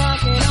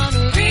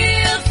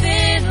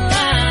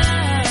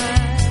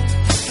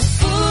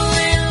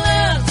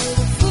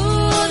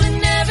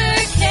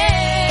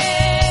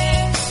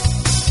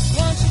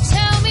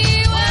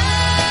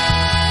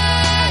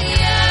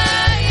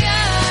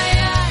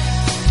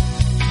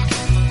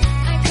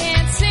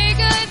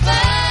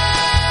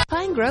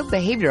 Grove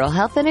Behavioral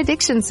Health and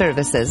Addiction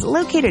Services,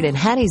 located in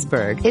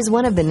Hattiesburg, is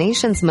one of the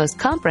nation's most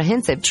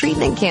comprehensive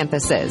treatment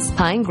campuses.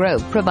 Pine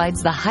Grove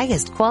provides the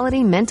highest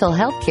quality mental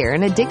health care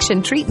and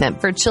addiction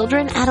treatment for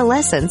children,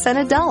 adolescents, and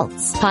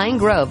adults. Pine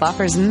Grove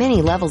offers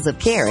many levels of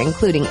care,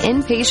 including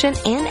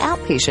inpatient and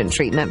outpatient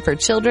treatment for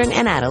children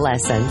and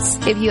adolescents.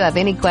 If you have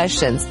any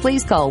questions,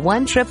 please call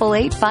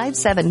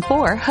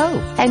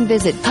 1-888-574-HOPE and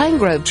visit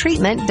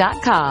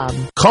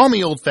pinegrovetreatment.com. Call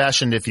me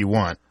old-fashioned if you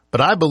want, but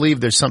I believe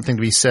there's something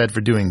to be said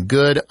for doing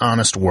good,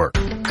 honest work.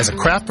 As a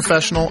craft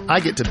professional, I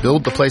get to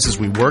build the places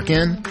we work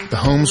in, the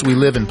homes we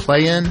live and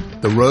play in,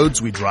 the roads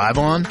we drive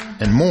on,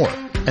 and more.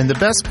 And the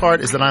best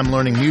part is that I'm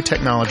learning new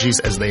technologies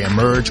as they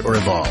emerge or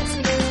evolve.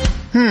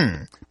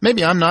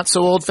 Maybe I'm not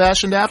so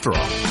old-fashioned after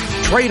all.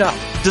 Trade up.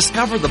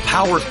 Discover the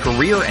power of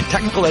career and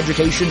technical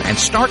education and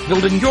start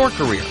building your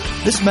career.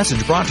 This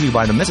message brought to you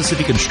by the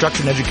Mississippi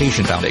Construction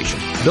Education Foundation.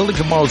 Building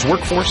tomorrow's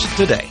workforce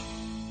today.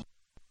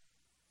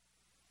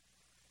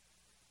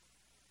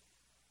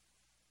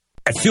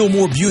 At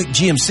Fillmore Buick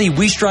GMC,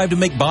 we strive to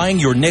make buying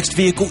your next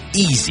vehicle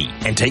easy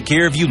and take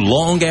care of you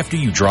long after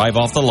you drive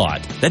off the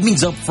lot. That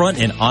means upfront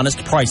and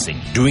honest pricing,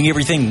 doing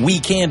everything we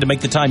can to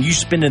make the time you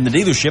spend in the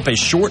dealership as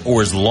short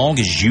or as long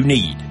as you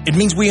need. It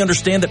means we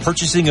understand that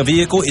purchasing a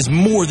vehicle is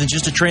more than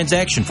just a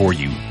transaction for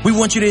you. We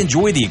want you to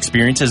enjoy the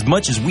experience as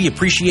much as we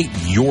appreciate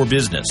your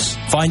business.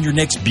 Find your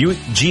next Buick,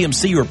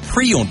 GMC, or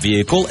pre-owned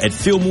vehicle at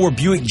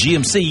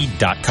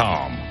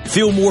FillmoreBuickGMC.com.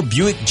 Fillmore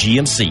Buick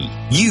GMC.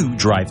 You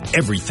drive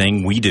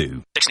everything we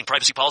do. Texting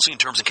privacy policy and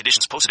terms and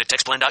conditions posted at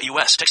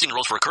textplan.us. Texting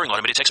enrolls for recurring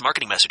automated text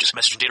marketing messages.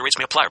 Message and data rates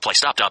may apply. Reply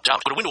stop, opt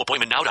out. Go to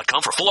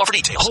windowappointmentnow.com for full offer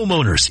details.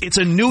 Homeowners, it's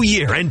a new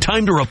year and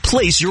time to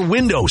replace your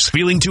windows.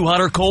 Feeling too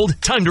hot or cold?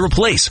 Time to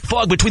replace.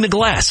 Fog between the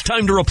glass?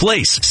 Time to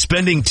replace.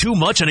 Spending too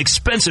much on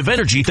expensive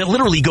energy that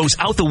literally goes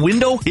out the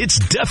window? It's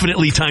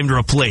definitely time to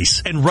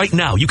replace. And right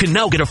now, you can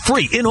now get a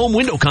free in-home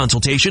window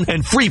consultation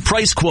and free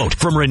price quote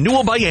from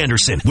Renewal by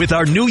Andersen. With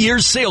our New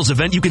Year's sales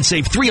event, you can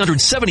save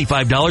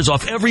 $375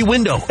 off every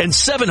window and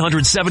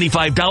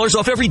 $775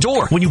 off every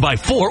door when you buy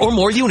 4 or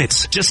more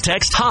units. Just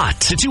text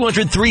HOT to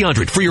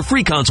 200-300 for your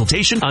free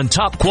consultation on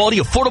top quality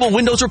affordable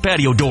windows or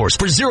patio doors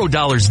for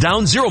 $0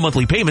 down, 0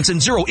 monthly payments,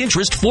 and 0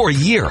 interest for a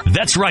year.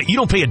 That's right, you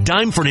don't pay a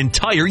dime for an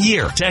entire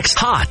year. Text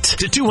HOT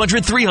to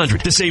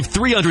 200-300 to save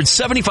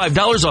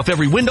 $375 off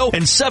every window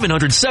and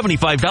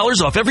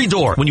 $775 off every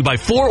door when you buy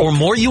 4 or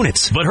more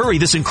units. But hurry,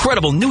 this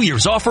incredible New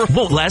Year's offer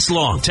won't last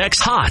long.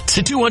 Text HOT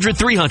to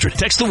 200-300.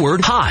 Text the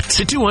word HOT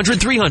to 200-300.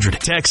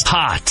 Text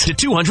HOT to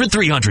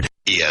 200-300.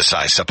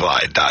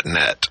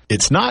 ESISupply.net.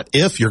 It's not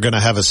if you're going to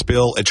have a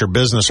spill at your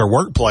business or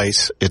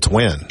workplace, it's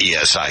when.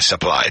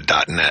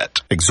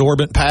 ESISupply.net.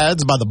 Exorbitant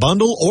pads by the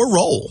bundle or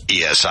roll.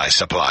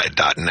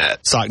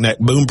 ESISupply.net. Sockneck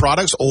boom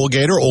products, oil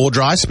gator, oil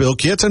dry spill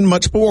kits, and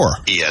much more.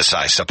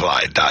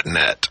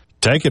 ESISupply.net.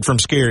 Take it from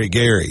Scary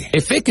Gary.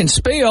 If it can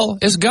spill,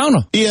 it's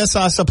gonna.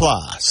 ESI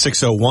Supply,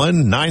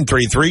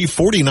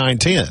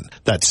 601-933-4910.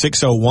 That's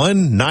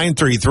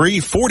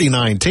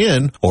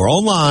 601-933-4910 or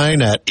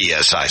online at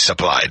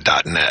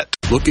ESISupply.net.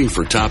 Looking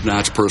for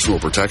top-notch personal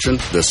protection?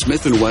 The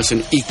Smith &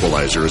 Wesson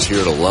Equalizer is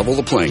here to level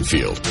the playing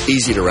field.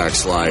 Easy to rack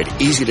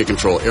slide, easy to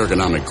control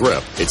ergonomic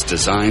grip. It's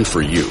designed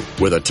for you.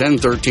 With a 10,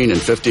 13,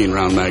 and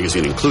 15-round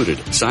magazine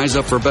included, size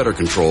up for better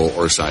control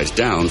or size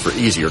down for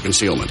easier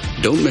concealment.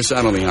 Don't miss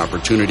out on the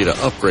opportunity to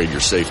upgrade your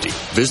safety.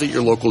 Visit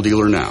your local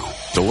dealer now.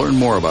 To learn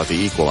more about the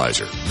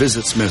Equalizer,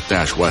 visit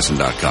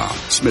smith-wesson.com.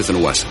 Smith &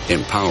 Wesson,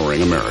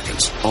 empowering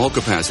Americans. All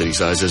capacity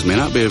sizes may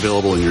not be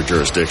available in your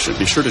jurisdiction.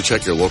 Be sure to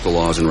check your local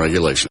laws and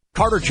regulations.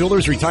 Carter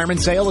Jewelers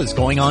retirement sale is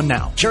going on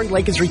now. Cherry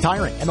Lake is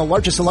retiring, and the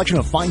largest selection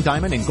of fine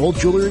diamond and gold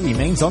jewelry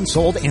remains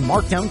unsold and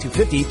marked down to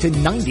 50 to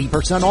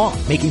 90%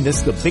 off, making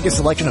this the biggest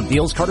selection of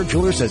deals Carter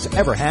Jewelers has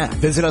ever had.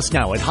 Visit us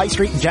now at High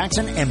Street in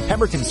Jackson and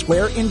Pemberton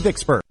Square in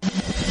Vicksburg.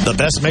 The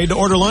best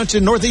made-to-order lunch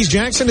in Northeast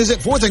Jackson is at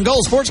 4th and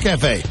Gold Sports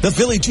Cafe. The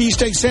Philly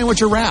cheesesteak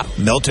sandwich or wrap,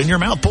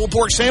 melt-in-your-mouth pulled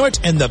pork sandwich,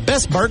 and the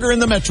best burger in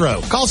the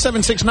metro. Call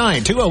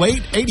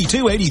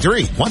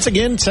 769-208-8283. Once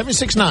again,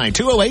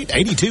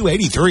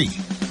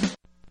 769-208-8283.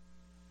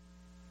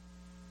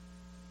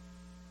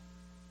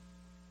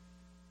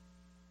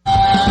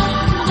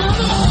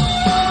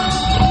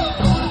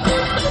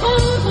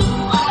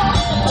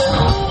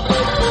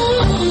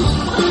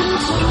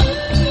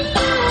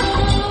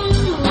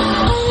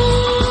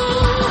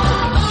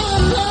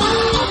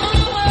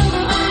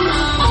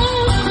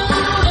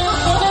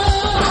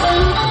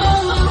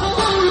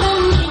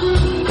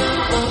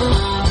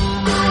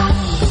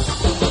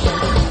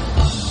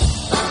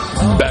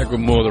 With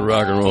more of the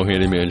Rock and Roll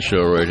Handyman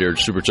Show right here at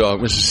SuperTalk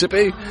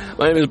Mississippi.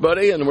 My name is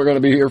Buddy, and we're going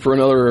to be here for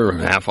another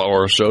half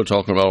hour or so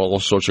talking about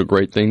all sorts of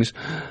great things.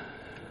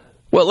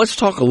 Well, let's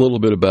talk a little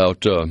bit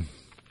about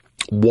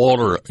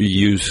water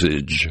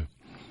usage.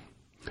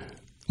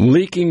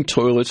 Leaking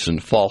toilets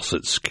and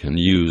faucets can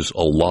use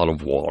a lot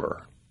of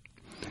water.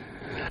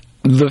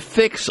 The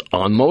fix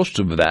on most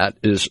of that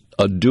is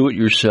a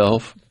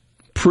do-it-yourself,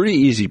 pretty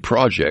easy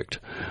project.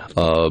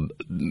 A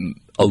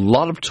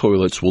lot of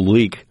toilets will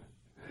leak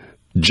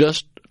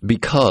just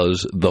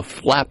because the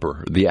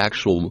flapper, the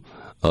actual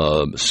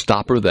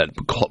stopper that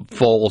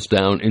falls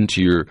down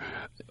into your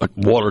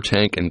water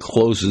tank and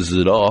closes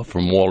it off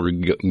from water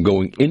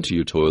going into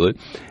your toilet,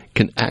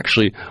 can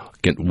actually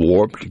get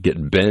warped,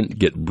 get bent,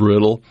 get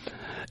brittle.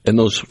 And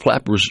those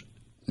flappers,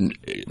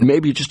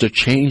 maybe just a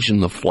change in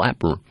the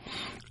flapper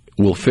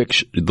will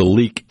fix the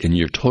leak in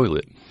your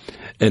toilet.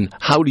 And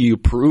how do you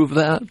prove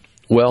that?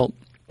 Well,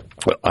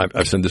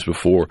 I've said this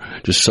before.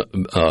 Just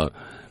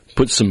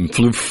put some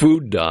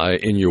food dye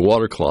in your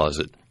water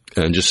closet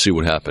and just see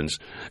what happens.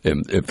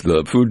 And if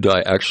the food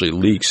dye actually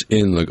leaks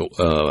in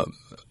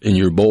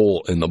your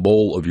bowl, and the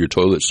bowl of your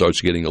toilet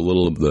starts getting a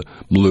little of the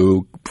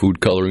blue food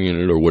coloring in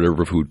it, or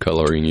whatever food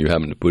coloring you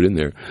happen to put in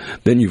there,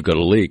 then you've got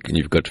a leak, and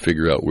you've got to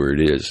figure out where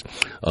it is.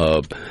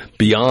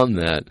 Beyond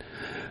that,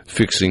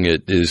 fixing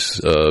it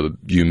is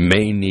you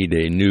may need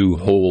a new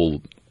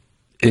whole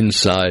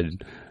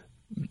inside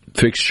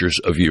fixtures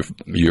of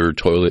your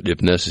toilet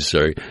if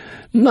necessary.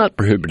 Not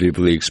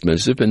prohibitively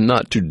expensive and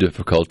not too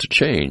difficult to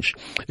change.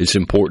 It's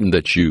important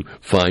that you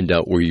find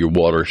out where your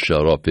water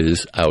shutoff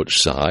is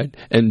outside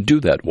and do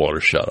that water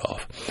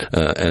shutoff,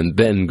 and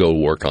then go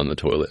work on the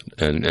toilet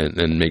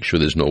and make sure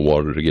there's no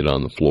water to get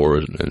on the floor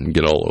and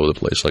get all over the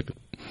place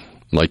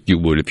like you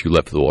would if you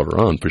left the water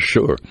on, for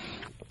sure.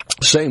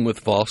 Same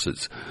with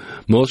faucets.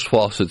 Most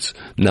faucets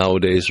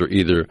nowadays are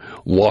either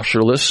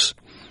washerless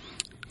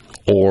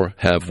or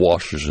have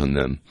washers in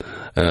them.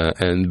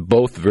 And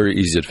both very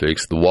easy to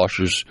fix. The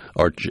washers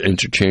are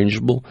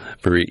interchangeable,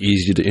 very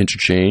easy to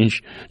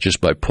interchange just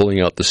by pulling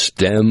out the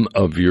stem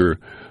of your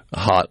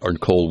hot or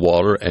cold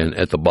water, and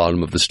at the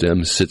bottom of the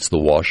stem sits the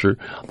washer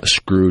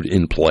screwed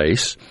in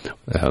place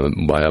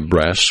by a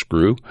brass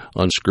screw.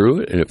 Unscrew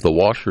it, and if the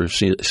washer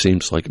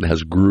seems like it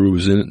has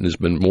grooves in it and has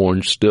been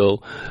worn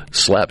still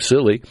slap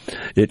silly,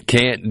 it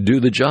can't do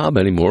the job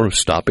anymore of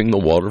stopping the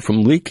water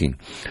from leaking.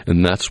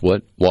 And that's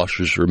what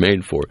washers are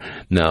made for.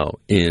 Now,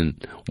 in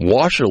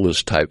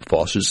washerless type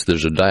faucets,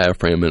 there's a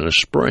diaphragm and a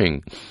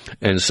spring,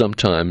 and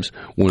sometimes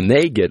when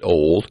they get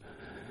old,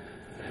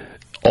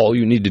 all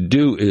you need to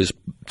do is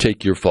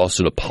take your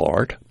faucet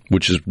apart,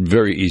 which is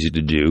very easy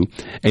to do,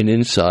 and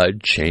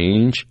inside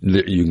change.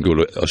 You can go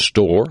to a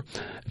store,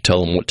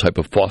 tell them what type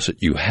of faucet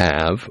you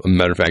have. As a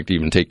matter of fact,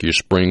 even take your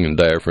spring and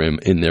diaphragm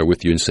in there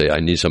with you and say, I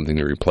need something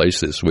to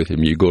replace this with.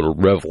 And you go to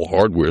Revel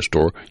hardware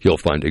store, you'll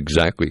find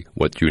exactly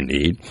what you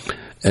need,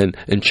 and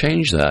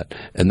change that.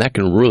 And that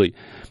can really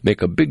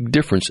make a big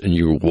difference in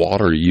your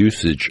water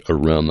usage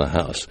around the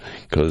house,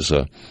 because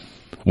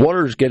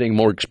water is getting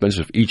more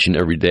expensive each and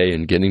every day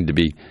and getting to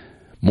be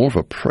more of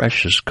a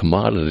precious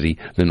commodity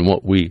than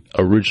what we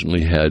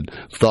originally had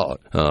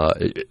thought.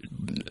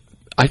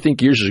 I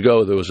think years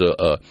ago there was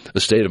a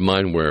state of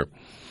mind where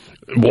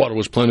water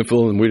was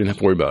plentiful and we didn't have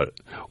to worry about it.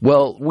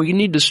 Well, we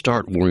need to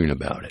start worrying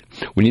about it.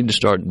 We need to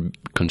start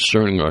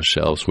concerning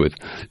ourselves with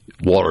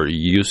water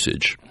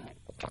usage.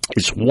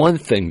 It's one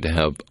thing to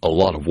have a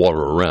lot of water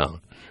around.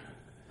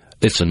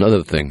 It's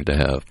another thing to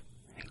have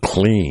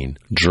clean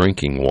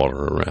drinking water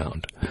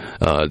around.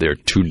 There are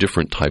two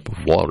different type of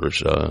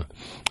waters,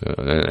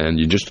 and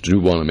you just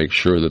do want to make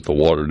sure that the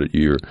water that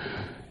you're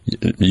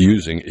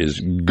using is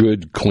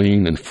good,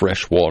 clean, and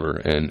fresh water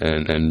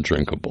and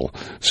drinkable.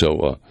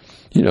 So,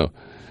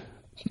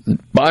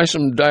 buy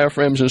some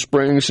diaphragms and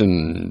springs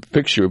and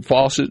fix your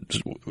faucets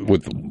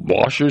with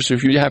washers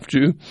if you have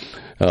to.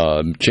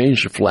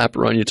 Change the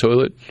flapper on your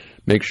toilet.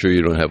 Make sure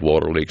you don't have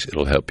water leaks.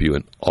 It'll help you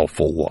an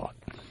awful lot.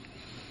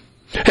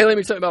 Hey, let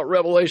me tell you about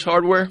Revel Ace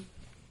Hardware.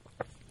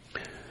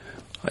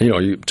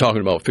 You're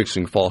talking about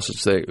fixing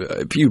faucets.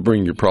 If you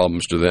bring your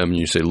problems to them and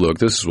you say, look,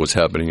 this is what's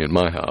happening in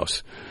my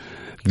house,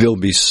 there'll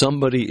be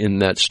somebody in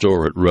that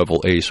store at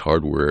Revel Ace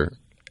Hardware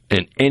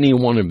and any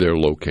one of their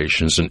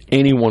locations and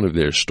any one of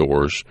their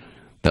stores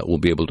that will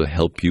be able to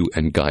help you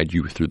and guide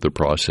you through the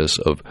process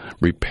of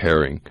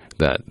repairing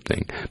that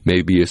thing.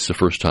 Maybe it's the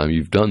first time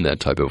you've done that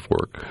type of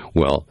work.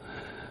 Well,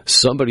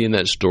 somebody in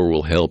that store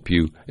will help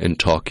you and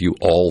talk you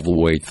all the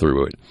way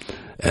through it.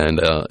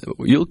 And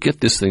you'll get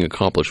this thing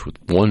accomplished with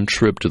one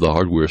trip to the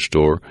hardware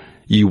store.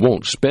 You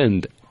won't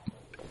spend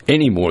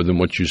any more than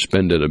what you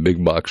spend at a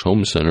big box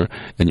home center,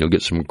 and you'll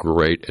get some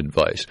great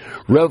advice.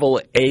 Revel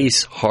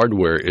Ace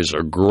Hardware is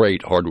a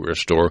great hardware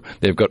store.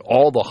 They've got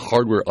all the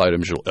hardware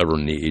items you'll ever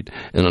need.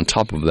 And on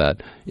top of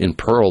that, in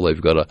Pearl,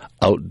 they've got an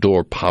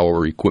outdoor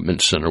power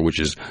equipment center, which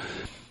is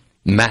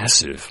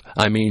massive.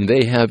 I mean,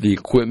 they have the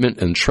equipment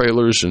and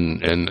trailers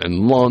and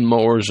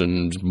lawnmowers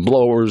and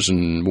blowers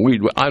and weed.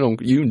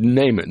 You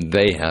name it,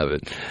 they have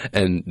it.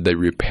 And they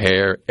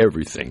repair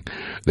everything.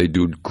 They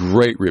do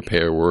great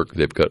repair work.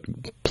 They've got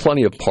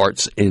plenty of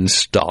parts in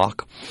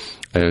stock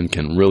and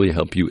can really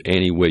help you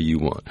any way you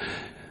want.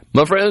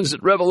 My friends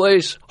at Revel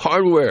Ace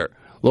Hardware,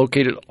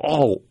 located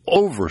all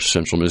over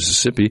central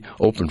Mississippi,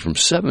 open from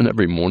 7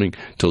 every morning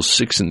till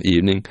 6 in the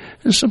evening.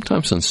 And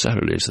sometimes on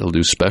Saturdays they'll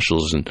do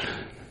specials and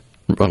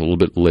run a little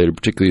bit later,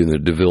 particularly in the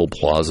DeVille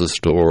Plaza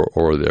store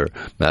or their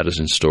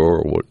Madison store,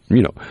 or what,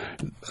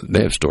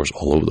 they have stores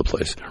all over the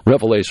place.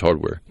 Revel Ace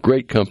Hardware,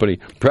 great company,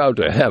 proud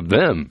to have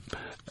them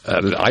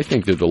I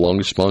think they're the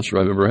longest sponsor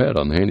I've ever had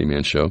on the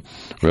Handyman Show.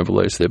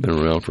 Revelace, they've been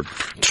around for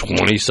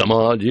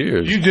 20-some-odd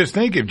years. You just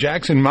think if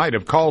Jackson might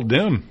have called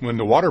them when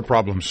the water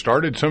problem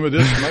started, some of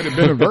this might have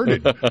been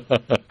averted.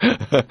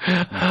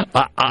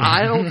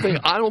 I don't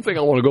think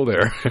I want to go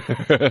there.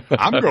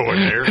 I'm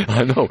going there.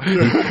 I know.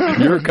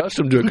 You're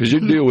accustomed to it because you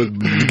deal with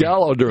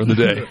Gallo during the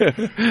day.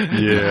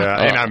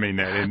 Yeah, and I mean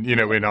that, and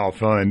in all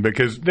fun,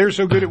 because they're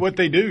so good at what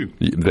they do.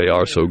 They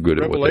are so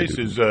good at what they do. Revelace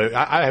is,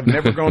 I have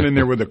never gone in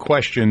there with a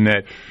question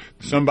that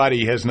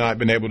somebody has not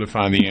been able to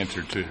find the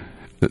answer to.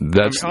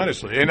 That's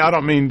honestly, and I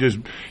don't mean just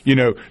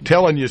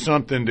telling you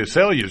something to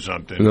sell you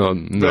something. No.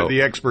 But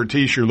the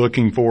expertise you're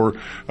looking for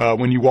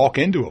when you walk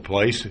into a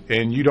place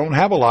and you don't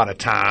have a lot of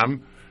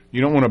time. You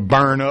don't want to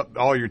burn up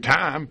all your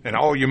time and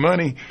all your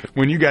money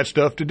when you got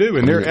stuff to do.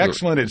 And they're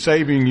excellent at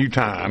saving you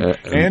time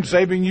and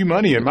saving you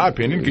money, in my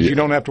opinion, because you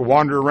don't have to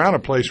wander around a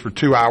place for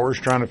 2 hours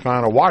trying to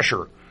find a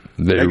washer.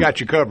 They got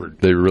you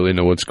covered. They really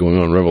know what's going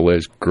on.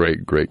 Revelace,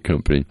 great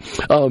company.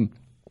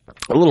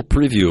 A little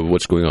preview of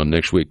what's going on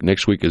next week.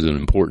 Next week is an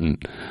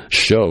important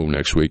show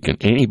next week, and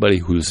anybody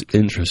who's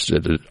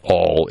interested at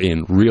all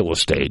in real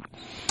estate,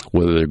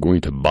 whether they're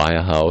going to buy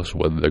a house,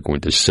 whether they're going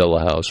to sell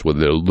a house, whether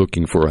they're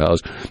looking for a house,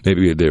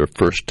 maybe their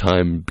first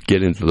time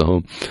get into the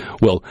home.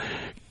 Well,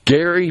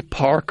 Gary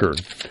Parker,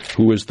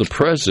 who is the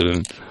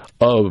president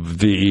of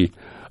the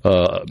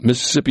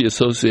Mississippi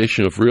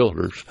Association of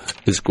Realtors,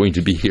 is going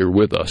to be here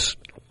with us.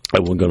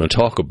 And we're going to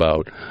talk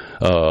about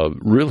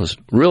real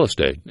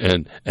estate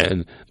and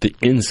the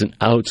ins and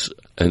outs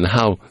and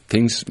how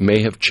things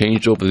may have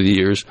changed over the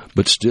years,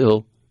 but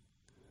still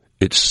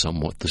it's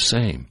somewhat the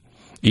same,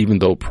 even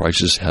though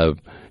prices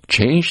have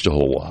changed a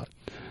whole lot.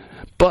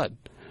 But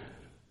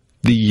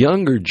the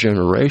younger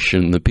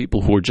generation, the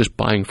people who are just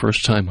buying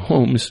first-time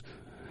homes,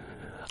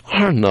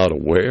 are not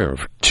aware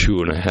of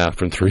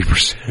 2.5% and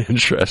 3%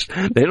 interest.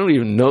 They don't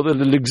even know that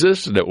it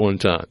existed at one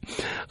time.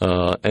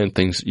 And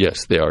things,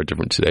 yes, they are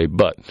different today,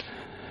 but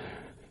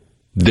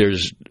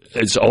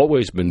it's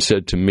always been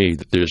said to me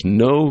that there's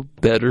no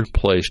better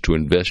place to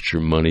invest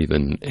your money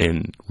than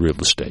in real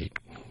estate,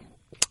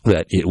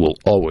 that it will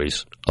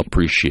always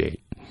appreciate.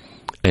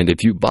 And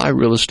if you buy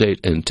real estate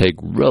and take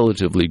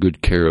relatively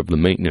good care of the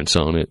maintenance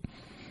on it,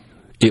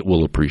 it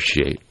will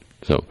appreciate.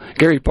 So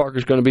Gary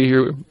Parker's going to be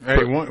here.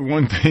 Hey,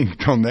 one thing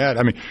on that.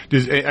 I mean,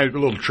 a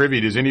little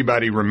trivia. Does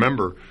anybody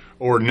remember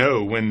or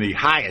know when the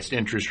highest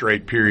interest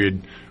rate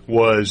period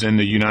was in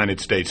the United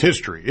States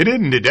history? It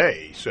isn't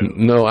today. So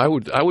no, I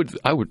would.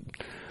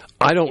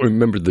 I don't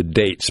remember the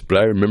dates, but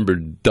I remember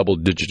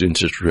double-digit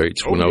interest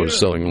rates when I was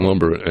selling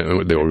lumber,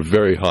 and they were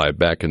very high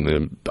back in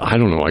the, I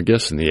don't know, I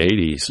guess in the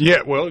 80s.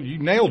 Yeah, well, you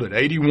nailed it.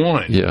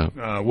 81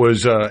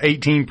 was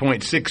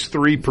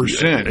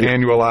 18.63%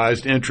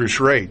 annualized interest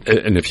rate.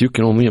 And if you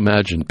can only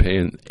imagine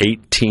paying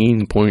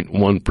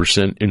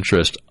 18.1%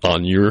 interest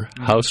on your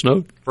house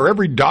note. For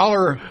every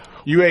dollar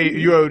you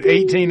owed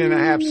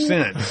 18.5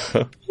 cents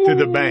to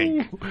the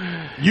bank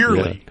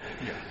yearly.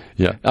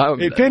 Yeah.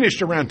 It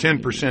finished around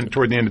 10%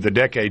 toward the end of the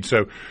decade,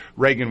 so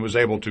Reagan was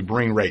able to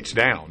bring rates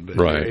down. But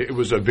it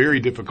was a very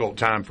difficult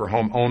time for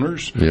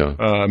homeowners,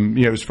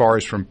 as far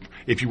as from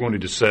if you wanted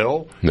to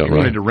sell, you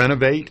wanted to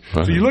renovate.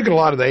 So you look at a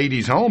lot of the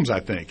 80s homes, I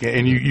think,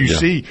 and you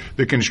see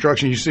the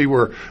construction. You see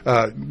where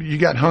you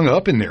got hung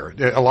up in there.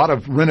 A lot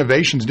of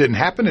renovations didn't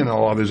happen in a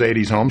lot of those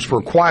 80s homes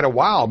for quite a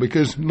while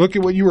because look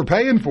at what you were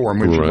paying for them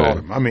when you bought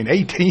them. I mean,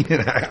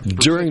 18.5%.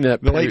 During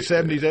that the late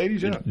 70s,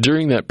 80s,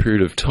 During that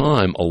period of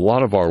time, a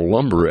lot of our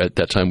lumber at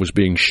that time was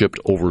being shipped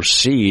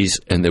overseas,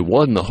 and there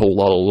wasn't a whole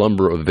lot of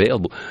lumber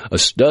available.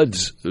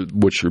 Studs,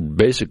 which are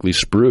basically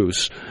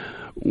spruce,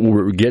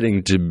 were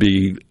getting to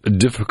be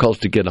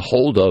difficult to get a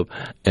hold of,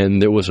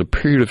 and there was a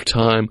period of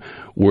time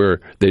where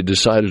they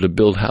decided to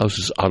build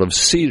houses out of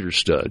cedar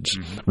studs,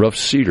 rough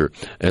cedar,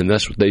 and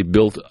that's what they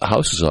built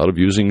houses out of,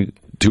 using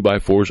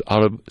 2x4s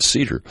out of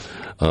cedar.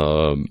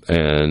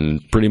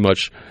 And pretty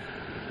much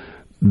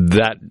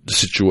that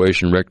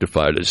situation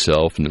rectified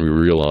itself, and we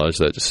realized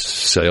that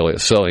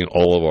selling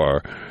all of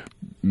our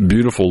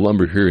beautiful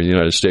lumber here in the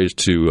United States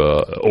to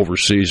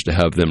overseas to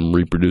have them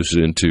reproduce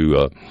it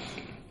into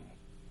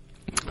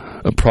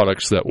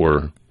products that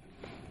were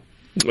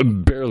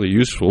barely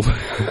useful.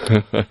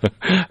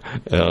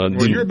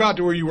 Well, you're about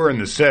to where you were in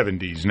the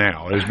 70s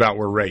now. Is about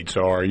where rates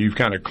are. You've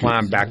kind of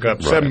climbed back up.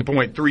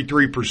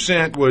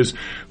 7.33% was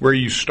where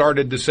you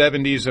started the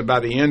 70s, and by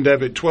the end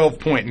of it,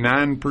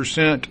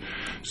 12.9%.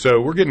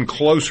 So we're getting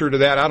closer to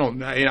that.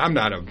 I'm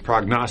not a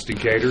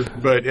prognosticator,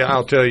 but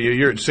I'll tell you,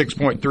 you're at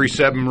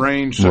 6.37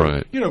 range.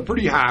 So,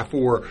 pretty high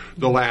for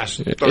the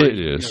last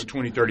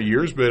 20, 30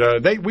 years.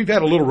 But we've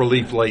had a little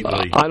relief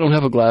lately. I don't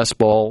have a glass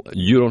ball.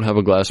 You don't have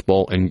a glass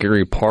ball. And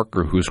Gary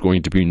Parker, who's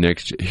going to be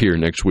here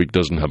next week,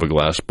 doesn't have a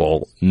glass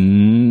ball.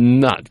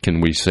 Not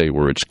can we say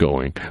where it's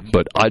going.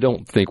 But I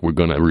don't think we're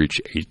going to reach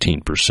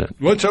 18%.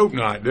 Let's hope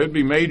not. There'd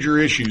be major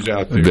issues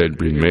out there. There'd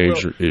be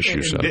major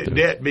issues out there.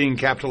 Debt being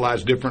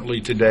capitalized differently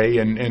today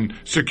and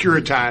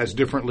securitized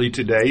differently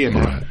today,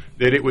 and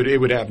that it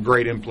would have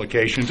great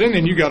implications. And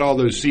then you got all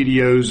those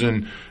CDOs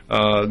and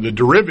the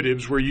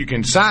derivatives where you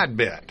can side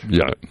bet.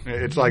 Yeah.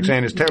 It's like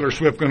saying, is Taylor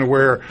Swift going to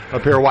wear a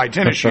pair of white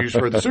tennis shoes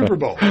for the Super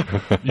Bowl?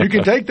 You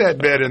can take that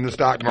bet in the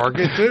stock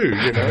market, too.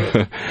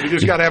 You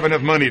just got to have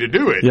enough money to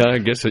do it. Yeah, I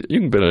guess you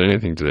can bet on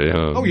anything today,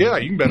 huh? Oh, yeah,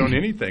 you can bet on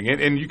anything.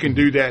 And you can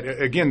do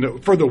that, again,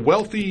 for the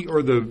wealthy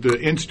or the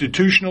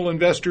institutional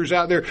investors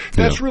out there,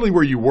 that's really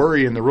where you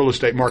worry in the real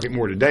estate market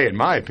more today, in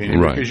my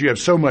opinion, because you have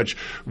so much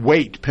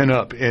weight pent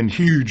up in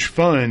huge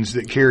funds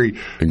that carry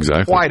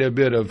quite a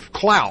bit of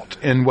clout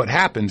in what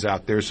happens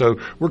out there. So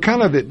we're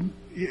kind of at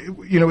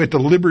the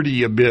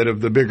liberty a bit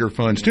of the bigger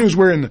funds too. Is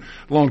where a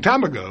long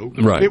time ago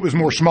it was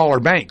more smaller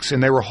banks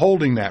and they were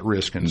holding that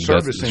risk and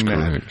servicing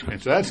that.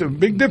 And so that's a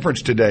big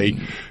difference today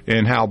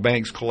in how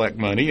banks collect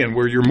money and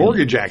where your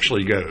mortgage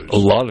actually goes. A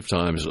lot of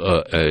times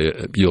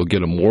you'll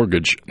get a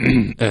mortgage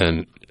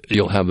and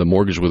you'll have the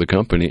mortgage with a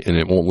company, and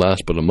it won't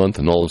last but a month,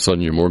 and all of a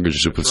sudden your mortgage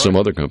is with some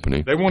other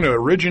company. They want to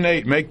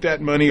originate, make that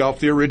money off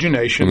the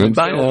origination, and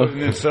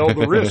then sell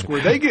the risk.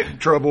 Where they get in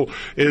trouble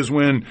is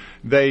when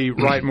they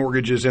write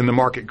mortgages and the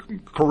market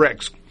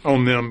corrects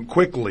on them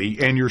quickly,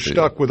 and you're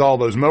stuck with all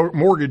those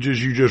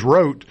mortgages you just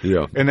wrote.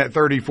 In that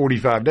 30,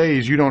 45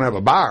 days, you don't have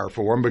a buyer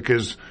for them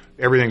because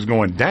everything's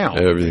going down.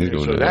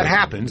 So that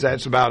happens.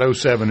 That's about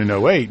 07 and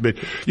 08. But,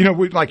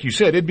 like you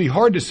said, it'd be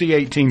hard to see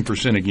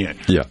 18% again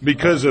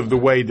because of the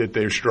way that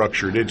they're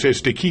structured. It's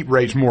just to keep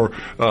rates more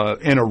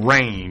in a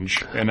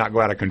range and not go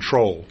out of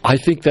control. I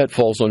think that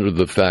falls under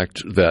the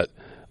fact that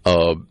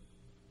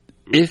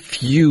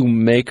if you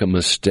make a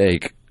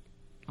mistake,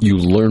 you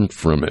learn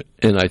from it.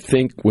 And I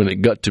think when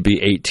it got to be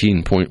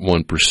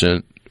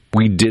 18.1%,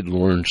 we did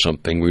learn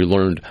something. We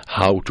learned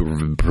how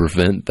to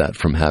prevent that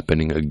from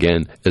happening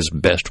again as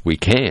best we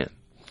can.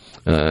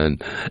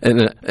 And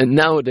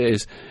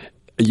nowadays,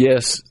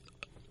 yes,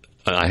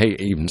 I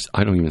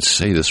don't even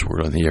say this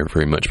word on the air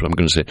very much, but I'm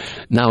going to say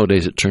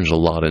nowadays it turns a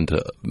lot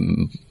into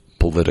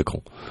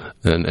political,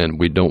 and I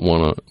don't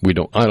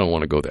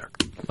want to go there.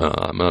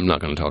 I'm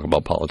not going to talk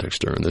about politics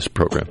during this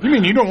program. You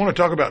mean you don't want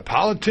to talk about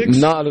politics?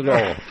 Not at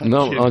all.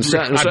 No, on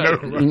Saturday.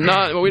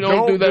 We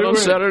don't do that on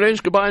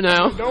Saturdays. Goodbye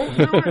now. Don't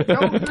do it.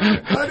 Don't do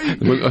it,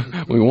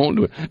 buddy. We won't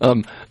do it.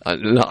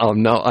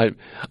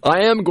 I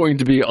am going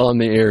to be on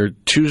the air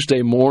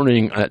Tuesday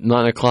morning at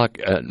 9 o'clock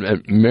at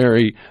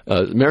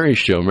Mary's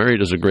show. Mary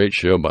does a great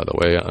show, by the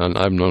way, and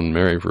I've known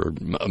Mary for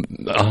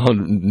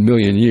 100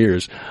 million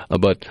years.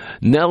 But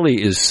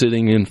Nellie is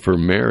sitting in for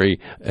Mary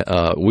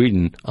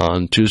Whedon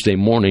on Tuesday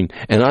morning,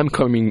 and I'm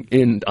coming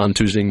in on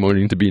Tuesday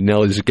morning to be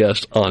Nellie's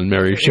guest on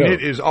Mary's show. And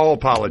it is all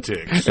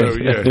politics. So,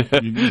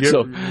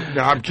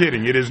 no, I'm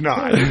kidding. It is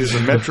not. It is a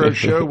Metro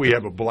show. We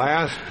have a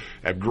blast,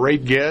 have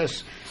great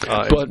guests.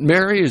 But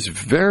Mary is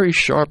very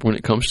sharp when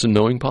it comes to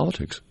knowing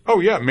politics. Oh,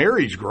 yeah,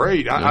 Mary's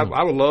great.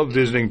 I would love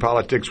visiting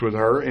politics with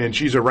her, and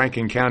she's a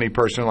Rankin County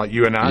person like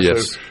you and I,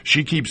 so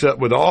she keeps up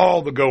with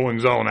all the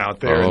goings-on out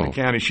there in the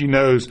county. She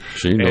knows.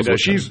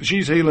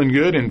 She's healing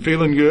good and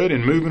feeling good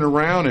and moving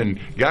around and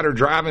got her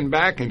driving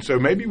back, and so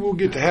maybe we'll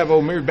get to have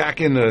old Mary back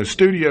in the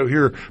studio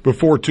here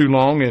before too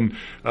long. And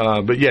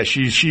but, yeah,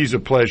 she's a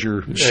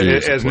pleasure,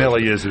 as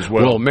Nellie is as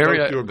well. Well, Mary,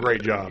 both do a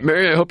great job.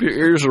 Mary, I hope your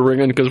ears are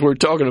ringing because we're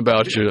talking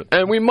about you,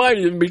 and we might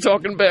even be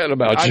talking bad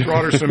about you. I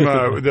brought her some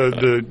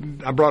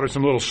I brought her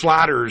some little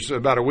sliders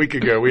about a week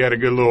ago. We had a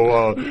good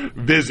little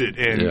visit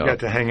and got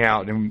to hang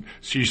out. And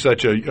she's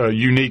such a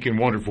unique and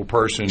wonderful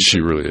person. She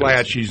really is.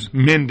 Glad she's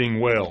mending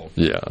well.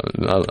 Yeah,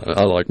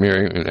 I like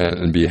Mary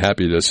and be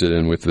happy to sit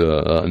in with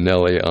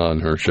Nellie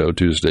on her show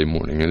Tuesday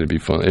morning. And it'd be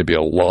fun. It'd be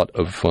a lot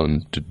of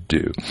fun to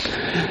do.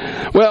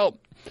 Well,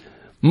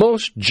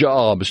 most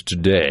jobs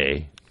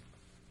today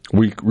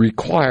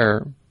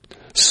require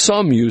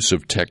some use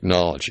of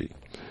technology.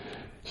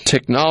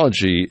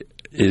 Technology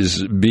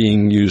is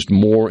being used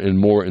more and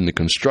more in the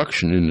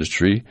construction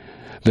industry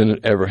than it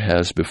ever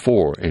has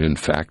before, and in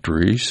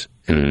factories,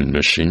 and in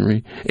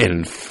machinery, and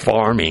in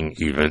farming,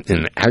 even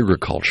in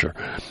agriculture.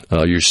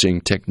 You're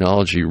seeing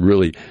technology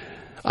really.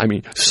 I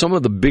mean, some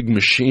of the big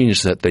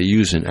machines that they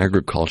use in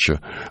agriculture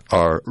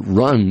are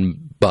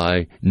run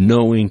by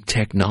knowing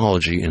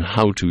technology and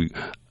how to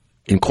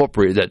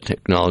incorporate that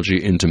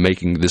technology into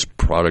making this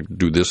product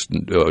do this,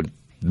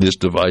 this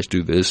device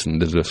do this, and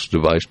this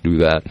device do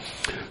that.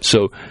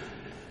 So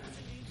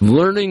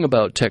learning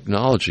about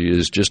technology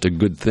is just a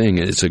good thing.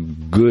 It's a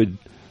good,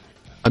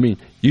 I mean,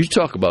 you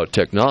talk about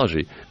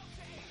technology.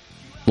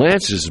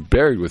 Lance is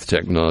buried with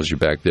technology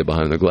back there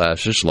behind the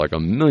glass, just like a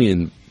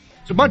million.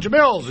 It's a bunch of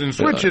bells and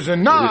switches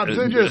and knobs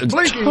and just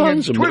blinking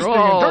and twisting and turning.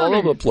 All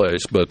over the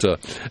place. But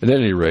at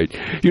any rate,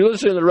 you're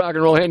listening to the Rock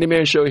and Roll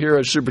Handyman Show here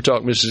at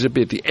SuperTalk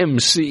Mississippi at the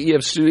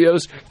MCEF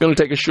Studios. Going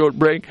to take a short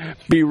break.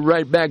 Be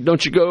right back.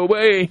 Don't you go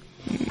away.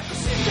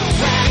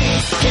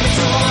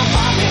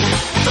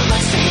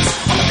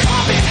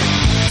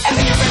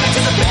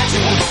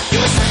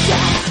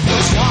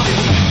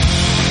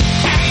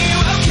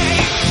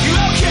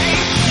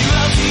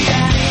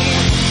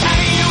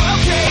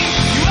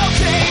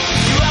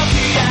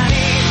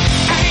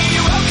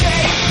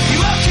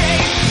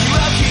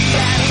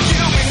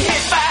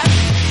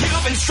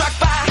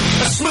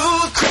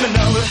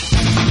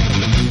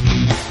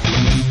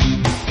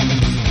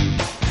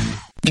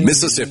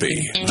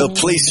 Mississippi, the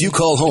place you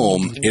call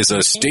home, is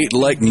a state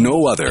like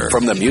no other.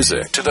 From the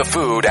music to the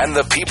food and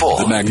the people,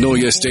 the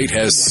Magnolia State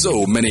has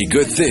so many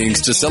good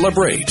things to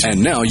celebrate.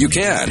 And now you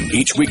can,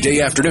 each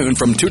weekday afternoon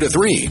from 2 to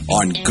 3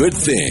 on Good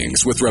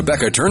Things with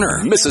Rebecca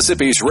Turner,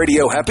 Mississippi's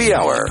Radio Happy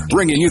Hour,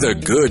 bringing you the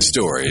good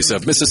stories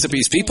of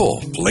Mississippi's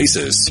people,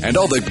 places, and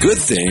all the good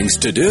things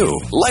to do.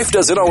 Life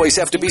doesn't always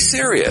have to be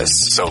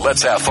serious, so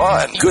let's have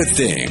fun. Good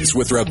Things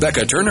with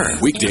Rebecca Turner,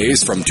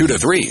 weekdays from 2 to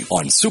 3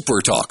 on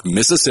SuperTalk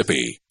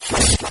Mississippi.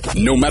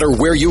 No matter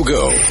where you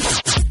go,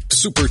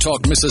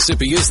 SuperTalk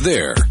Mississippi is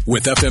there.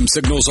 With FM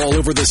signals all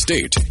over the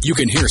state, you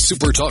can hear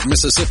SuperTalk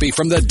Mississippi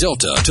from the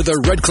Delta to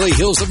the Red Clay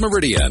Hills of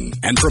Meridian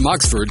and from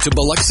Oxford to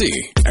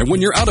Biloxi. And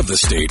when you're out of the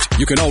state,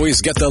 you can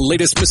always get the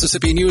latest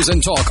Mississippi news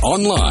and talk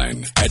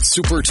online at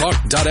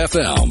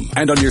supertalk.fm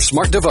and on your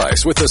smart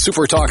device with the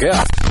SuperTalk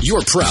app.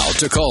 You're proud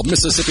to call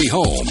Mississippi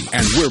home,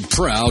 and we're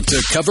proud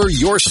to cover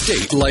your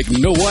state like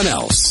no one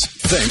else.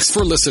 Thanks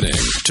for listening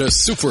to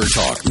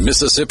SuperTalk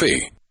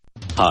Mississippi.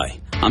 Hi,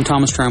 I'm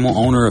Thomas Trammell,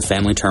 owner of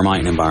Family Termite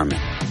and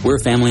Environment. We're a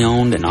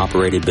family-owned and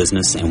operated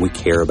business, and we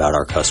care about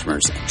our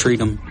customers and treat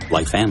them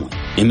like family.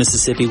 In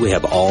Mississippi, we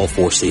have all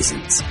 4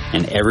 seasons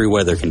and every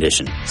weather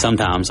condition,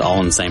 sometimes all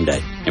on the same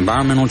day.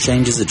 Environmental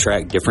changes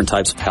attract different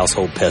types of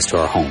household pests to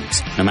our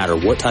homes. No matter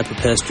what type of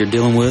pest you're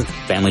dealing with,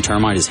 Family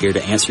Termite is here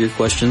to answer your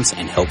questions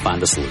and help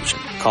find a solution.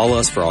 Call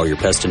us for all your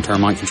pest and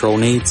termite control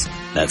needs.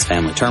 That's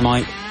Family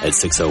Termite at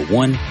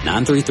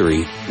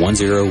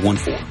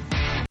 601-933-1014.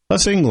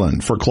 Us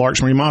England for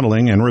Clark's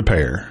Remodeling and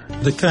Repair.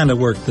 The kind of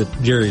work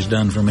that Jerry's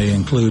done for me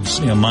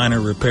includes minor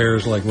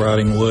repairs like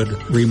rotting wood,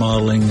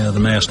 remodeling the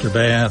master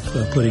bath,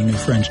 putting new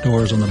French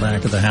doors on the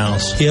back of the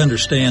house. He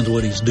understands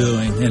what he's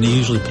doing, and he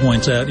usually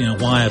points out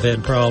why I've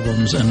had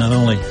problems, and not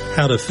only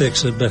how to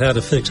fix it, but how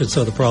to fix it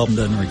so the problem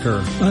doesn't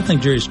recur. I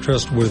think Jerry's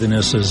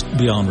trustworthiness is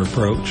beyond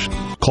reproach.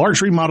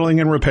 Clark's Remodeling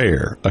and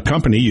Repair, a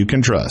company you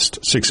can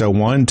trust.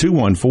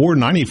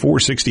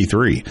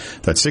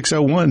 601-214-9463. That's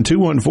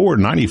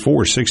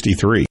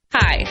 601-214-9463.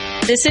 Hi,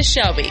 this is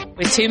Shelby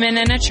with 2 Men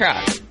in a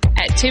Truck.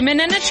 At 2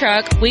 Men in a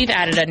Truck, we've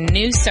added a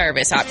new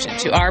service option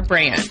to our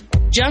brand,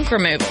 junk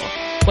removal.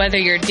 Whether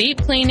you're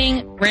deep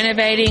cleaning,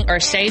 renovating,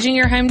 or staging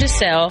your home to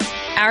sell,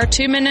 our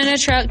 2 Men in a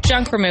Truck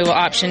junk removal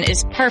option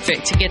is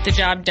perfect to get the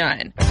job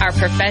done. Our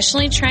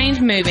professionally trained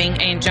moving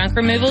and junk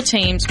removal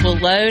teams will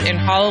load and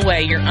haul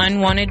away your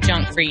unwanted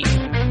junk for you.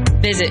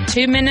 Visit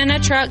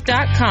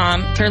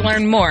 2meninatruck.com to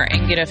learn more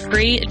and get a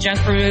free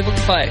junk removal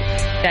quote.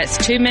 That's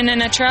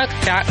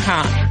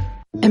 2meninatruck.com.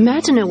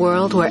 Imagine a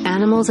world where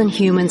animals and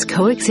humans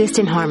coexist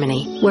in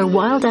harmony, where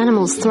wild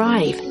animals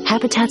thrive,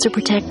 habitats are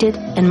protected,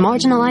 and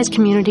marginalized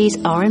communities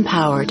are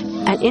empowered.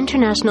 At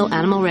International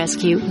Animal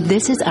Rescue,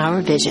 this is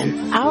our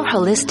vision. Our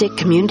holistic,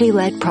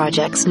 community-led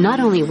projects not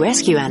only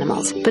rescue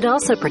animals, but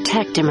also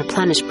protect and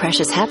replenish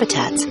precious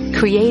habitats,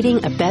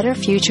 creating a better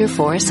future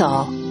for us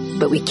all.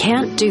 But we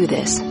can't do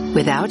this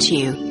without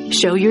you.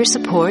 Show your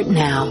support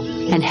now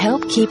and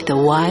help keep the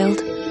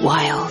wild,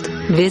 wild.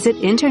 Visit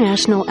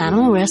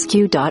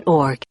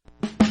internationalanimalrescue.org.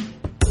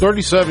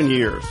 37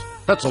 years.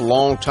 That's a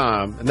long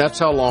time, and that's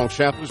how long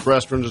Shapley's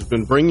Restaurant has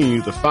been bringing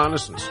you the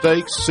finest in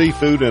steaks,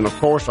 seafood, and, of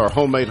course, our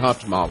homemade hot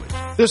tamales.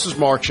 This is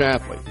Mark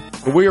Shapley,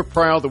 and we are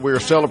proud that we are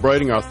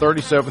celebrating our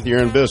 37th year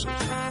in business.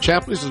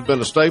 Shapley's has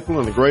been a staple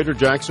in the greater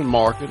Jackson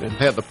market and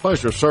had the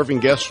pleasure of serving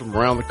guests from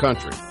around the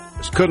country.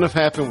 This couldn't have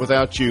happened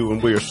without you,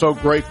 and we are so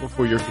grateful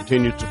for your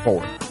continued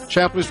support.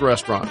 Shapley's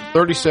Restaurant,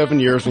 37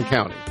 years and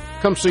counting.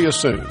 Come see us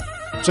soon.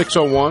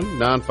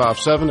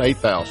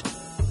 601-957-8000.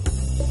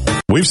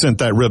 We've sent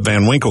that Rip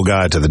Van Winkle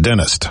guy to the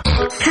dentist.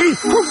 Hey,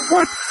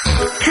 what?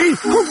 Hey,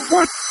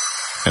 what?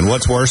 And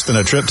what's worse than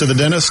a trip to the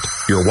dentist?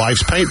 Your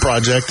wife's paint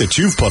project that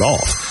you've put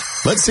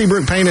off. Let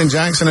Seabrook Paint in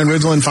Jackson and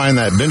Ridgeland find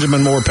that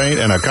Benjamin Moore paint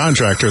and a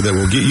contractor that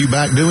will get you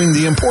back doing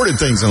the important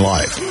things in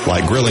life,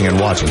 like grilling and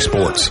watching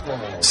sports.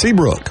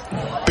 Seabrook,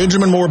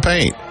 Benjamin Moore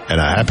Paint, and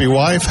a happy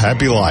wife,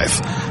 happy life.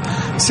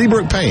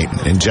 Seabrook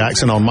Paint in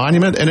Jackson on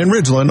Monument and in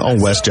Ridgeland on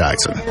West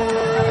Jackson.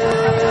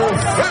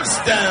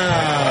 First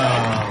down.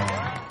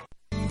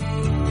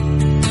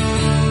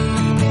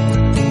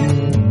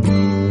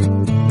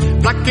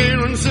 Black air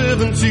and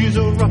 7 seas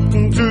are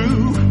rocking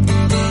through.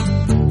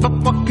 But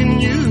what can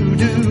you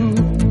do?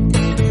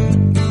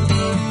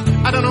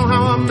 I don't know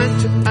how I'm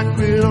meant to act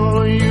with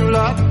all of you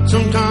lot.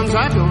 Sometimes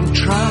I don't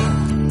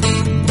try.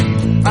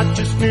 I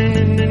just now.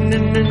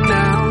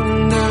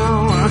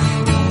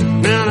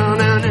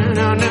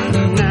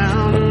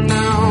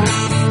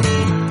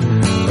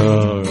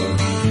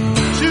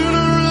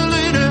 Sooner or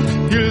later,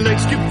 your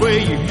legs give way,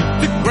 you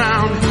hit the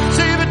ground.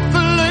 Save it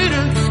for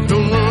later,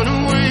 don't run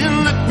away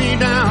and let me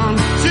down.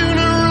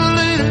 Sooner or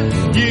later,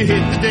 you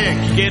hit the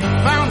deck, get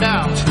found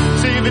out.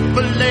 Save it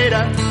for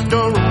later,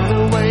 don't run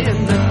away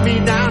and let me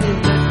down,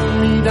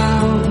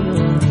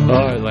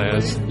 All right, Lance.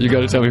 Yes, you got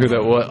to tell me who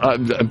that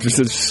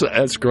was.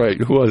 That's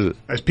great. Who was it?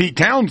 That's Pete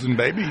Townsend,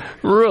 baby.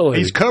 Really?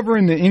 He's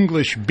covering the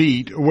English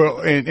Beat. Well,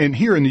 and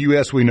here in the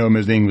U.S. we know him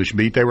as the English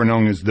Beat. They were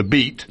known as the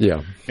Beat.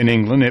 Yeah. In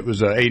England, it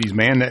was an 80s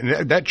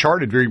man. That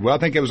charted very well. I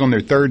think it was on their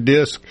third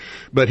disc.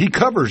 But he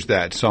covers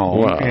that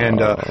song. Wow.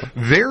 And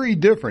very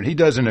different. He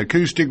does an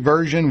acoustic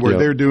version where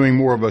they're doing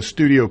more of a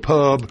studio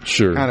pub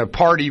kind of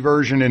party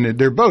version. And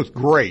they're both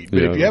great.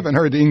 But if you haven't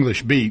heard the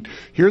English Beat,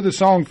 hear the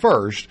song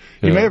first.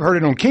 You may have heard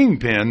it on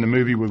Kingpin, the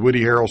movie with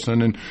Woody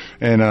Harrelson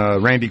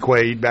and Randy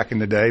Quaid back in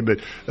the day. But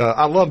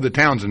I love the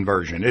Townsend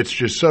version. It's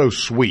just so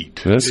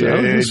sweet.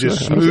 It's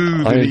just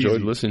smooth. I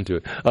enjoyed listening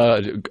to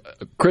it.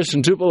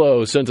 Kristen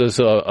Tupelo sent us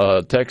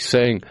a text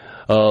saying,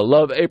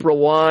 love April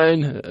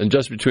Wine, and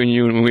Just Between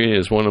You and Me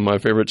is one of my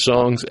favorite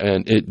songs,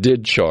 and it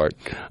did chart.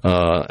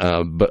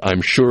 But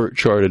I'm sure it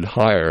charted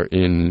higher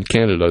in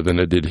Canada than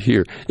it did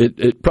here.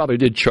 It probably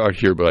did chart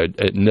here, but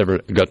it never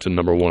got to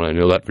number one. I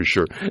know that for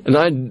sure. And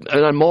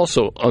I'm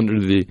also under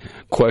the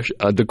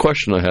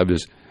question I have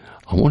is,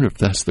 I wonder if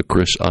that's the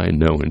Chris I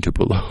know in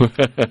Tupelo.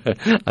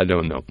 I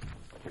don't know.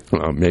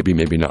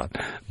 Maybe not.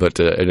 But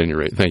at any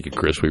rate, thank you,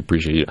 Chris. We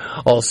appreciate it.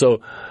 Also,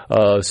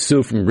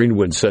 Sue from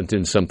Greenwood sent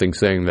in something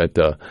saying that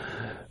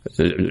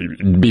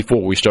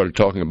before we started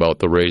talking about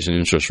the raise in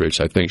interest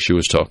rates, I think she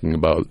was talking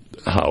about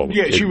how...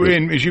 Yeah, she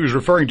was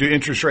referring to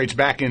interest rates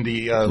back in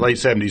the late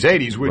 70s,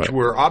 80s, which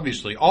were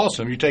obviously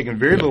awesome. You're taking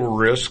very little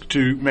risk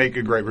to make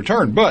a great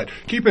return. But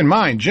keep in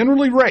mind,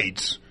 generally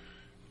rates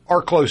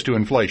are close to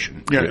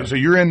inflation. So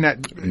you're in that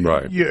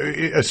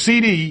a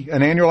CD,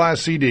 an annualized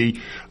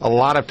CD, a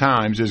lot of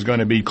times is going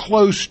to be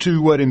close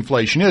to what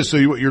inflation is.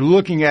 So what you're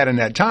looking at in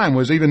that time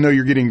was, even though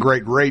you're getting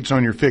great rates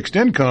on your fixed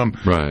income,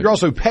 you're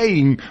also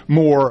paying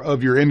more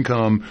of your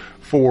income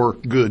for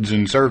goods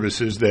and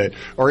services that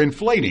are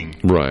inflating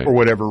for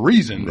whatever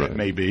reason that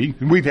may be.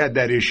 We've had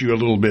that issue a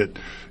little bit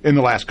in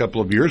the last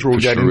couple of years where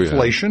we've got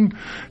inflation.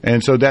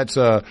 And so that's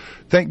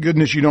thank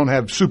goodness you don't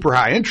have super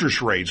high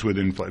interest rates with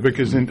inflation,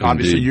 because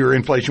obviously your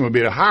inflation would be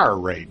at a higher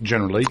rate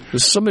generally.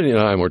 Somebody and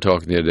I were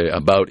talking the other day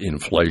about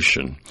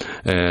inflation.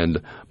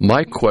 And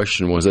my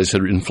question was, they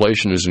said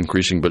inflation is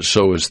increasing, but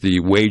so is the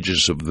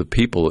wages of the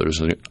people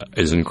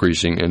is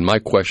increasing. And my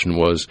question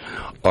was,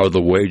 are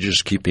the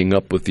wages keeping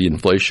up with the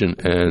inflation?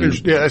 And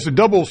it's a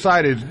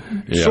double-sided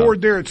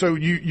sword there. So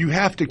you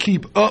have to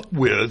keep up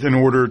with in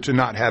order to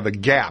not have a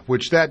gap,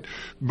 which that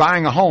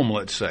buying a home,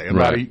 let's say,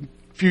 about a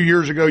few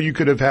years ago, you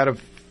could have had a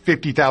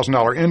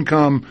 $50,000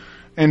 income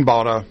and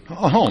bought a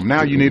home.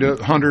 Now you need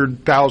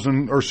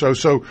 $100,000 or so.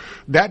 So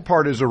that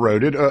part is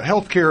eroded.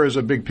 Healthcare is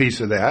a big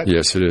piece of that.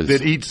 Yes, it is.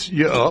 That eats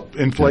you up.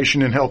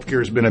 Inflation in healthcare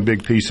has been a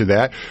big piece of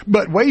that.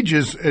 But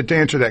wages, to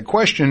answer that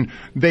question,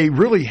 they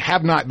really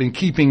have not been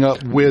keeping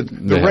up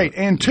with the rate.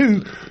 And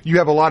two, you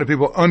have a lot of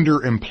people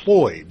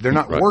underemployed. They're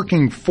not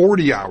working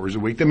 40 hours a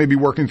week. They may be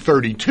working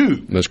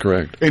 32. That's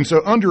correct. And so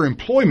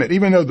underemployment,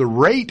 even though the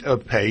rate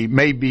of pay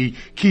may be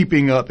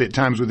keeping up at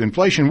times with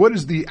inflation, what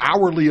is the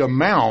hourly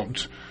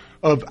amount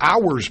of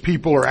hours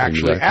people are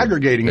actually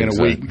aggregating in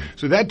a week?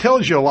 So that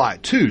tells you a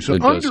lot, too. So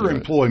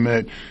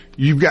underemployment,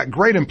 you've got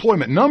great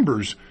employment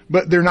numbers,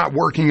 but they're not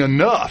working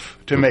enough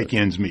to make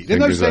ends meet.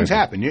 And those things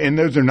happen, and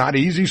those are not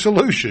easy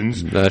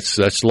solutions. That's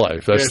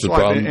life. That's the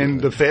problem. And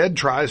the Fed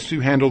tries to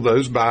handle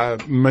those by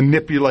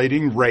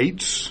manipulating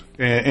rates,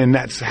 and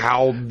that's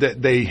how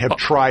that they have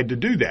tried to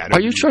do that.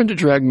 Are you trying to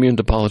drag me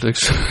into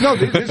politics? No,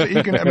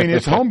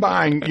 it's home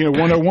buying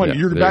 101.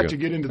 You're about to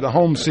get into the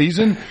home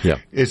season.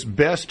 It's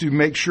best to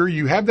make sure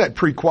you have that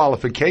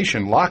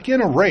pre-qualification. Lock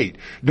in a rate.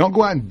 Don't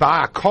go out and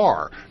buy a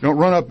car. Don't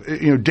run up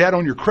debt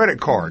on your credit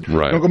card.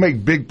 Don't go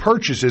make big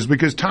purchases,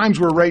 because times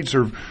where rates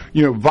are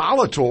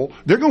volatile,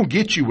 they're going to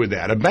get you with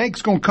that. A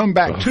bank's going to come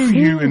back to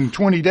you in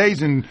 20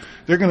 days and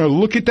they're going to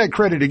look at that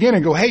credit again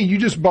and go, hey, you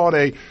just bought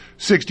a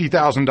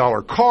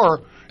 $60,000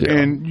 car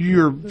and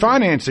you're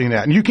financing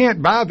that. And you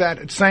can't buy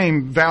that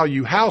same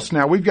value house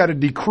now. We've got to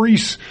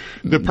decrease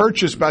the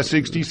purchase by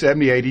 $60,000,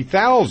 $70,000,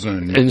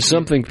 $80,000. And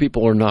something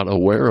people are not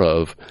aware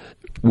of,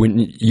 when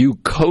you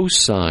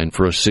co-sign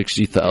for a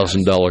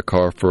 $60,000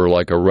 car for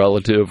like a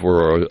relative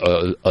or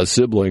a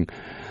sibling,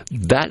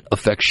 that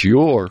affects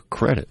your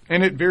credit.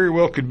 And it very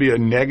well could be a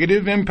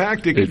negative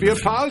impact. It could be a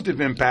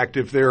positive impact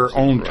if they're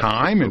on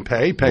time and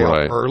pay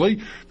off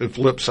early. The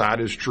flip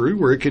side is true,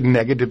 where it could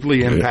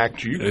negatively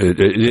impact you. It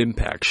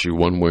impacts you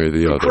one way or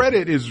the other.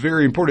 Credit is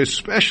very important,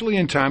 especially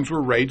in times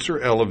where rates are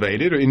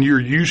elevated and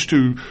you're used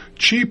to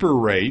cheaper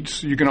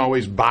rates. You can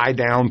always buy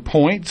down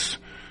points.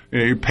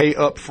 You pay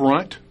up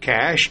front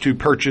cash to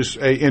purchase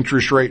a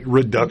interest rate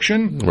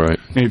reduction. Right.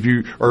 And if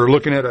you are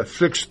looking at a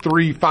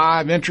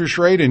 6.35 interest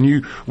rate and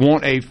you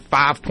want a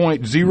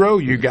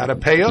 5.0, you got to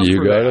pay up.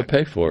 You got to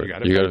pay for it.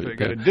 You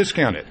got to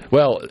discount it.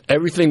 Well,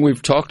 everything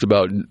we've talked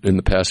about in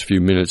the past few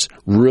minutes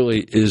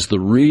really is the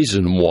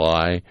reason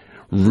why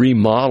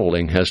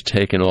remodeling has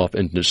taken off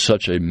into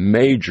such a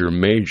major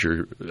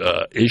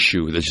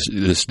issue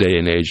this day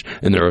and age,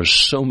 and there are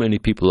so many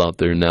people out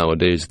there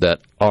nowadays that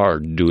are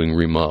doing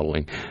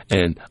remodeling.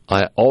 And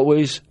I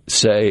always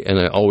say, and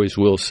I always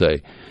will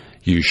say,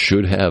 you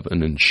should have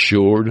an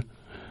insured,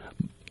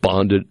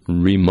 bonded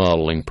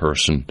remodeling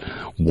person.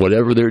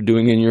 Whatever they're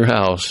doing in your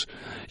house,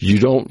 you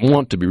don't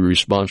want to be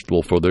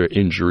responsible for their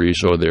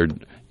injuries or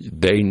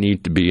they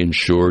need to be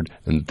insured,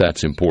 and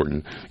that's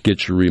important.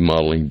 Get your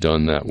remodeling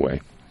done that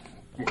way.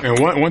 And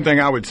one thing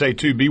I would say,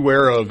 too,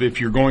 beware of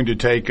if you're going to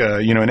take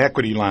an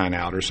equity line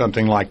out or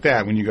something like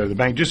that when you go to the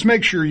bank. Just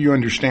make sure you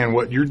understand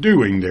what you're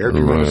doing there. If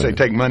you're going to say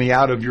take money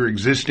out of your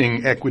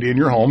existing equity in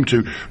your home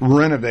to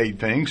renovate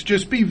things,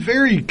 just be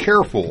very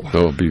careful.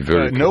 Oh, be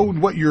very careful. Know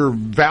what your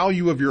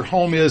value of your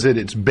home is at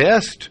its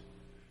best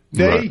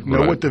day.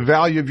 Know what the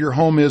value of your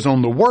home is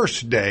on the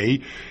worst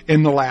day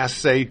in the last,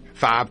 say,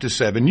 5 to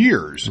 7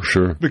 years.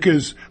 Sure.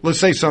 Because let's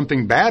say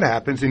something bad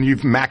happens and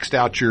you've maxed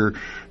out your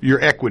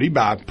equity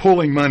by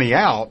pulling money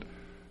out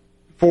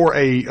for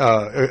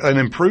an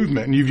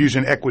improvement, and you've used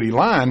an equity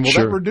line, well,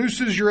 that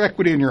reduces your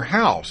equity in your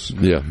house.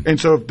 Yeah. And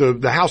so if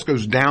the house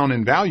goes down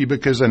in value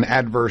because of an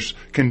adverse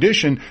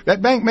condition,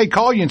 that bank may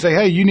call you and say,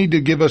 hey, you need to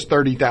give us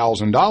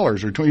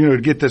 $30,000 or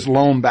to get this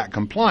loan back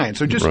compliant.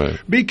 So just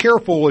be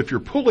careful if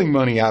you're pulling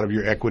money out of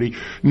your equity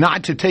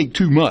not to take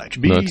too much.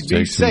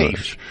 Be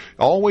safe.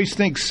 Always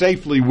think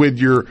safely with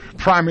your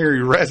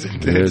primary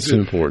residence. It's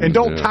important. And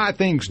don't tie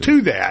things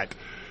to that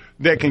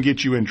can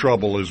get you in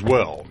trouble as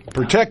well.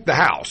 Protect the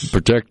house.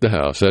 Protect the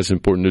house. That's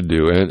important to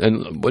do.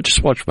 And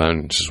just watch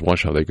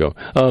how they go.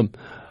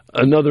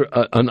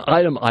 An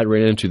item I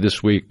ran into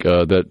this week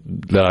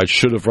that I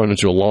should have run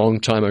into a long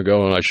time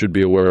ago and I should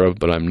be aware of,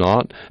 but I'm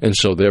not. And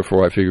so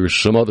therefore I figure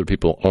some other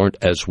people aren't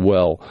as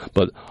well.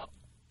 But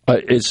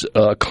it's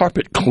a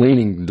carpet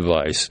cleaning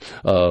device.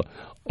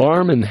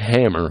 Arm &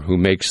 Hammer, who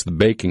makes the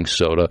baking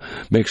soda,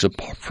 makes a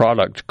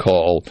product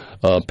called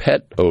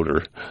Pet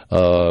Odor,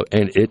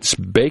 and it's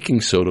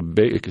baking soda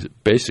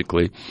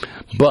basically,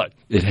 but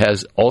it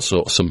has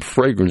also some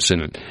fragrance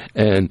in it.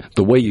 And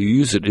the way you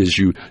use it is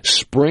you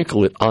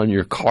sprinkle it on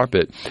your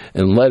carpet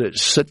and let it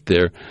sit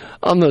there.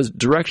 On the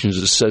directions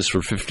it says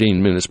for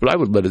 15 minutes, but I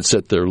would let it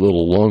sit there a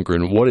little longer.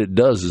 And what it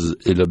does is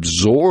it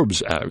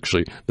absorbs,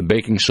 actually, the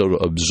baking soda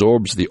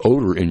absorbs the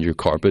odor in your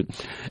carpet,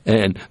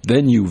 and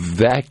then you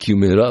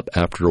vacuum it up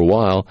after a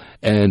while,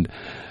 and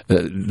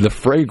the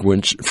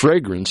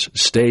fragrance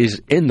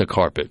stays in the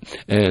carpet,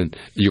 and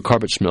your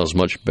carpet smells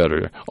much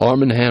better.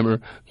 Arm &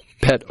 Hammer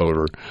Pet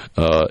Odor.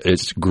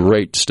 It's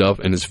great stuff,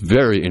 and it's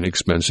very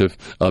inexpensive.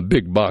 A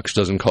big box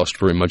doesn't cost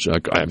very much.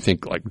 I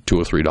think like $2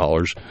 or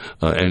 $3,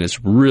 and it's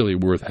really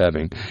worth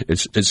having.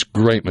 It's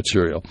great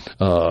material.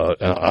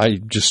 I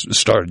just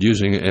started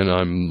using it, and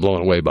I'm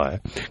blown away by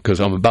it because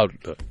I'm about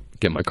to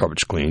get my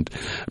carpets cleaned,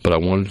 but I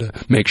wanted to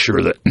make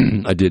sure that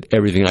I did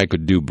everything I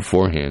could do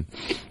beforehand.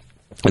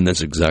 And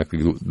that's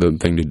exactly the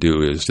thing to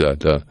do is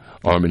that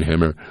Arm &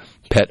 Hammer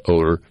Pet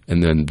Odor,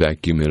 and then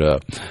vacuum it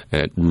up.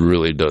 And it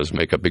really does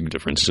make a big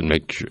difference and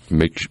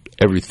make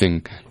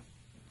everything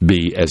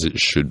be as it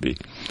should be.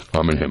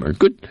 Arm & Hammer.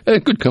 Good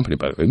company,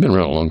 by the way. They've been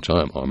around a long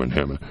time, Arm &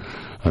 Hammer.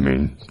 I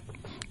mean,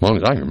 as long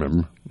as I can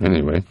remember.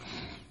 Anyway.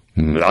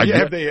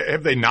 Have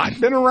they not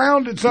been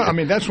around?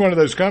 That's one of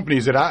those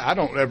companies that I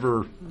don't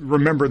ever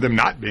remember them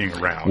not being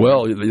around.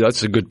 Well,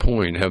 that's a good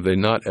point. Have they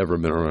not ever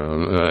been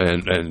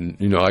around?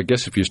 And I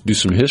guess if you do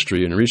some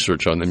history and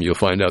research on them, you'll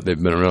find out they've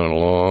been around a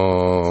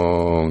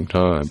long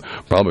time,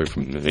 probably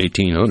from the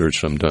 1800s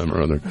sometime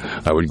or other,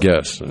 I would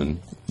guess.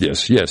 And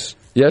yes,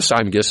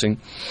 I'm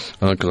guessing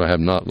because I have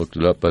not looked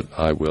it up, but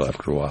I will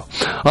after a while.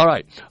 All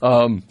right.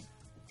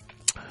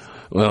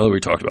 Well, we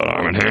talked about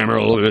Arm & Hammer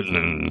a little bit.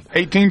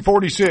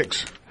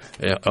 1846.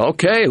 Yeah.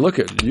 Okay, look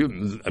at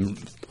you.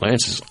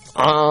 Lance is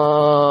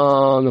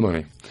on the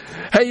money.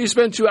 Hey, you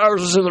spent 2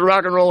 hours listening to the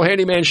Rock and Roll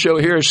Handyman Show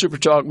here at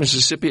SuperTalk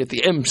Mississippi at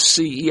the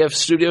MCEF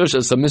Studios.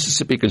 That's the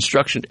Mississippi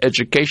Construction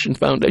Education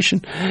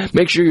Foundation.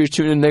 Make sure you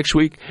tune in next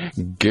week.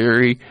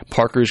 Gary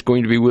Parker is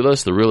going to be with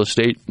us, the real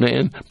estate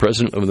man,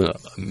 president of the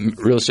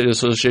Real Estate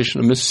Association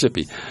of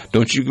Mississippi.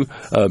 Don't you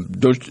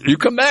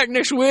come back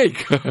next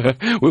week.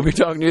 We'll be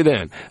talking to you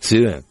then. See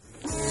you then.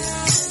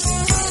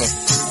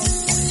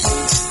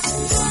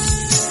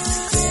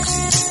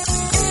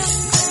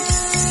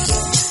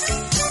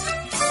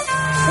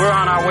 We're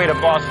on our way to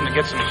Boston to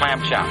get some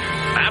clam chowder.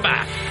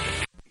 Bye-bye.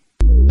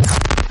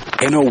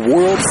 In a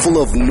world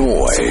full of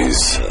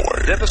noise,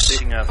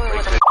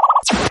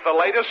 The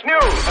latest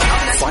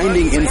news.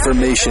 finding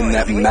information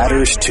that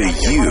matters to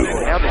you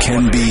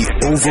can be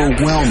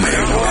overwhelming.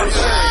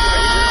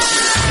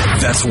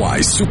 That's why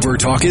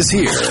SuperTalk is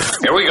here.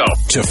 Here we go.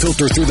 To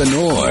filter through the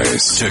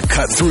noise, to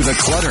cut through the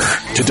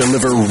clutter, to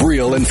deliver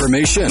real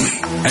information,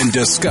 and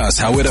discuss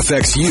how it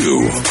affects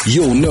you.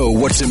 You'll know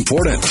what's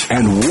important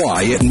and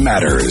why it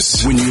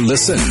matters when you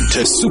listen to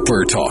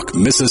SuperTalk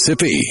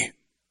Mississippi.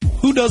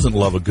 Who doesn't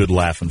love a good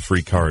laugh and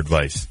free car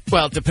advice?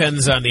 Well, it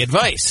depends on the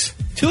advice.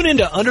 Tune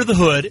into Under the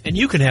Hood, and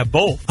you can have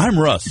both. I'm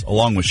Russ,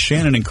 along with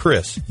Shannon and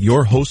Chris,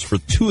 your hosts for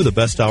 2 of the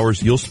best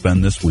hours you'll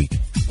spend this week.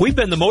 We've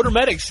been the Motor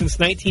Medics since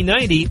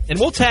 1990, and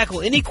we'll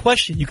tackle any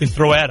question you can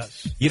throw at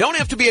us. You don't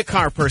have to be a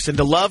car person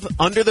to love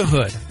Under the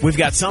Hood. We've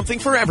got something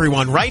for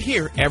everyone right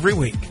here every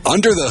week.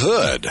 Under the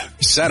Hood,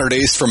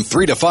 Saturdays from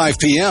 3 to 5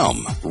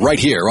 p.m., right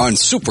here on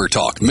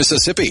SuperTalk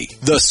Mississippi,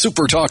 the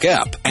SuperTalk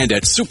app, and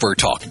at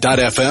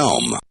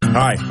supertalk.fm.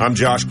 Hi, I'm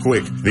Josh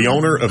Quick, the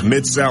owner of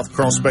Mid-South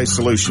Crawl Space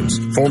Solutions,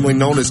 formerly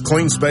known as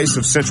Clean Space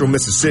of Central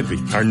Mississippi.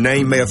 Our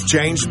name may have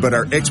changed, but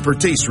our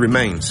expertise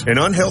remains. An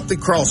unhealthy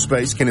crawl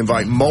space can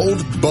invite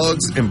mold,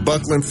 bugs, and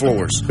buckling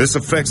floors. This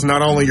affects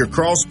not only your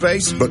crawl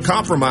space, but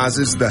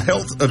compromises the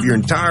health of your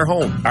entire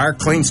home. Our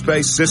Clean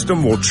Space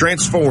system will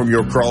transform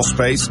your crawl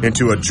space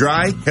into a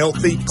dry,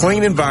 healthy,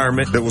 clean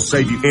environment that will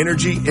save you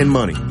energy and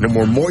money. No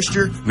more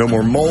moisture, no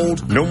more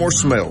mold, no more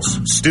smells.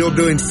 Still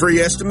doing free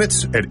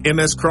estimates at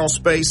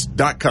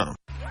mscrawlspace.com.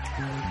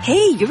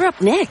 Hey, you're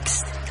up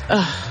next.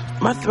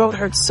 Ugh, my throat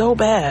hurts so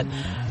bad.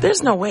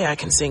 There's no way I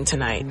can sing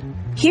tonight.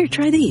 Here,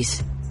 try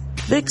these.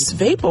 Vicks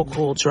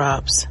VapoCool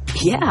Drops.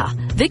 Yeah,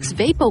 Vicks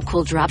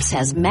VapoCool Drops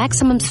has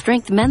maximum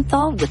strength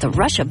menthol with a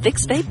rush of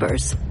Vicks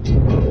Vapors.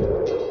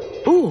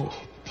 Ooh,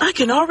 I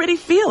can already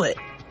feel it.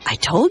 I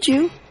told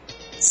you.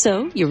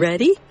 So, you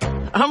ready?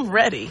 I'm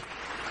ready.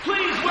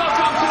 Please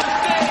welcome to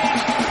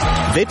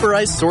the stage.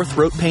 Vaporize sore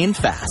throat pain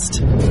fast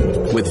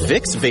with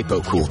Vicks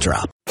VapoCool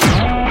Drop.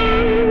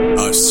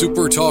 A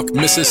SuperTalk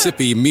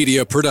Mississippi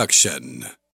Media production.